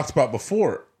like we talked about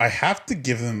before, I have to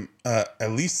give them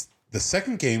at least the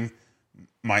second game.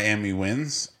 Miami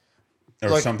wins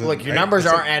or something. Look, your numbers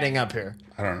aren't adding up here.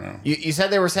 I don't know. You said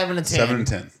they were 7-10.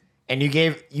 7-10. And you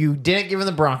didn't give them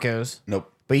the Broncos.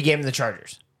 Nope. But you gave them the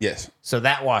Chargers. Yes. So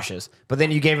that washes. But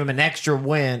then you gave them an extra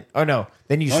win. Oh no!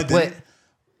 Then you split.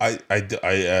 Like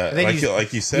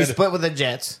you said, you split with the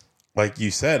Jets. Like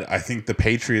you said, I think the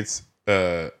Patriots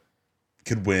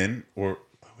could win. Or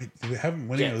wait, do we have them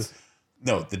winning? Jets.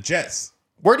 No, the Jets.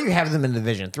 Where do you have them in the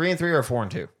division? 3-3 or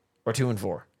 4-2 or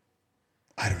 2-4?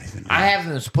 I don't even know. I have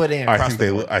them split in across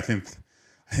the board. I think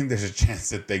there's a chance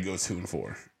that they go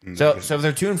 2-4. So if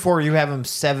they're 2-4, you have them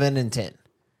 7-10.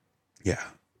 Yeah.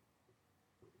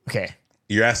 Okay.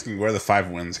 You're asking where the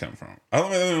 5 wins come from. Let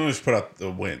me just put out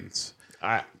the wins.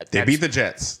 They beat the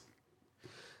Jets.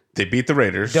 They beat the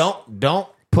Raiders. Don't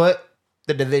put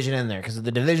the division in there because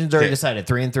the division's already decided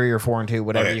 3-3 or 4-2,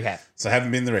 whatever you have. So I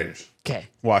haven't been the Raiders. Okay.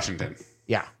 Washington.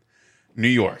 Yeah. New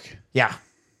York. Yeah.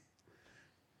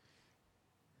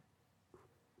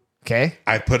 Okay.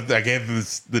 I gave them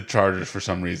the Chargers for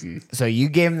some reason. So you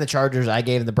gave them the Chargers. I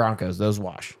gave them the Broncos. Those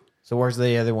wash. So where's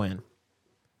the other win?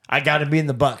 I got to be in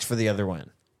the Bucks for the other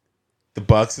win. The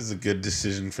Bucks is a good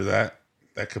decision for that.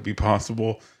 That could be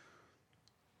possible.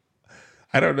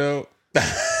 I don't know.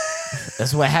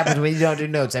 That's what happens when you don't do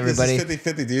notes, everybody. This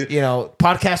is 50-50, dude. You know,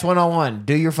 podcast 101.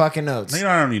 Do your fucking notes. You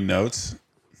don't need notes.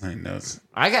 I need notes.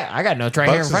 I got notes right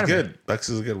Bucks here in front is of good. me. Bucks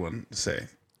is a good one to say.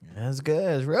 That's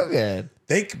good. It's real good.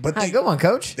 Good one,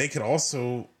 Coach. They could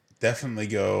also definitely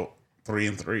go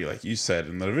 3-3, like you said,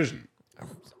 in the division.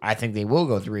 I think they will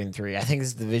go 3-3. I think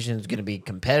this division is going to be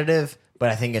competitive, but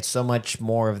I think it's so much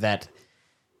more of that.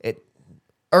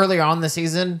 Early on in the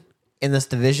season in this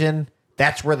division,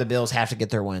 that's where the Bills have to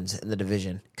get their wins in the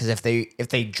division. Because if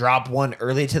they drop one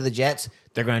early to the Jets,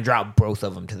 they're going to drop both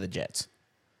of them to the Jets.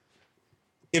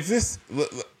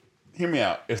 Hear me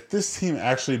out. If this team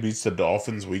actually beats the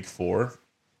Dolphins week 4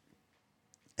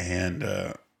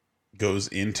 and goes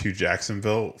into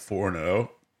Jacksonville 4-0,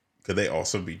 could they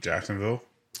also beat Jacksonville?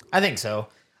 I think so.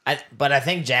 But I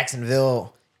think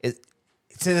Jacksonville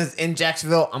since in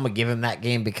Jacksonville, I'm gonna give him that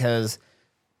game because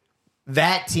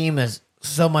that team is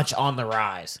so much on the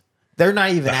rise. They're not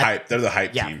even They're the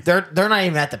hype team. They're not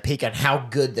even at the peak on how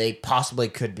good they possibly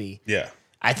could be. Yeah.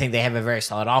 I think they have a very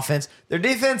solid offense. Their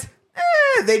defense,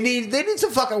 they need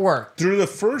some fucking work. Through the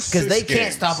first 6 games. Because they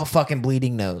can't stop a fucking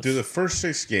bleeding nose. Through the first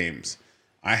 6 games,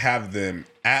 I have them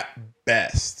at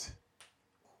best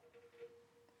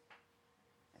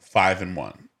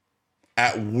 5-1.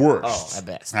 At worst. At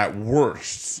best. At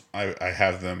worst, I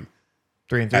have them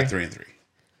 3-3. At 3-3.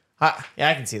 Yeah,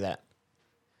 I can see that.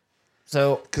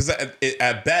 So, Because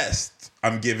at best,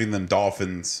 I'm giving them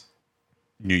Dolphins,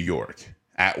 New York.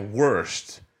 At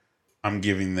worst, I'm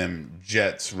giving them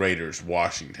Jets, Raiders,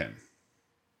 Washington.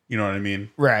 You know what I mean?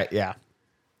 right, yeah.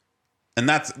 And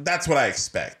that's what I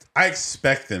expect. I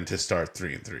expect them to start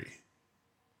 3-3.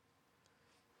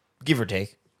 Give or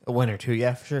take. A win or two,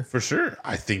 yeah, for sure. For sure.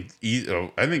 I think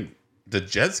the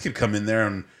Jets could come in there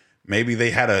and maybe they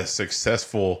had a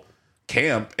successful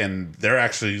camp and they're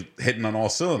actually hitting on all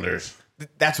cylinders.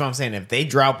 That's what I'm saying. If they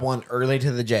drop one early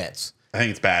to the Jets, I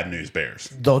think it's bad news, Bears.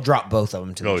 they'll drop both of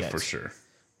them to the Jets. For sure.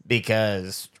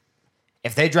 Because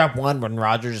if they drop one when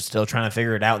Rodgers is still trying to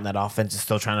figure it out and that offense is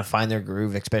still trying to find their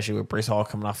groove, especially with Breece Hall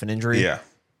coming off an injury. Yeah.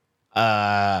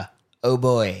 Oh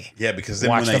boy. Yeah, because then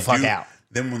Watch when the fuck out.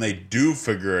 Then when they do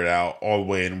figure it out all the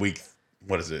way in week,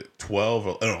 12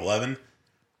 or 11,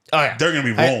 Oh yeah. they're going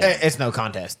to be rolling. It's no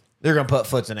contest. They're going to put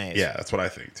foots in A's. Yeah, that's what I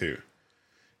think too.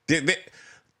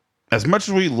 As much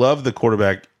as we love the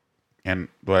quarterback and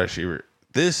wide receiver,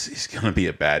 this is going to be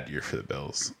a bad year for the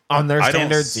Bills. On their I don't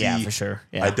standards, see- yeah, for sure.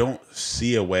 Yeah. I don't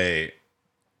see a way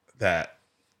that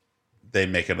they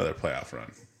make another playoff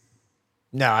run.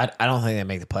 No, I don't think they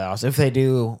make the playoffs. If they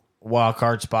do, wild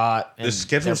card spot. The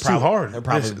schedule's too hard. They're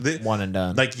probably one and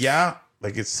done. Like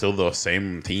it's still the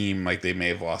same team. Like they may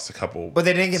have lost a couple, But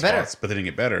they didn't get better. But they didn't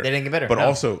get better. They didn't get better, But no.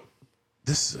 also,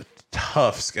 this is a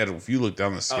tough schedule. If you look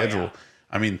down the schedule, yeah.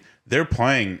 I mean, they're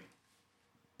playing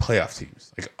playoff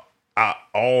teams. Like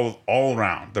all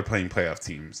around, they're playing playoff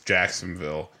teams.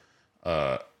 Jacksonville,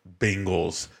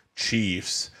 Bengals,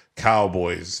 Chiefs,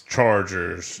 Cowboys,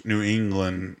 Chargers, New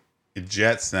England,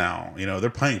 Jets. Now, they're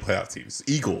playing playoff teams.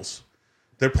 Eagles,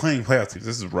 they're playing playoff teams.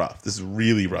 This is rough. This is a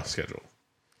really rough schedule.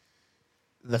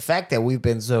 The fact that we've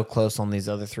been so close on these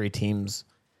other three teams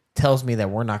tells me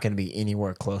that we're not going to be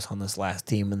anywhere close on this last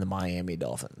team in the Miami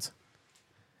Dolphins.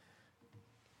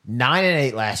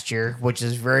 9-8 last year, which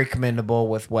is very commendable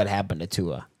with what happened to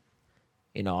Tua.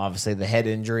 Obviously the head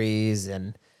injuries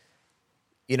and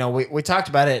we talked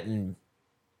about it in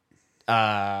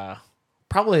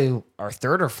probably our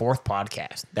third or fourth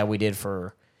podcast that we did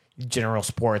for General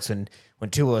Sports when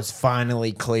Tua was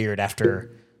finally cleared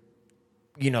after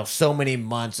so many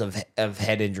months of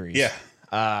head injuries. Yeah.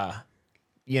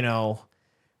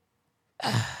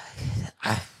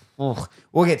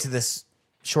 We'll get to this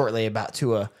shortly about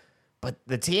Tua, but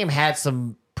the team had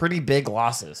some pretty big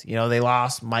losses. They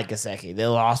lost Mike Gesicki. They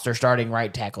lost their starting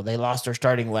right tackle. They lost their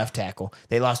starting left tackle.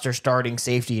 They lost their starting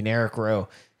safety in Eric Rowe.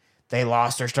 They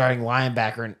lost their starting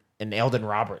linebacker in Eldon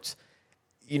Roberts.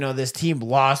 This team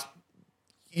lost.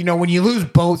 When you lose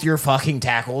both your fucking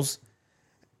tackles,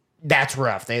 that's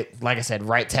rough. They, like I said,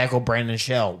 right tackle Brandon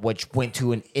Shell, which went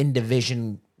to an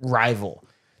in-division rival.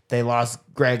 They lost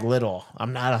Greg Little.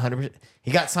 I'm not 100%. He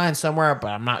got signed somewhere, but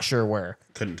I'm not sure where.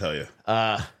 Couldn't tell you.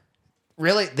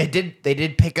 Really, they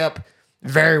did pick up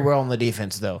very well on the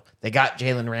defense, though. They got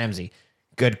Jalen Ramsey,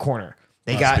 good corner.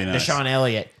 They got nice. Deshaun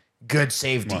Elliott, good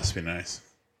safety. Must be nice.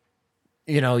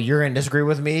 You're gonna disagree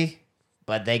with me,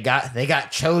 but they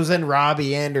got chosen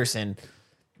Robbie Anderson.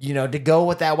 To go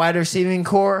with that wide receiving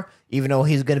core, even though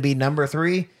he's going to be number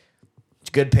 3, it's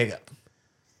a good pickup.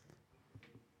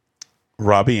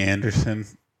 Robbie Anderson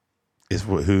is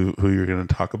who you're going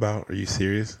to talk about? Are you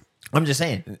serious? I'm just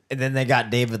saying. And then they got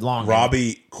David Long.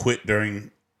 Robbie quit during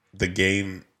the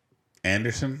game.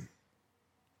 Anderson.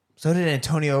 So did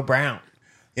Antonio Brown.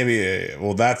 Yeah.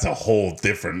 Well, that's a whole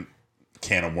different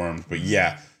can of worms. But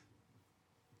yeah.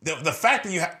 The fact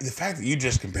that you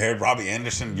just compared Robbie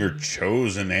Anderson, your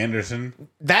chosen Anderson.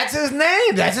 That's his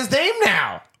name. That's his name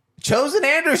now. Chosen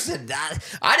Anderson.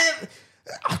 I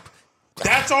didn't.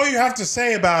 That's all you have to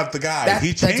say about the guy.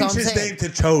 He changed his name to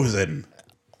Chosen.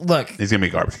 Look, He's gonna be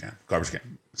garbage can. Garbage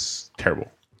can. It's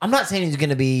terrible. I'm not saying he's going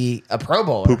to be a Pro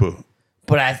Bowler, Poo poo.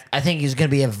 but I think he's going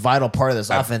to be a vital part of this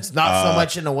offense. Not so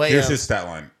much in the way Here's of his stat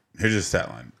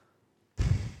line.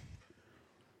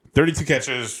 32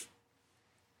 catches.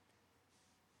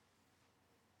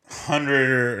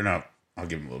 100. No, I'll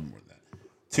give him a little more than that.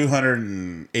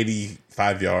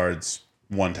 285 yards,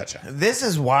 1 touchdown. This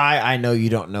is why I know you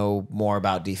don't know more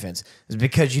about defense. Is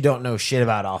because you don't know shit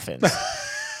about offense.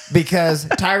 Because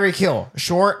Tyreek Hill,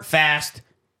 short, fast,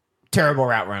 terrible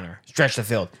route runner, stretch the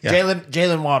field. Yeah.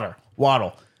 Jalen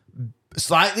Waddle,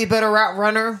 slightly better route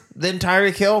runner than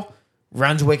Tyreek Hill,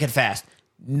 runs wicked fast.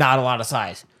 Not a lot of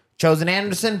size. Chosen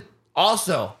Anderson,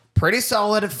 also pretty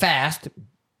solid at fast,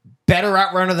 better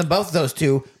route runner than both of those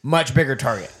two, much bigger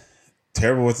target.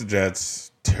 Terrible with the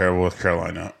Jets. terrible with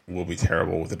Carolina will be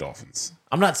terrible with the Dolphins.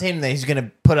 I'm not saying that he's going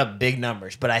to put up big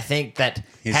numbers, but I think that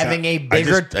having a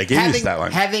bigger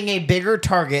having a bigger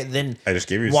target than I just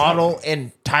gave you Waddle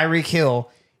and Tyreek Hill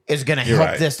is going to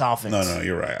help this offense. No,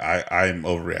 you're right. I'm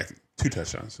overreacting. 2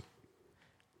 touchdowns.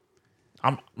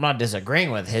 I'm not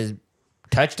disagreeing with his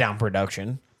touchdown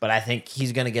production, but I think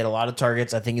he's going to get a lot of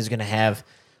targets. I think he's going to have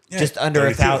just under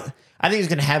 1,000. I think he's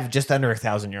going to have just under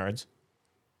 1,000 yards.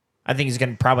 I think he's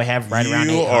going to probably have right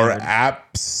around 800. You are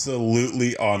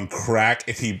absolutely on crack.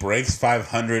 If he breaks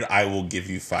 500, I will give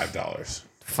you $5.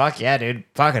 Fuck yeah, dude!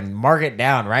 Fucking mark it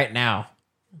down right now.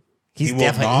 He's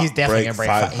definitely gonna break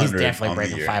 500. He's definitely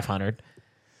breaking 500.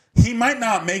 He might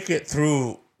not make it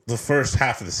through the first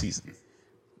half of the season.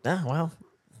 Oh, well,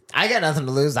 I got nothing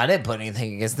to lose. I didn't put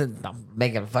anything against it. I'm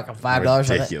making fucking $5.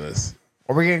 Ridiculous.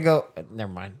 Or we're gonna go.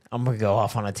 Never mind. I'm gonna go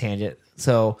off on a tangent.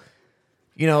 So,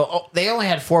 they only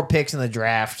had 4 picks in the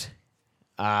draft.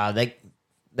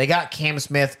 They got Cam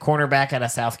Smith, cornerback out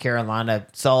of South Carolina,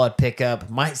 solid pickup.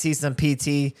 Might see some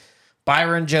PT.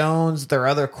 Byron Jones, their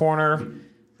other corner,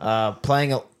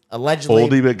 playing allegedly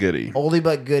oldie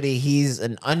but goodie. He's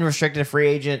an unrestricted free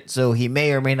agent, so he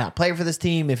may or may not play for this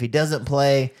team. If he doesn't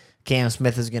play, Cam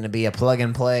Smith is going to be a plug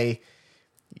and play.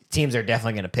 Teams are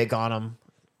definitely going to pick on him.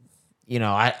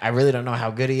 I really don't know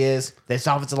how good he is. This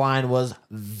offensive line was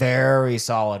very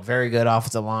solid, very good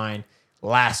offensive line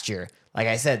last year. Like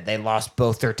I said, they lost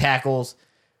both their tackles,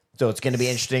 so it's going to be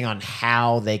interesting on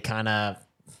how they kind of,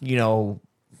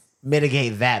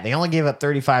 mitigate that. They only gave up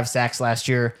 35 sacks last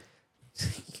year.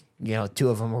 2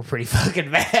 of them were pretty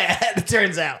fucking bad, it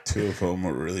turns out. 2 of them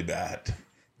were really bad.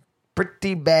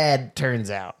 Pretty bad, turns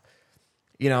out.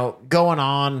 Going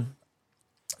on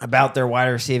about their wide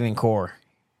receiving core.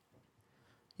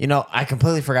 I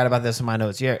completely forgot about this in my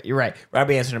notes. Yeah, you're right.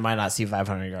 Robbie Anderson might not see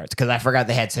 500 yards because I forgot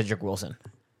they had Cedric Wilson.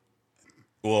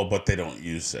 Well, but they don't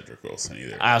use Cedric Wilson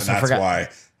either. That's why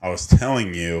I was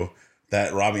telling you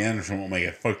that Robbie Anderson won't make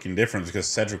a fucking difference because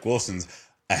Cedric Wilson's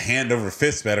a hand over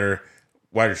fist better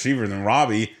wide receiver than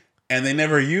Robbie, and they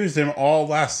never used him all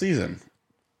last season.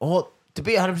 Well, to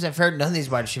be 100% fair, none of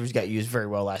these wide receivers got used very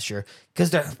well last year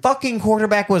because their fucking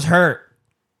quarterback was hurt.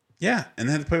 Yeah, and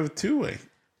they had to play with two-way.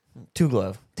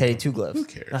 Two-glove. Teddy Two-Gloves. Who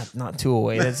cares? Not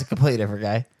two-away. That's a completely different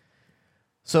guy.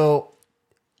 So,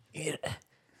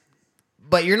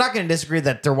 but you're not going to disagree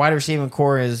that their wide receiving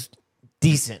core is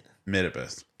decent. Mid at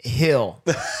best. Hill.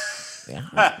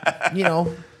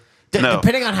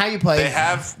 Depending on how you play. They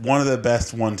have one of the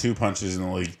best 1-2 punches in the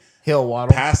league. Hill,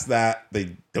 Waddle. Past that,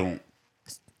 they don't.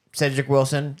 Cedric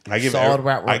Wilson. I give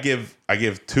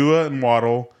Tua and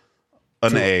Waddle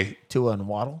an A. Tua and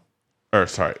Waddle? I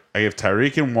give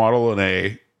Tyreek and Waddle an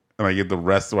A, and I give the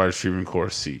rest of the wide receiving core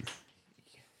a C.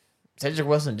 Cedric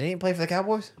Wilson, didn't he play for the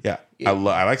Cowboys? Yeah. I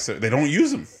like they don't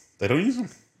use him.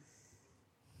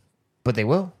 But they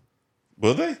will.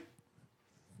 Will they?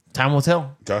 Time will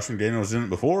tell. Josh McDaniels did it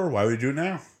before. Why would he do it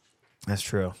now? That's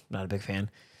true. Not a big fan.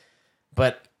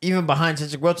 But even behind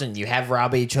Cedric Wilson, you have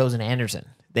Robbie Chosen Anderson.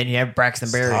 Then you have Braxton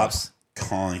Berrios. Stop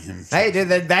calling him. Hey, dude,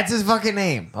 that's his fucking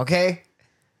name, okay?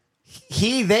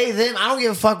 He, they, them, I don't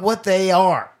give a fuck what they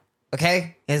are,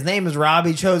 okay? His name is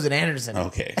Robbie Chosen Anderson.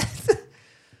 Okay.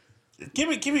 give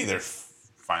me their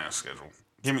final schedule.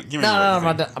 Give me. No, I'm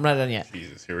not done yet.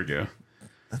 Jesus, here we go.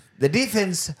 The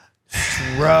defense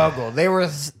struggled. They were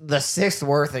the sixth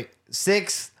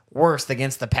worst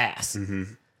against the pass. Mm-hmm.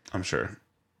 I'm sure.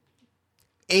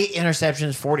 8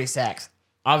 interceptions, 40 sacks.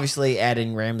 Obviously,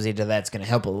 adding Ramsey to that's going to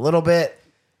help a little bit.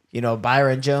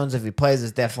 Byron Jones, if he plays,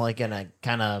 is definitely going to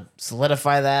kind of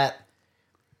solidify that.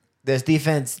 This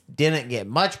defense didn't get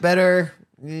much better.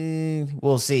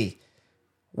 We'll see.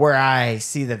 Where I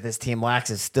see that this team lacks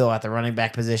is still at the running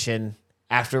back position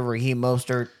after Raheem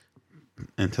Mostert.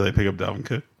 Until they pick up Dalvin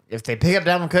Cook. If they pick up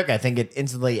Dalvin Cook, I think it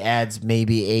instantly adds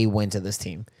maybe a win to this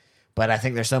team. But I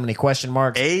think there's so many question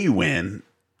marks. A win?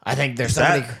 I think there's so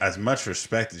many. As much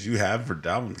respect as you have for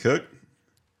Dalvin Cook?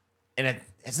 And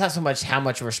it's not so much how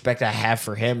much respect I have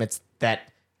for him. It's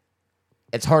that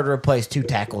it's hard to replace 2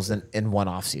 tackles in one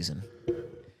offseason.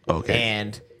 Okay.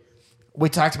 And we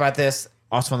talked about this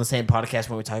also on the same podcast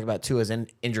when we talked about Tua's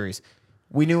injuries.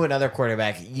 We knew another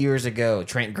quarterback years ago,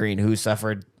 Trent Green, who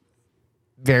suffered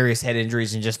various head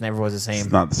injuries and just never was the same.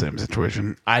 It's not the same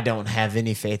situation. I don't have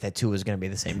any faith that Tua is going to be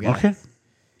the same guy. Okay.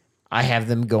 I have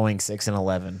them going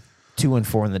 6-11,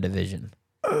 2-4 in the division.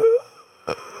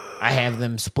 I have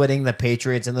them splitting the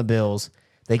Patriots and the Bills.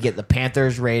 They get the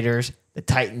Panthers, Raiders, the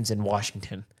Titans, and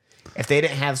Washington. If they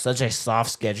didn't have such a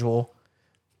soft schedule,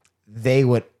 they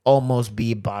would almost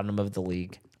be bottom of the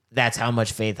league. That's how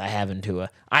much faith I have in Tua.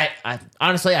 I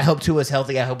honestly, I hope Tua's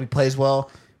healthy. I hope he plays well,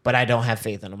 but I don't have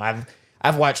faith in him.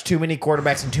 I've watched too many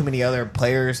quarterbacks and too many other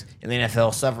players in the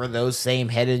NFL suffer those same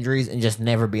head injuries and just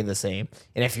never be the same.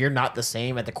 And if you're not the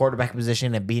same at the quarterback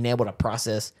position and being able to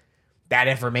process that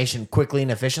information quickly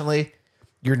and efficiently,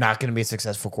 you're not going to be a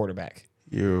successful quarterback.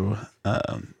 You're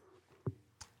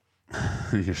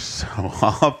so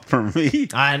off for me.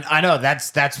 I know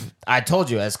that's I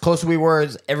told you, as close as we were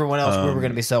as everyone else, we were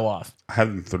going to be so off. I have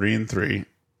them 3-3,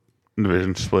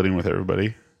 division splitting with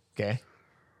everybody. Okay.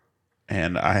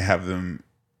 And I have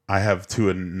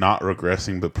Tua not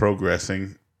regressing, but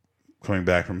progressing, coming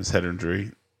back from his head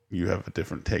injury. You have a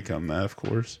different take on that, of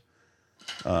course.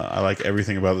 I like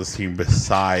everything about this team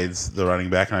besides the running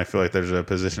back, and I feel like there's a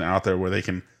position out there where they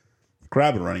can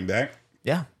grab a running back.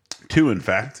 Yeah. 2, in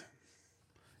fact.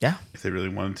 Yeah. If they really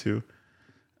wanted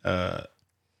to.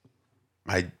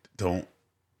 I don't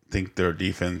think their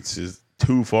defense is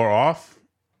too far off,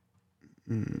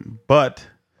 but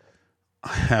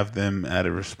I have them at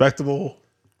a respectable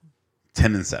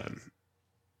 10-7.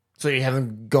 So you have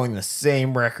them going the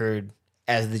same record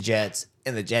as the Jets,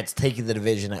 and the Jets taking the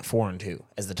division at 4-2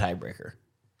 as the tiebreaker.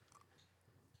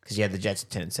 Because you have the Jets at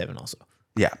 10-7 also.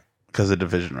 Yeah, because of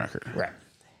division record. Right.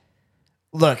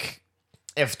 Look,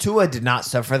 if Tua did not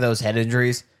suffer those head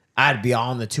injuries, I'd be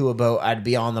on the Tua boat. I'd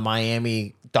be on the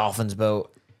Miami Dolphins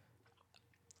boat.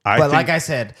 Like I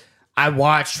said, I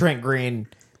watched Trent Green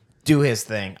do his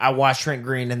thing. I watched Trent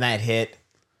Green in that hit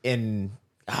in,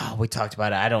 we talked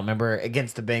about it. I don't remember,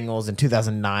 against the Bengals in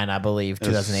 2009, I believe,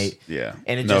 2008. Yeah.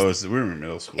 And we were in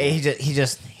middle school. He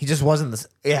just wasn't this.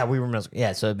 Yeah, we were middle school.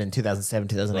 Yeah, so it'd been 2007,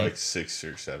 2008. Like 6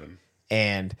 or 7.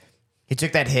 And he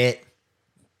took that hit,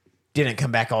 didn't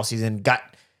come back all season, got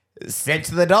sent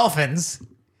to the Dolphins.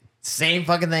 Same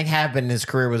fucking thing happened. His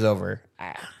career was over.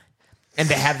 And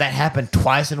to have that happen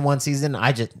twice in one season,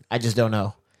 I just don't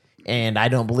know. And I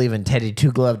don't believe in Teddy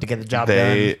Two Glove to get the job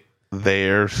done.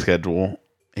 Their schedule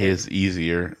is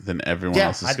easier than everyone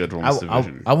else's schedule in this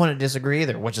division. I wouldn't disagree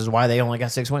either, which is why they only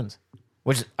got 6 wins.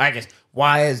 Which I guess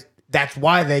that's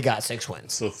why they got 6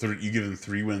 wins. So you give them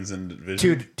 3 wins in the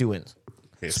division? 2 wins.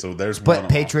 Okay, so there's Split one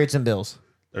Patriots and Bills.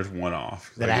 There's one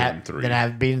off. That I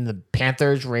have beaten the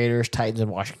Panthers, Raiders, Titans, and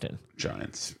Washington.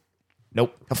 Giants.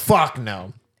 Nope. Fuck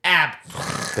no.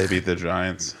 They beat the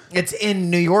Giants. It's in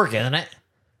New York, isn't it?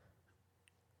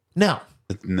 No.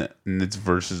 It's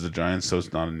versus the Giants, so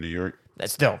it's not in New York.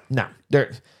 That's still no.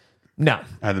 No.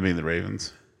 I had them being the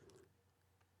Ravens.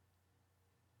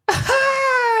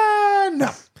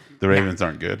 No. The Ravens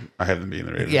aren't good. I have them being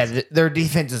the Ravens. Yeah, their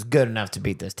defense is good enough to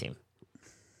beat this team.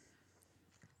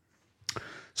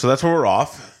 So that's where we're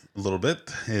off a little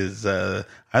bit. I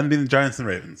haven't been the Giants and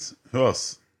Ravens. Who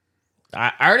else?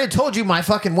 I already told you my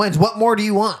fucking wins. What more do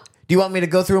you want? Do you want me to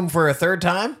go through them for a third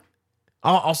time?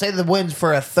 I'll say the wins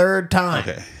for a third time.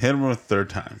 Okay, hit them with third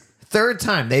time. Third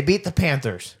time. They beat the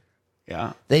Panthers.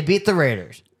 Yeah. They beat the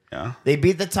Raiders. Yeah. They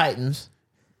beat the Titans.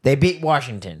 They beat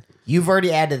Washington. You've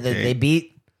already added that they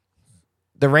beat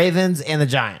the Ravens and the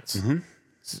Giants. Mm-hmm.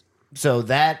 So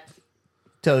that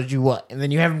tells you what? And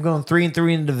then you have them going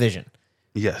 3-3 in the division.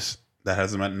 Yes, that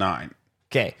has them at 9.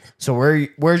 Okay, so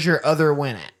where's your other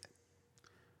win at?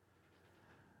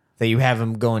 That you have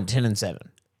them going 10-7.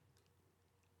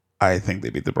 I think they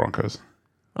beat the Broncos.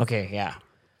 Okay, yeah.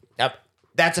 Yep.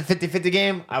 That's a 50-50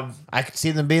 game. I could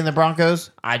see them being the Broncos.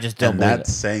 I just don't believe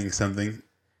that's saying something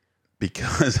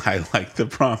because I like the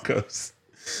Broncos.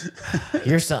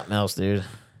 You're something else, dude.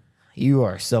 You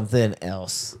are something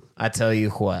else. I tell you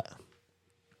what.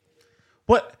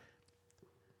 What?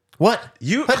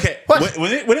 Okay. What?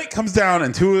 When it comes down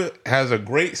and Tua has a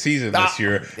great season this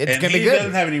year, it's and gonna be he good.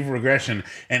 doesn't have any regression,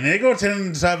 and they go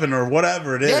 10-7 or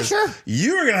whatever it is, Yeah, sure.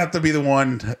 You are gonna have to be the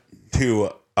one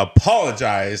to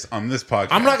apologize on this podcast.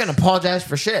 I'm not going to apologize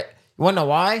for shit. You want to know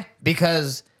why?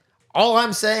 Because all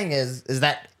I'm saying is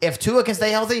that if Tua can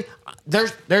stay healthy,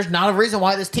 there's not a reason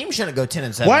why this team shouldn't go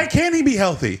 10-7. Why can't he be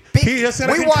healthy? He just had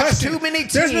a we concussion. watch too many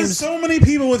teams. There's been so many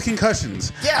people with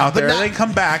concussions out there. They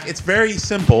come back. It's very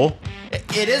simple.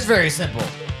 It is very simple,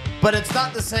 but it's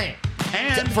not the same.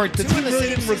 And for the Tua team really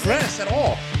didn't regress at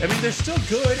all. I mean, they're still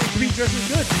good. It could be just as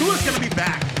good. Tua's going to be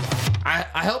back.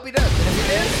 I hope he does. And if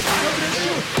he is, I hope he does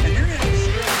too.